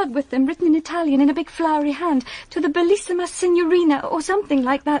was a card with them, written in Italian in a big flowery hand, to the bellissima signorina, or something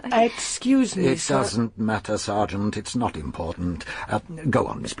like that. Excuse me, It doesn't matter, Sergeant. It's not important. Go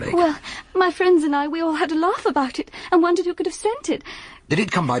on, Miss Blake. Well, my friends and I, we all had a laugh about it, and wondered who could have sent it. Did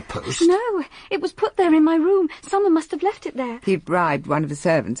it come by post? No, it was put there in my room. Someone must have left it there. He'd bribed one of the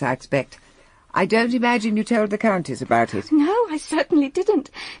servants, I expect. I don't imagine you told the Countess about it. No, I certainly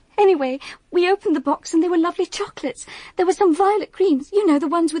didn't. Anyway, we opened the box and they were lovely chocolates. There were some violet creams, you know, the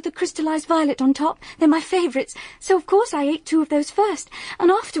ones with the crystallized violet on top. They're my favourites. So, of course, I ate 2 of those first.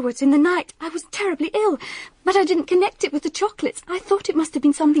 And afterwards, in the night, I was terribly ill. But I didn't connect it with the chocolates. I thought it must have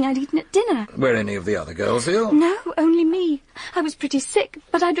been something I'd eaten at dinner. Were any of the other girls ill? No, only me. I was pretty sick,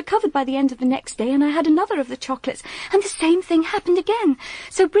 but I'd recovered by the end of the next day, and I had another of the chocolates, and the same thing happened again.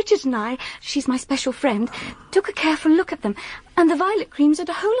 So Bridget and I, she's my special friend, took a careful look at them, and the violet creams had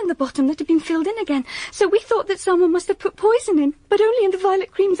a hole in the bottom that had been filled in again. So we thought that someone must have put poison in, but only in the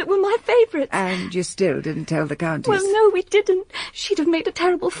violet creams that were my favourites. And you still didn't tell the Countess? Well, no, we didn't. She'd have made a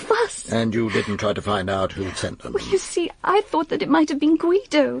terrible fuss. And you didn't try to find out who'd sent them? Well, you see, I thought that it might have been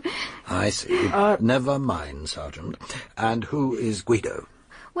Guido. I see. Never mind, Sergeant. And who is Guido?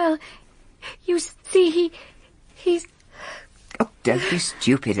 Well, you see, he's... Oh, don't be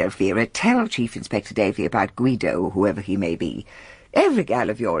stupid, Elvira. Tell Chief Inspector Davy about Guido, or whoever he may be. Every gal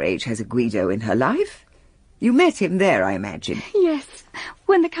of your age has a Guido in her life. You met him there, I imagine. Yes.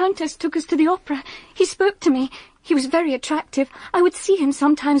 When the Countess took us to the opera, he spoke to me. He was very attractive. I would see him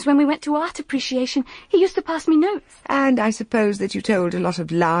sometimes when we went to art appreciation. He used to pass me notes. And I suppose that you told a lot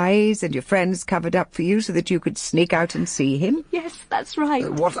of lies and your friends covered up for you so that you could sneak out and see him? Yes, that's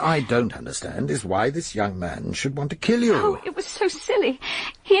right. What I don't understand is why this young man should want to kill you. Oh, it was so silly.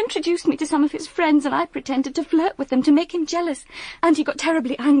 He introduced me to some of his friends and I pretended to flirt with them to make him jealous. And he got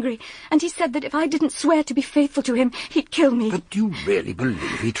terribly angry. And he said that if I didn't swear to be faithful to him, he'd kill me. But do you really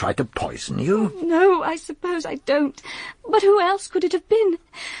believe he tried to poison you? No, I suppose I don't. But who else could it have been?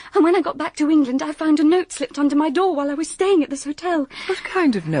 And when I got back to England, I found a note slipped under my door while I was staying at this hotel. What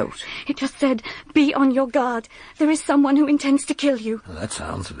kind of note? It just said, "Be on your guard. There is someone who intends to kill you." That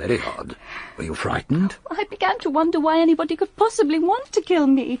sounds very odd. Were you frightened? I began to wonder why anybody could possibly want to kill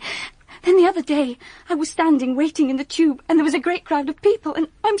me. Then the other day, I was standing waiting in the tube, and there was a great crowd of people, and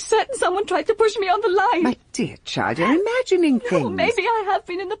I'm certain someone tried to push me on the line. My dear child, you're imagining things. Oh, maybe I have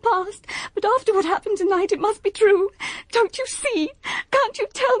been in the past, but after what happened tonight, it must be true. Don't you see? Can't you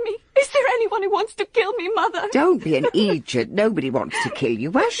tell me? Is there anyone who wants to kill me, Mother? Don't be an idiot. Nobody wants to kill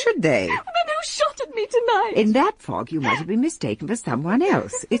you. Why should they? Then who shot at me tonight? In that fog, you might have been mistaken for someone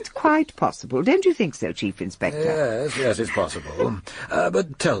else. It's quite possible. Don't you think so, Chief Inspector? Yes, it's possible.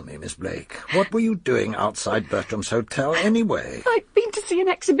 But tell me, Miss Blake, what were you doing outside Bertrams' hotel anyway? I'd been to see an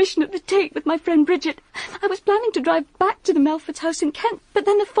exhibition at the Tate with my friend Bridget. I was planning to drive back to the Melfords' house in Kent, but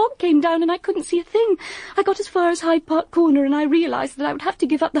then the fog came down and I couldn't see a thing. I got as far as Hyde Park Corner and I realised that I would have to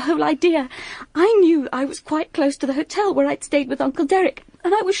give up the whole idea. I knew I was quite close to the hotel where I'd stayed with Uncle Derek,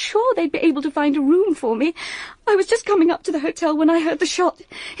 and I was sure they'd be able to find a room for me. I was just coming up to the hotel when I heard the shot.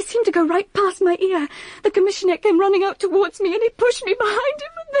 It seemed to go right past my ear. The commissioner came running out towards me and he pushed me behind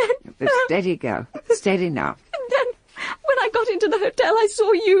him, and then... But steady, girl. Steady now. And then, when I got into the hotel, I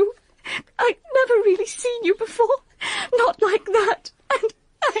saw you. I'd never really seen you before. Not like that. And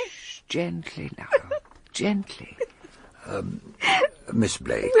I... Shh, gently now. Gently. Miss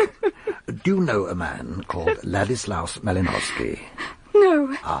Blake, do you know a man called Ladislaus Malinowski? No.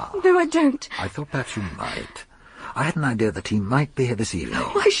 No, I don't. I thought perhaps you might. I had an idea that he might be here this evening.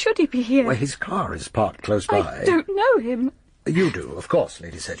 Why should he be here? Well, his car is parked close by. I don't know him. You do, of course,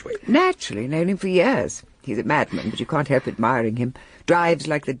 Lady Sedgwick. Naturally, known him for years. He's a madman, but you can't help admiring him. Drives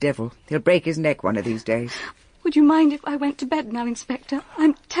like the devil. He'll break his neck one of these days. Would you mind if I went to bed now, Inspector?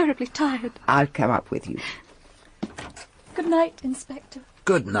 I'm terribly tired. I'll come up with you. Good night, Inspector.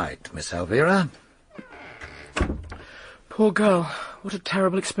 Good night, Miss Elvira. Poor girl. What a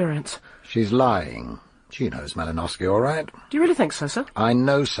terrible experience. She's lying. She knows Malinowski all right. Do you really think so, sir? I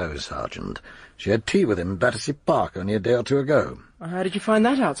know so, Sergeant. She had tea with him in Battersea Park only a day or two ago. How did you find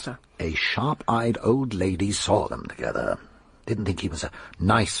that out, sir? A sharp-eyed old lady saw them together. Didn't think he was a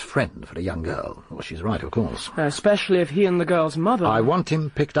nice friend for a young girl. Well, she's right, of course. Especially if he and the girl's mother... I want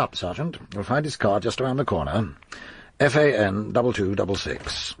him picked up, Sergeant. You'll find his car just around the corner. FAN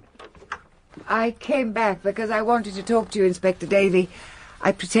 2266. I came back because I wanted to talk to you, Inspector Davy.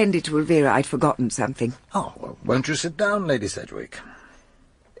 I pretended to Elvira I'd forgotten something. Oh, well, won't you sit down, Lady Sedgwick?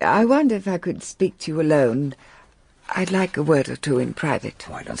 I wonder if I could speak to you alone. I'd like a word or two in private.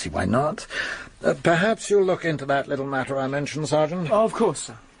 Oh, I don't see why not. Perhaps you'll look into that little matter I mentioned, Sergeant? Oh, of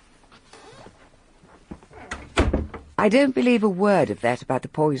course, sir. I don't believe a word of that about the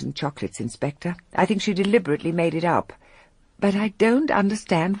poisoned chocolates, Inspector. I think she deliberately made it up. But I don't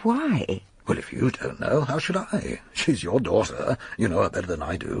understand why. Well, if you don't know, how should I? She's your daughter. You know her better than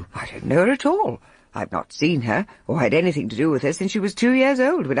I do. I don't know her at all. I've not seen her or had anything to do with her since she was 2 years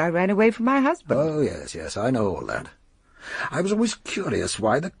old when I ran away from my husband. Oh, yes, I know all that. I was always curious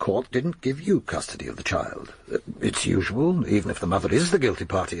why the court didn't give you custody of the child. It's usual, even if the mother is the guilty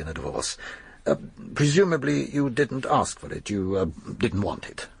party in a divorce. Presumably you didn't ask for it. You didn't want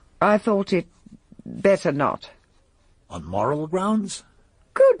it. I thought it better not. On moral grounds?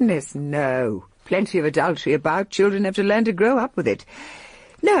 Goodness, no. Plenty of adultery about. Children have to learn to grow up with it.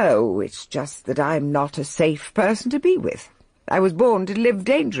 No, it's just that I'm not a safe person to be with. I was born to live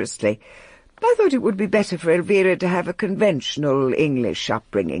dangerously. I thought it would be better for Elvira to have a conventional English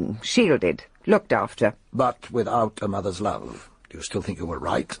upbringing, shielded, looked after. But without a mother's love. Do you still think you were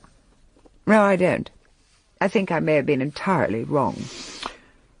right? No, I don't. I think I may have been entirely wrong.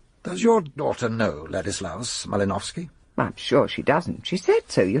 Does your daughter know Ladislaus Malinowski? I'm sure she doesn't. She said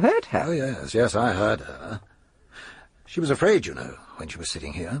so. You heard her. Oh, yes, I heard her. She was afraid, you know, when she was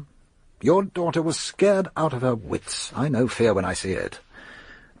sitting here. Your daughter was scared out of her wits. I know fear when I see it.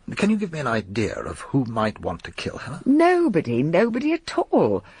 Can you give me an idea of who might want to kill her? Nobody at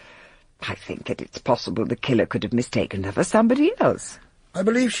all. I think that it's possible the killer could have mistaken her for somebody else. I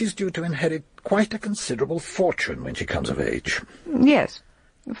believe she's due to inherit quite a considerable fortune when she comes of age. Yes,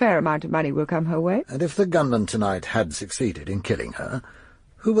 a fair amount of money will come her way. And if the gunman tonight had succeeded in killing her,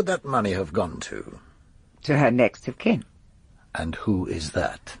 who would that money have gone to? To her next of kin. And who is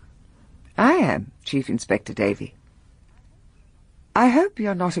that? I am, Chief Inspector Davy. I hope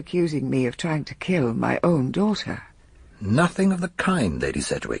you're not accusing me of trying to kill my own daughter. Nothing of the kind, Lady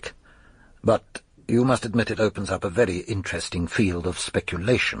Sedgwick. But you must admit it opens up a very interesting field of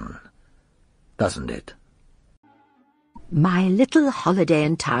speculation, doesn't it? My little holiday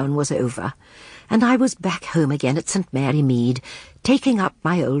in town was over, and I was back home again at St. Mary Mead, taking up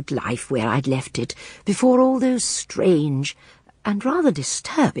my old life where I'd left it before all those strange and rather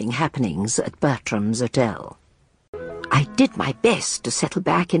disturbing happenings at Bertrams Hotel. I did my best to settle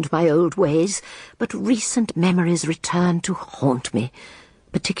back into my old ways, but recent memories returned to haunt me,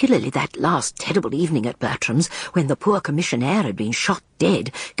 particularly that last terrible evening at Bertram's, when the poor commissionaire had been shot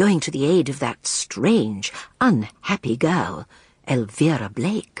dead, going to the aid of that strange, unhappy girl, Elvira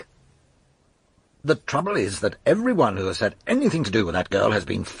Blake. The trouble is that everyone who has had anything to do with that girl has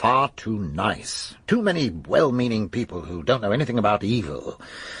been far too nice. Too many well-meaning people who don't know anything about evil.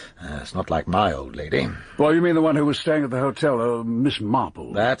 It's not like my old lady. Well, you mean the one who was staying at the hotel, Miss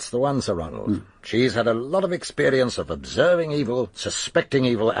Marple? That's the one, Sir Ronald. She's had a lot of experience of observing evil, suspecting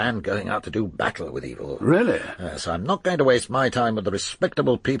evil, and going out to do battle with evil. Really? Yes, I'm not going to waste my time with the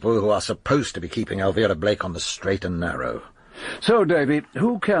respectable people who are supposed to be keeping Elvira Blake on the straight and narrow. So, Davy,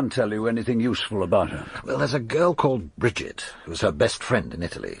 who can tell you anything useful about her? Well, there's a girl called Bridget, who's her best friend in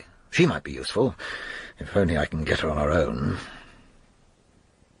Italy. She might be useful, if only I can get her on her own.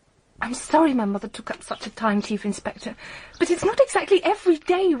 I'm sorry my mother took up such a time, Chief Inspector, but it's not exactly every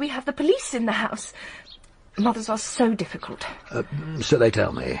day we have the police in the house. Mothers are so difficult. So they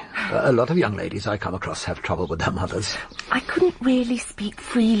tell me. A lot of young ladies I come across have trouble with their mothers. I couldn't really speak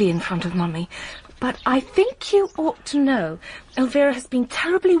freely in front of Mummy, but I think you ought to know Elvira has been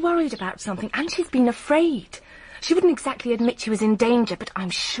terribly worried about something, and she's been afraid. She wouldn't exactly admit she was in danger, but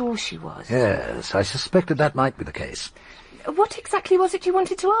I'm sure she was. Yes, I suspected that might be the case. What exactly was it you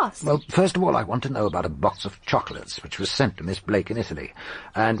wanted to ask? Well, first of all, I want to know about a box of chocolates which was sent to Miss Blake in Italy,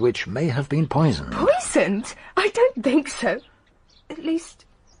 and which may have been poisoned. Poisoned? I don't think so. At least...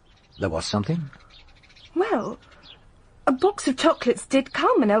 There was something? Well, a box of chocolates did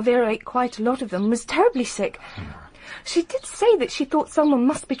come, and Elvira ate quite a lot of them and was terribly sick. She did say that she thought someone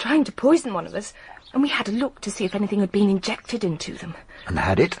must be trying to poison one of us, and we had a look to see if anything had been injected into them. And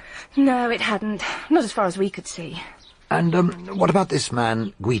had it? No, it hadn't. Not as far as we could see. And, what about this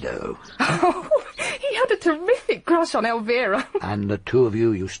man, Guido? Oh, he had a terrific crush on Elvira. And the two of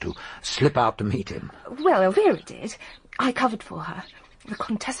you used to slip out to meet him? Well, Elvira did. I covered for her. The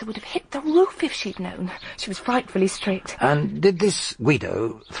Contessa would have hit the roof if she'd known. She was frightfully strict. And did this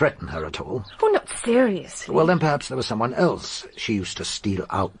Guido threaten her at all? Well, not seriously. Well, then perhaps there was someone else she used to steal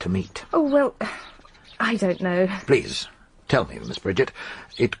out to meet. Oh, well, I don't know. Please, tell me, Miss Bridget.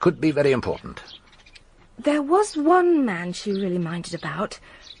 It could be very important. There was one man she really minded about.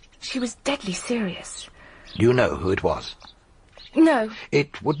 She was deadly serious. Do you know who it was? No.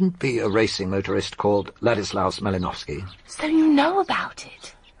 It wouldn't be a racing motorist called Ladislaus Malinovsky. So you know about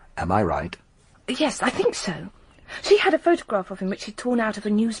it? Am I right? Yes, I think so. She had a photograph of him which she'd torn out of a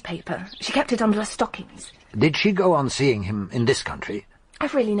newspaper. She kept it under her stockings. Did she go on seeing him in this country?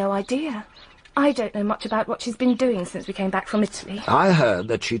 I've really no idea. I don't know much about what she's been doing since we came back from Italy. I heard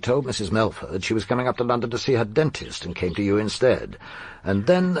that she told Mrs. Melford she was coming up to London to see her dentist and came to you instead. And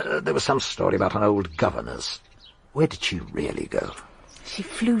then there was some story about an old governess. Where did she really go? She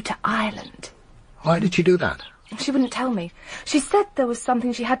flew to Ireland. Why did she do that? She wouldn't tell me. She said there was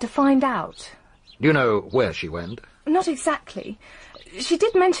something she had to find out. Do you know where she went? Not exactly. She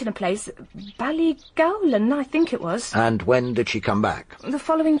did mention a place, Ballygowlan, I think it was. And when did she come back? The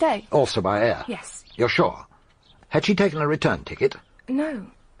following day. Also by air? Yes. You're sure? Had she taken a return ticket? No.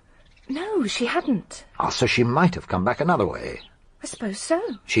 No, she hadn't. So she might have come back another way. I suppose so.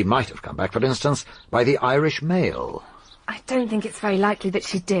 She might have come back, for instance, by the Irish mail. I don't think it's very likely that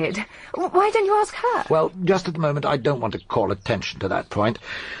she did. Why don't you ask her? Well, just at the moment I don't want to call attention to that point.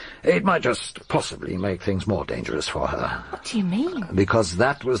 It might just possibly make things more dangerous for her. What do you mean? Because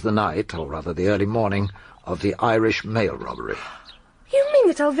that was the night, or rather the early morning, of the Irish mail robbery. You mean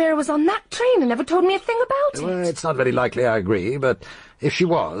that Elvira was on that train and never told me a thing about it? Well, it's not very likely, I agree, but if she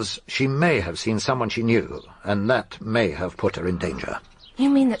was, she may have seen someone she knew, and that may have put her in danger.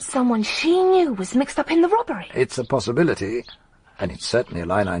 You mean that someone she knew was mixed up in the robbery? It's a possibility, and it's certainly a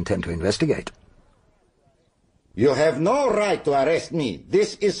line I intend to investigate. You have no right to arrest me.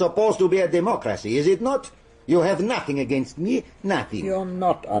 This is supposed to be a democracy, is it not? You have nothing against me, nothing. You're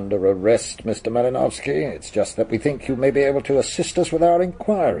not under arrest, Mr. Malinovsky. It's just that we think you may be able to assist us with our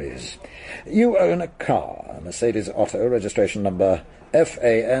inquiries. You own a car, a Mercedes Otto, registration number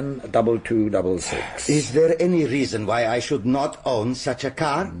FAN 2266. Is there any reason why I should not own such a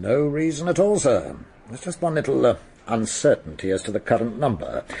car? No reason at all, sir. There's just one little uncertainty as to the current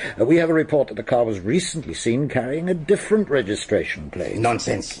number. We have a report that the car was recently seen carrying a different registration plate.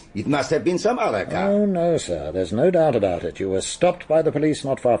 Nonsense. It must have been some other car. Oh, no, sir. There's no doubt about it. You were stopped by the police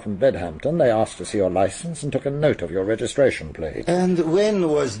not far from Bedhampton. They asked to see your license and took a note of your registration plate. And when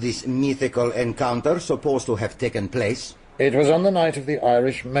was this mythical encounter supposed to have taken place? It was on the night of the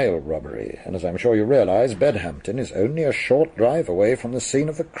Irish mail robbery, and as I'm sure you realise, Bedhampton is only a short drive away from the scene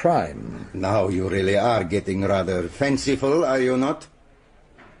of the crime. Now you really are getting rather fanciful, are you not?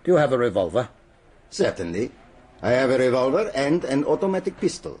 Do you have a revolver? Certainly. I have a revolver and an automatic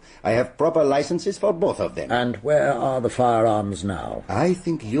pistol. I have proper licenses for both of them. And where are the firearms now? I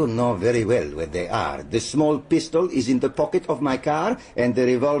think you know very well where they are. The small pistol is in the pocket of my car, and the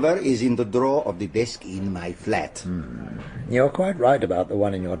revolver is in the drawer of the desk in my flat. You're quite right about the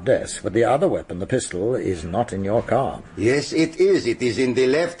one in your desk, but the other weapon, the pistol, is not in your car. Yes, it is. It is in the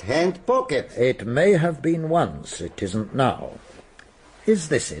left-hand pocket. It may have been once. It isn't now. Is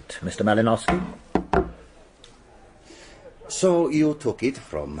this it, Mr. Malinowski? So you took it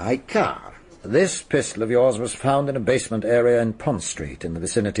from my car? This pistol of yours was found in a basement area in Pont Street, in the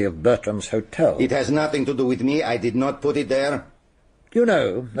vicinity of Bertrams Hotel. It has nothing to do with me. I did not put it there. You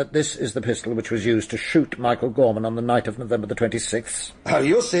know that this is the pistol which was used to shoot Michael Gorman on the night of November the 26th? Are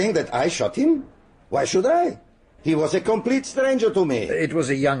you saying that I shot him? Why should I? He was a complete stranger to me. It was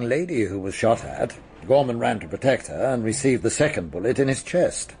a young lady who was shot at. Gorman ran to protect her and received the second bullet in his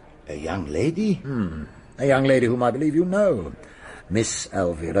chest. A young lady? A young lady whom I believe you know. Miss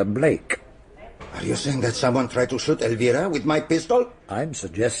Elvira Blake. Are you saying that someone tried to shoot Elvira with my pistol? I'm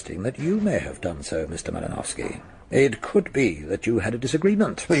suggesting that you may have done so, Mr. Malinowski. It could be that you had a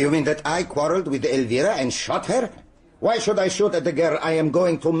disagreement. You mean that I quarreled with Elvira and shot her? Why should I shoot at the girl I am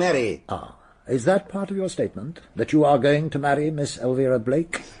going to marry? Is that part of your statement? That you are going to marry Miss Elvira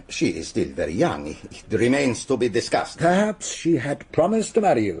Blake? She is still very young. It remains to be discussed. Perhaps she had promised to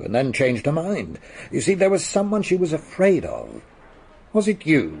marry you and then changed her mind. You see, there was someone she was afraid of. Was it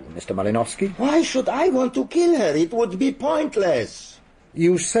you, Mr. Malinowski? Why should I want to kill her? It would be pointless.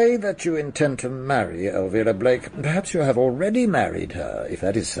 You say that you intend to marry Elvira Blake. Perhaps you have already married her. If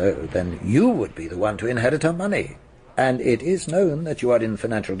that is so, then you would be the one to inherit her money. And it is known that you are in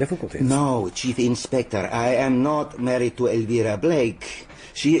financial difficulties. No, Chief Inspector, I am not married to Elvira Blake.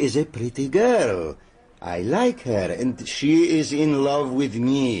 She is a pretty girl. I like her, and she is in love with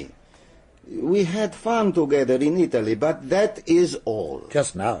me. We had fun together in Italy, but that is all.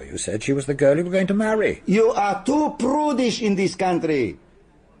 Just now you said she was the girl you were going to marry. You are too prudish in this country.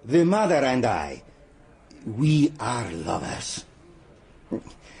 The mother and I, we are lovers.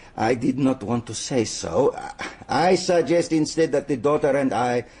 I did not want to say so. I suggest instead that the daughter and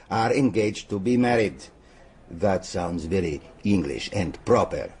I are engaged to be married. That sounds very English and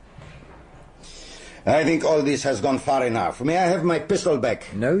proper. I think all this has gone far enough. May I have my pistol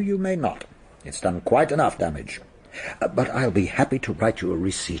back? No, you may not. It's done quite enough damage. But I'll be happy to write you a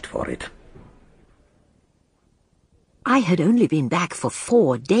receipt for it. I had only been back for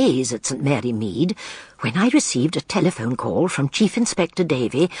 4 days at St. Mary Mead when I received a telephone call from Chief Inspector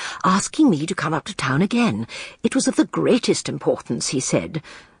Davy asking me to come up to town again. It was of the greatest importance, he said,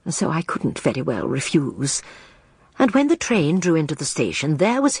 so I couldn't very well refuse. And when the train drew into the station,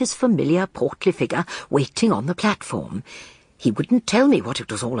 there was his familiar portly figure waiting on the platform. He wouldn't tell me what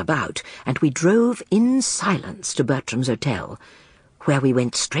it was all about, and we drove in silence to Bertrams Hotel, where we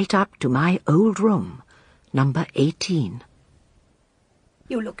went straight up to my old room, number 18.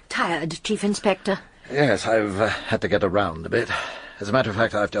 You look tired, Chief Inspector. Yes, I've had to get around a bit. As a matter of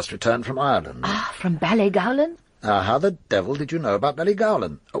fact, I've just returned from Ireland. From Ballygowlan? How the devil did you know about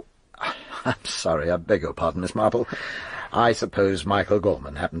Ballygowlan? Oh, I'm sorry, I beg your pardon, Miss Marple. I suppose Michael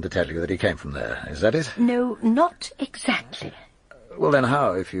Gorman happened to tell you that he came from there. Is that it? No, not exactly. Well, then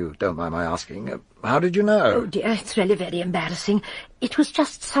how, if you don't mind my asking? How did you know? Oh, dear, it's really very embarrassing. It was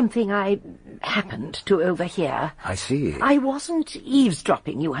just something I happened to overhear. I see. I wasn't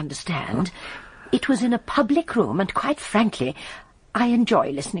eavesdropping, you understand. Huh? It was in a public room, and quite frankly, I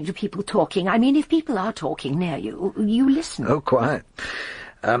enjoy listening to people talking. I mean, if people are talking near you, you listen. Oh, quite.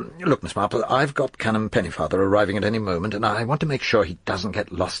 Look, Miss Marple, I've got Canon Pennyfather arriving at any moment, and I want to make sure he doesn't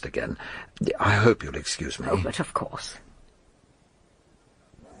get lost again. I hope you'll excuse me. Oh, but of course.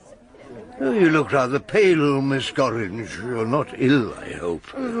 Oh, you look rather pale, Miss Gorringe. You're not ill, I hope.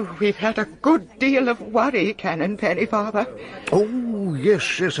 Oh, we've had a good deal of worry, Canon Pennyfather. Oh,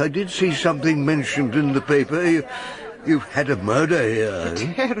 yes, I did see something mentioned in the paper. You've had a murder here.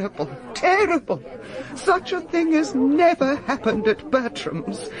 Terrible. Such a thing has never happened at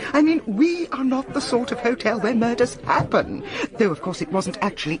Bertrams. I mean, we are not the sort of hotel where murders happen. Though, of course, it wasn't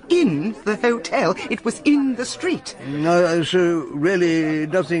actually in the hotel. It was in the street. So, really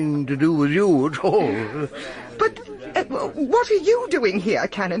nothing to do with you at all. But what are you doing here,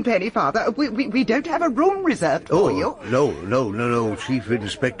 Canon Pennyfather? We don't have a room reserved for you. No. Chief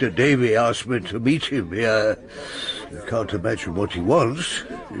Inspector Davy asked me to meet him here. I can't imagine what he wants.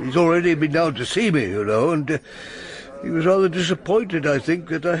 He's already been down to see me, you know, and he was rather disappointed, I think,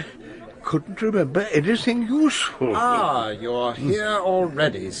 that I couldn't remember anything useful. You're here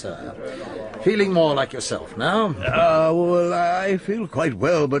already, sir. Feeling more like yourself now? Well, I feel quite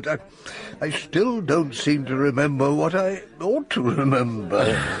well, but I still don't seem to remember what I ought to remember.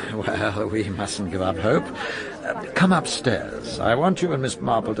 Well, we mustn't give up hope. Come upstairs. I want you and Miss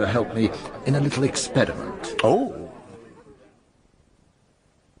Marple to help me in a little experiment. Oh.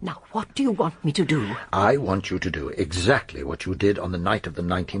 Now, what do you want me to do? I want you to do exactly what you did on the night of the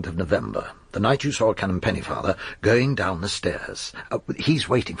 19th of November, the night you saw Canon Pennyfather going down the stairs. He's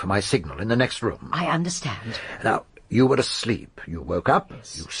waiting for my signal in the next room. I understand. Now, you were asleep. You woke up,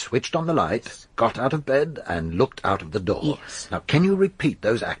 yes. You switched on the light, got out of bed, and looked out of the door. Yes. Now, can you repeat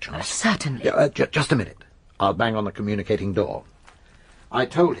those actions? Certainly. Just a minute. I'll bang on the communicating door. I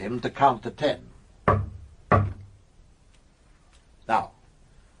told him to count to 10. Now,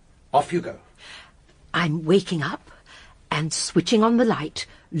 off you go. I'm waking up and switching on the light,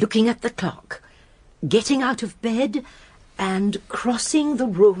 looking at the clock, getting out of bed and crossing the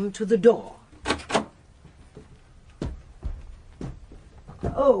room to the door.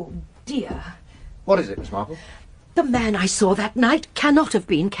 Oh, dear. What is it, Miss Marple? The man I saw that night cannot have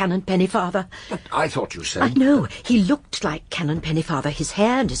been Canon Pennyfather. But I thought you said... I know. He looked like Canon Pennyfather, his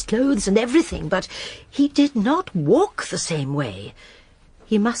hair and his clothes and everything, but he did not walk the same way.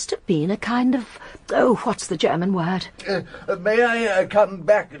 He must have been a kind of... Oh, what's the German word? May I come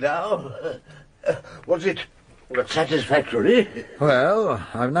back now? Was it satisfactory? Well,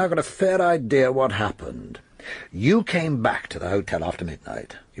 I've now got a fair idea what happened. You came back to the hotel after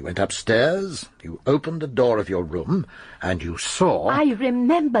midnight. You went upstairs, you opened the door of your room, and you saw... I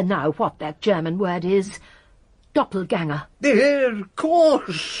remember now what that German word is. Doppelganger. Of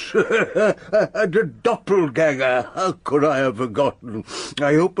course. A doppelganger. How could I have forgotten?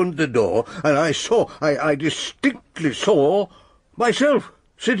 I opened the door, and I distinctly saw myself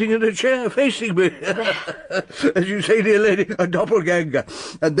sitting in a chair facing me. As you say, dear lady, a doppelganger.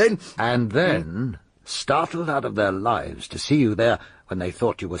 And then... startled out of their lives to see you there when they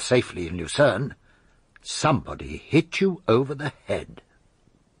thought you were safely in Lucerne, somebody hit you over the head.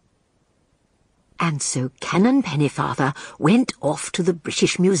 And so Canon Pennyfather went off to the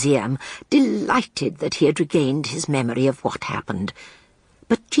British Museum, delighted that he had regained his memory of what happened.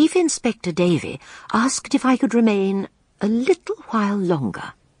 But Chief Inspector Davy asked if I could remain a little while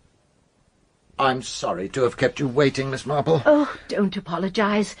longer. I'm sorry to have kept you waiting, Miss Marple. Oh, don't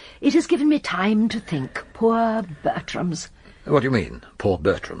apologise. It has given me time to think. Poor Bertrams. What do you mean, poor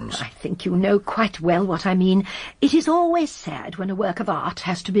Bertrams? I think you know quite well what I mean. It is always sad when a work of art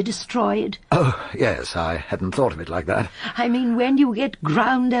has to be destroyed. Oh, yes, I hadn't thought of it like that. I mean, when you get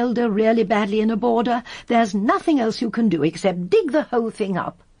ground elder really badly in a border, there's nothing else you can do except dig the whole thing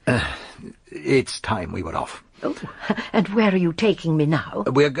up. It's time we were off. Oh, and where are you taking me now?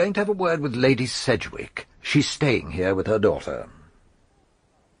 We're going to have a word with Lady Sedgwick. She's staying here with her daughter.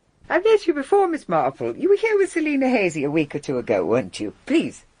 I've met you before, Miss Marple. You were here with Selina Hazy a week or two ago, weren't you?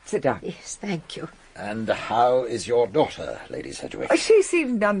 Please, sit down. Yes, thank you. And how is your daughter, Lady Sedgwick? She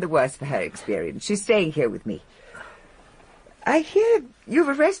seems none the worse for her experience. She's staying here with me. I hear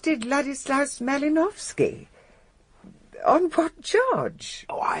you've arrested Ladislaus Malinowski. On what charge?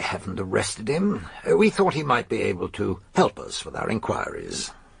 Oh, I haven't arrested him. We thought he might be able to help us with our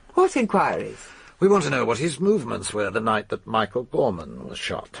inquiries. What inquiries? We want to know what his movements were the night that Michael Gorman was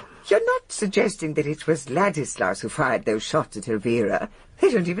shot. You're not suggesting that it was Ladislaus who fired those shots at Elvira?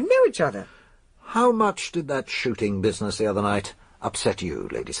 They don't even know each other. How much did that shooting business the other night upset you,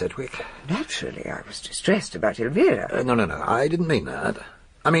 Lady Sedgwick? Naturally, I was distressed about Elvira. No, I didn't mean that.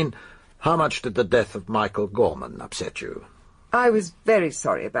 I mean, how much did the death of Michael Gorman upset you? I was very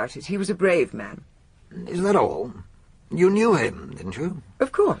sorry about it. He was a brave man. Is that all? You knew him, didn't you?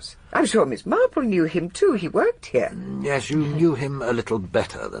 Of course. I'm sure Miss Marple knew him too. He worked here. Yes, you knew him a little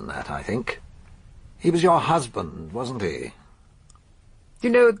better than that, I think. He was your husband, wasn't he?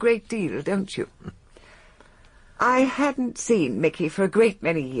 You know a great deal, don't you? I hadn't seen Mickey for a great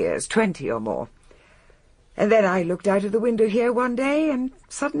many years, 20 or more. And then I looked out of the window here one day and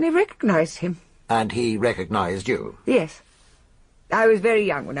suddenly recognized him. And he recognized you? Yes. I was very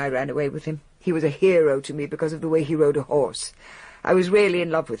young when I ran away with him. He was a hero to me because of the way he rode a horse. I was really in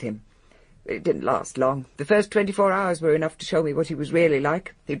love with him. It didn't last long. The first 24 hours were enough to show me what he was really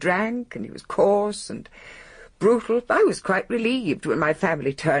like. He drank, and he was coarse and brutal. I was quite relieved when my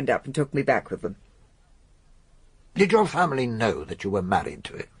family turned up and took me back with them. Did your family know that you were married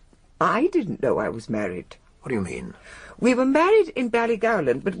to him? I didn't know I was married. What do you mean? We were married in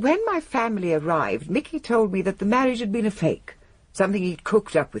Ballygowland, but when my family arrived, Mickey told me that the marriage had been a fake, something he'd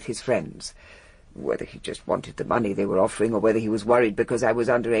cooked up with his friends. Whether he just wanted the money they were offering or whether he was worried because I was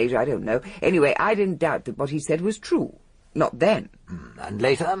underage, I don't know. Anyway, I didn't doubt that what he said was true. not then. And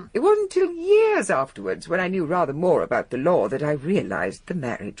later? It wasn't until years afterwards, when I knew rather more about the law, that I realised the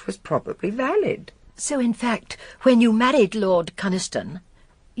marriage was probably valid. So, in fact, when you married Lord Coniston,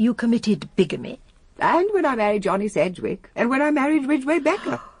 you committed bigamy? And when I married Johnny Sedgwick, and when I married Ridgway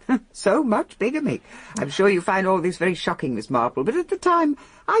Becker. So much bigamy. I'm sure you find all this very shocking, Miss Marple, but at the time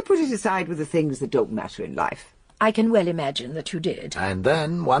I put it aside with the things that don't matter in life. I can well imagine that you did. And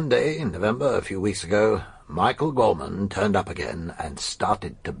then, one day in November, a few weeks ago, Michael Gorman turned up again and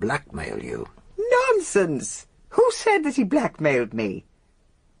started to blackmail you. Nonsense! Who said that he blackmailed me?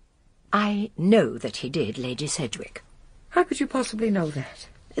 I know that he did, Lady Sedgwick. How could you possibly know that?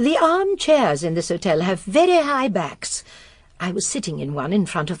 The armchairs in this hotel have very high backs. I was sitting in one in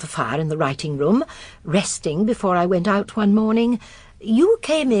front of the fire in the writing-room, resting before I went out one morning. You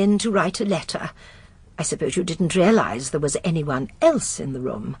came in to write a letter. I suppose you didn't realize there was anyone else in the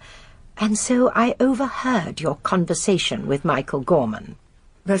room, and so I overheard your conversation with Michael Gorman.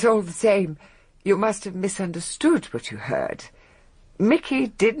 But all the same, you must have misunderstood what you heard. Mickey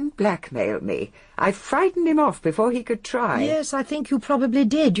didn't blackmail me. I frightened him off before he could try. Yes, I think you probably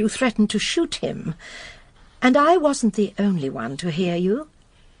did. You threatened to shoot him. And I wasn't the only one to hear you.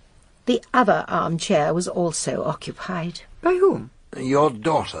 The other armchair was also occupied. By whom? Your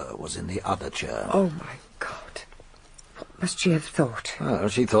daughter was in the other chair. Oh, my God. What must she have thought? Well,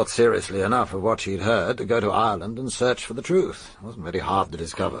 she thought seriously enough of what she'd heard to go to Ireland and search for the truth. It wasn't very hard to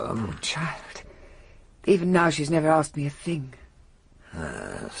discover. Poor child. Even now she's never asked me a thing.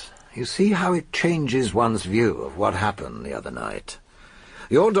 Yes. You see how it changes one's view of what happened the other night.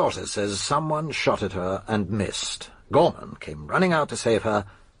 Your daughter says someone shot at her and missed. Gorman came running out to save her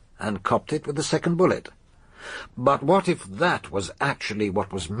and copped it with the second bullet. But what if that was actually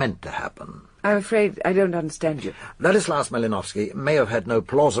what was meant to happen? I'm afraid I don't understand you. Ladislas Malinowski may have had no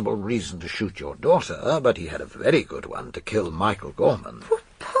plausible reason to shoot your daughter, but he had a very good one to kill Michael Gorman. What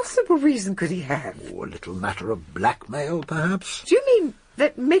possible reason could he have? Oh, a little matter of blackmail, perhaps? Do you mean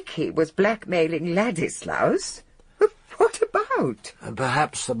that Mickey was blackmailing Ladislaus? What about?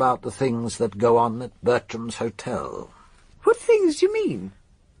 Perhaps about the things that go on at Bertrams Hotel. What things do you mean?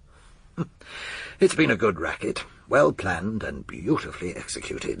 It's been a good racket, well planned and beautifully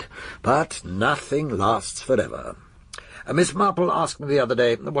executed, but nothing lasts forever. Miss Marple asked me the other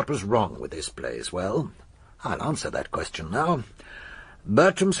day what was wrong with this place. Well, I'll answer that question now.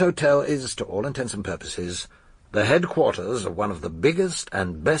 Bertrams Hotel is, to all intents and purposes, the headquarters of one of the biggest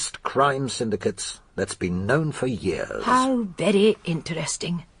and best crime syndicates that's been known for years. How very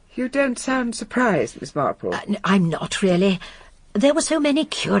interesting. You don't sound surprised, Miss Marple. I'm not, really. There were so many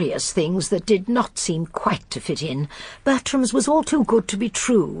curious things that did not seem quite to fit in. Bertram's was all too good to be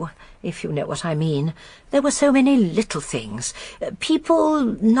true, if you know what I mean. There were so many little things. People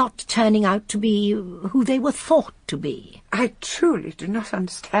not turning out to be who they were thought to be. I truly do not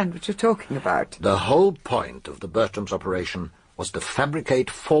understand what you're talking about. The whole point of the Bertrams operation was to fabricate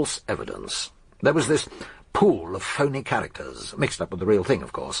false evidence. There was this pool of phony characters, mixed up with the real thing,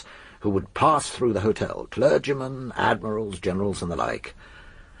 of course, who would pass through the hotel, clergymen, admirals, generals, and the like.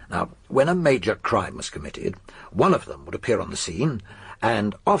 Now, when a major crime was committed, one of them would appear on the scene,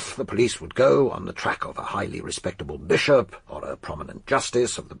 and off the police would go on the track of a highly respectable bishop or a prominent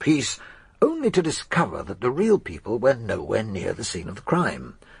justice of the peace, only to discover that the real people were nowhere near the scene of the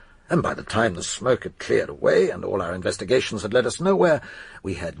crime. And by the time the smoke had cleared away and all our investigations had led us nowhere,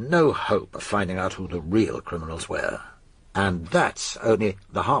 we had no hope of finding out who the real criminals were. And that's only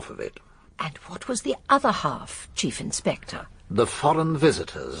the half of it. And what was the other half, Chief Inspector? The foreign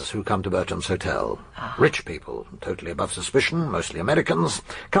visitors who come to Bertrams Hotel. Rich people, totally above suspicion, mostly Americans,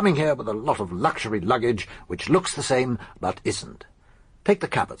 coming here with a lot of luxury luggage which looks the same but isn't. Take the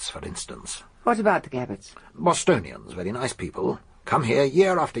Cabots, for instance. What about the Cabots? Bostonians, very nice people, come here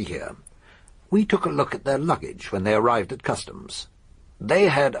year after year. We took a look at their luggage when they arrived at customs. They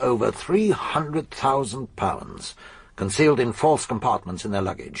had over £300,000 concealed in false compartments in their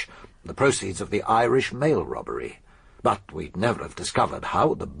luggage, the proceeds of the Irish mail robbery. But we'd never have discovered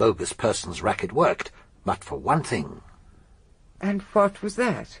how the bogus persons racket worked, but for one thing. And what was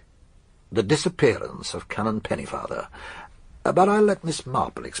that? The disappearance of Canon Pennyfather. But I'll let Miss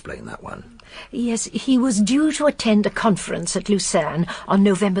Marple explain that one. Yes, he was due to attend a conference at Lucerne on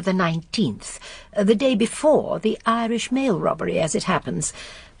November the 19th, the day before the Irish mail robbery, as it happens.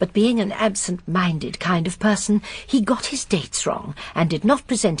 But being an absent-minded kind of person, he got his dates wrong and did not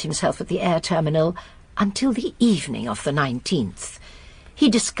present himself at the air terminal until the evening of the 19th. He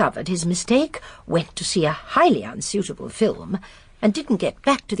discovered his mistake, went to see a highly unsuitable film, and didn't get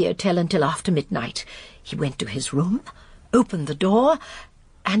back to the hotel until after midnight. He went to his room, opened the door,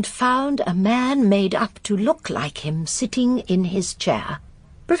 And found a man made up to look like him sitting in his chair.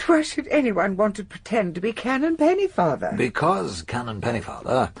 But why should anyone want to pretend to be Canon Pennyfather? Because Canon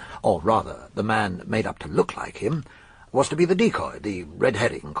Pennyfather, or rather the man made up to look like him, was to be the decoy, the red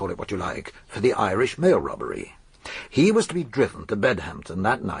herring, call it what you like, for the Irish mail robbery. He was to be driven to Bedhampton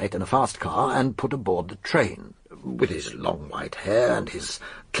that night in a fast car and put aboard the train. With his long white hair and his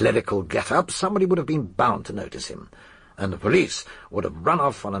clerical get-up, somebody would have been bound to notice him, and the police would have run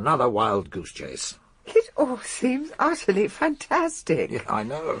off on another wild goose chase. It all seems utterly fantastic. Yeah, I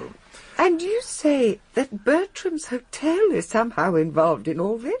know. And you say that Bertrams Hotel is somehow involved in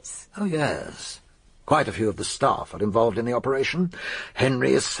all this? Oh, yes. Quite a few of the staff are involved in the operation.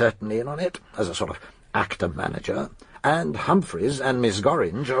 Henry is certainly in on it, as a sort of actor-manager, and Humphreys and Miss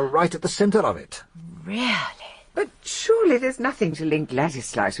Gorringe are right at the centre of it. Really? But surely there's nothing to link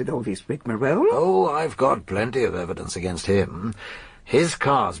Ladislas with all this rigmarole? Oh, I've got plenty of evidence against him. His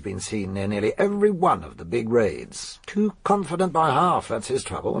car's been seen near nearly every one of the big raids. Too confident by half, that's his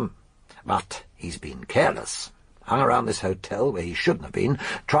trouble. But he's been careless. Hung around this hotel where he shouldn't have been,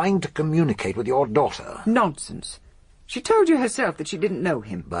 trying to communicate with your daughter. Nonsense. She told you herself that she didn't know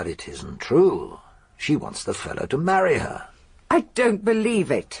him. But it isn't true. She wants the fellow to marry her. I don't believe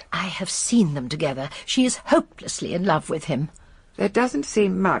it. I have seen them together. She is hopelessly in love with him. There doesn't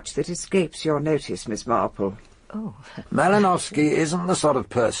seem much that escapes your notice, Miss Marple. Oh. Malinowski isn't the sort of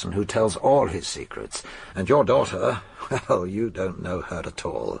person who tells all his secrets. And your daughter, well, you don't know her at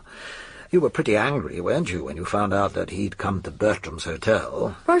all. You were pretty angry, weren't you, when you found out that he'd come to Bertrams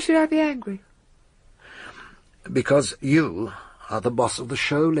Hotel? Why should I be angry? Because you are the boss of the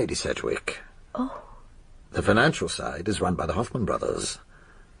show, Lady Sedgwick. Oh. The financial side is run by the Hoffman brothers.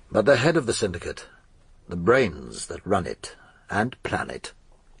 But the head of the syndicate, the brains that run it and plan it,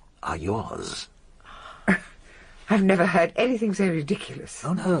 are yours. I've never heard anything so ridiculous.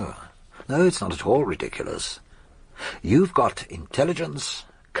 Oh, no. No, it's not at all ridiculous. You've got intelligence,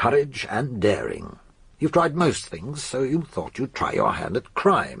 courage, and daring. You've tried most things, so you thought you'd try your hand at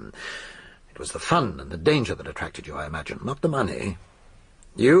crime. It was the fun and the danger that attracted you, I imagine, not the money.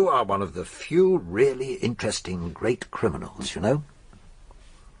 You are one of the few really interesting great criminals, you know.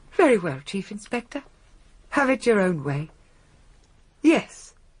 Very well, Chief Inspector. Have it your own way.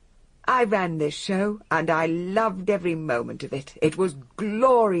 Yes, I ran this show, and I loved every moment of it. It was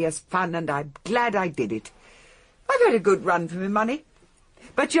glorious fun, and I'm glad I did it. I've had a good run for my money.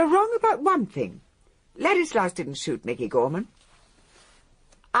 But you're wrong about one thing. Ladislas didn't shoot Mickey Gorman.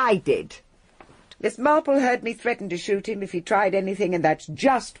 I did. Miss Marple heard me threaten to shoot him if he tried anything, and that's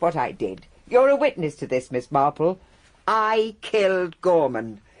just what I did. You're a witness to this, Miss Marple. I killed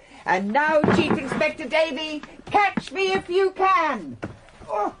Gorman. And now, Chief Inspector Davy, catch me if you can.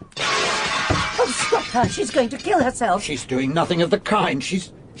 Oh, stop her. She's going to kill herself. She's doing nothing of the kind.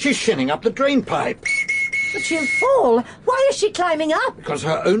 She's shinning up the drain pipe. But she'll fall. Why is she climbing up? Because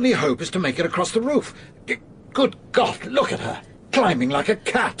her only hope is to make it across the roof. Good God, look at her. Climbing like a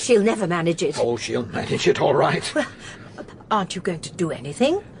cat. She'll never manage it. Oh, she'll manage it, all right. Well, aren't you going to do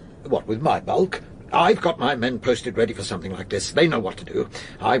anything? What, with my bulk? I've got my men posted ready for something like this. They know what to do.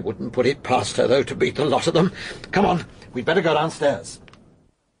 I wouldn't put it past her, though, to beat the lot of them. Come on, we'd better go downstairs.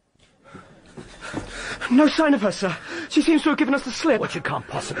 No sign of her, sir. She seems to have given us the slip. But you can't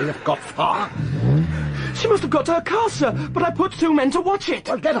possibly have got far. She must have got to her car, sir, but I put 2 men to watch it.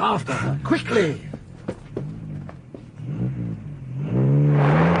 Well, get after her, quickly.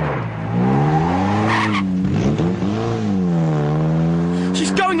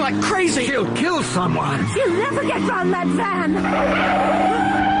 She's going like crazy. She'll kill someone. She'll never get round that van.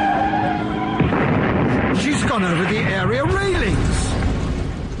 She's gone over the area railings.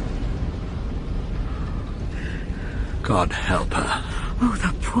 God help her. Oh,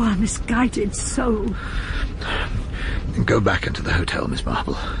 the poor misguided soul. Go back into the hotel, Miss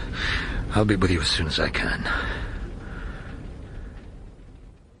Marple. I'll be with you as soon as I can.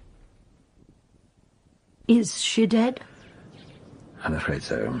 Is she dead? I'm afraid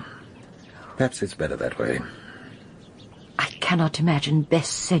so. Perhaps it's better that way. I cannot imagine Bess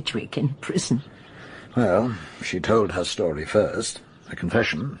Sedgwick in prison. Well, she told her story first. A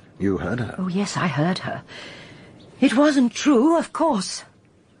confession. You heard her. Oh, yes, I heard her. It wasn't true, of course.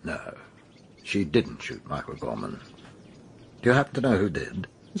 No, she didn't shoot Michael Gorman. Do you happen to know who did?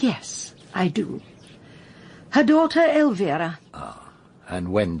 Yes, I do. Her daughter, Elvira. Ah,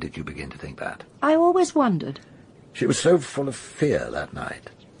 and when did you begin to think that? I always wondered. She was so full of fear that night,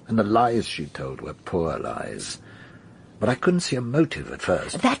 and the lies she told were poor lies. But I couldn't see a motive at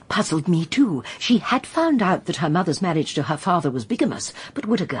first. That puzzled me, too. She had found out that her mother's marriage to her father was bigamous, but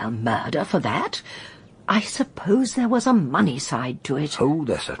would a girl murder for that? I suppose there was a money side to it. Oh,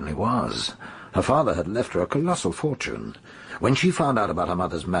 there certainly was. Her father had left her a colossal fortune. When she found out about her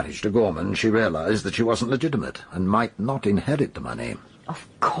mother's marriage to Gorman, she realized that she wasn't legitimate and might not inherit the money. Of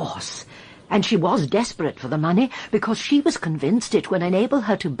course. And she was desperate for the money because she was convinced it would enable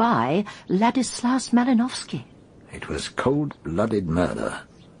her to buy Ladislas Malinovsky. It was cold-blooded murder.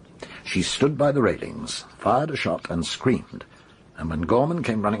 She stood by the railings, fired a shot and screamed. And when Gorman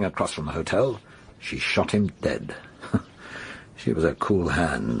came running across from the hotel, she shot him dead. She was a cool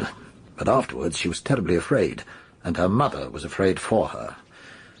hand. But afterwards she was terribly afraid, and her mother was afraid for her.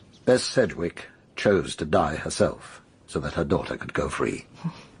 Bess Sedgwick chose to die herself, so that her daughter could go free.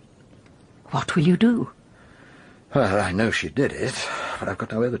 What will you do? Well, I know she did it, but I've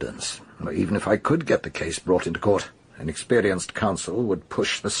got no evidence. Even if I could get the case brought into court, an experienced counsel would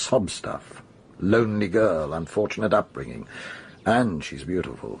push the sob stuff. Lonely girl, unfortunate upbringing. And she's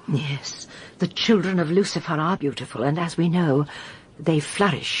beautiful. Yes, the children of Lucifer are beautiful, and as we know, they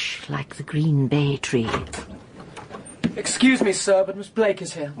flourish like the green bay tree. Excuse me, sir, but Miss Blake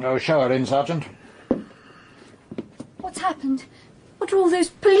is here. Oh, show her in, Sergeant. What's happened? What are all those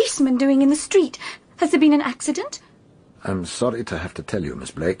policemen doing in the street? Has there been an accident? I'm sorry to have to tell you, Miss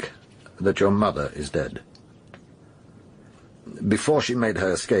Blake, that your mother is dead. Before she made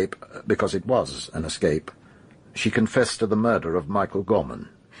her escape, because it was an escape, she confessed to the murder of Michael Gorman.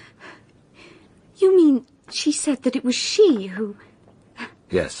 You mean she said that it was she who...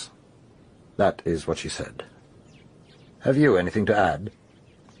 Yes, that is what she said. Have you anything to add?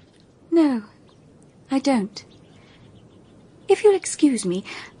 No, I don't. If you'll excuse me,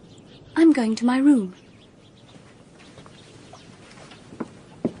 I'm going to my room.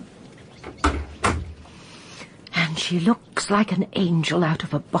 And she looks like an angel out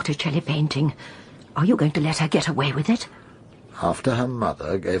of a Botticelli painting. Are you going to let her get away with it? After her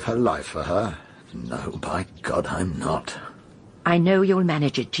mother gave her life for her? No, by God, I'm not. I know you'll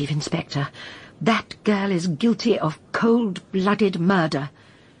manage it, Chief Inspector. That girl is guilty of cold-blooded murder.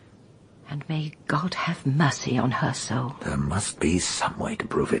 And may God have mercy on her soul. There must be some way to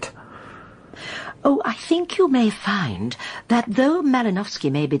prove it. Oh, I think you may find that though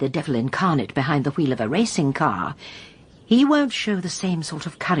Malinovsky may be the devil incarnate behind the wheel of a racing car, he won't show the same sort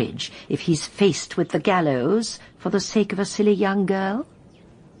of courage if he's faced with the gallows for the sake of a silly young girl.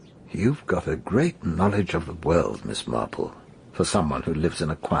 You've got a great knowledge of the world, Miss Marple, for someone who lives in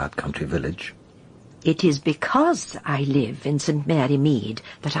a quiet country village. It is because I live in St. Mary Mead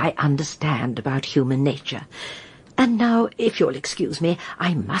that I understand about human nature. And now, if you'll excuse me,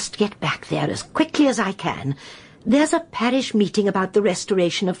 I must get back there as quickly as I can. There's a parish meeting about the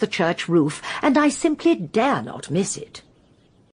restoration of the church roof, and I simply dare not miss it.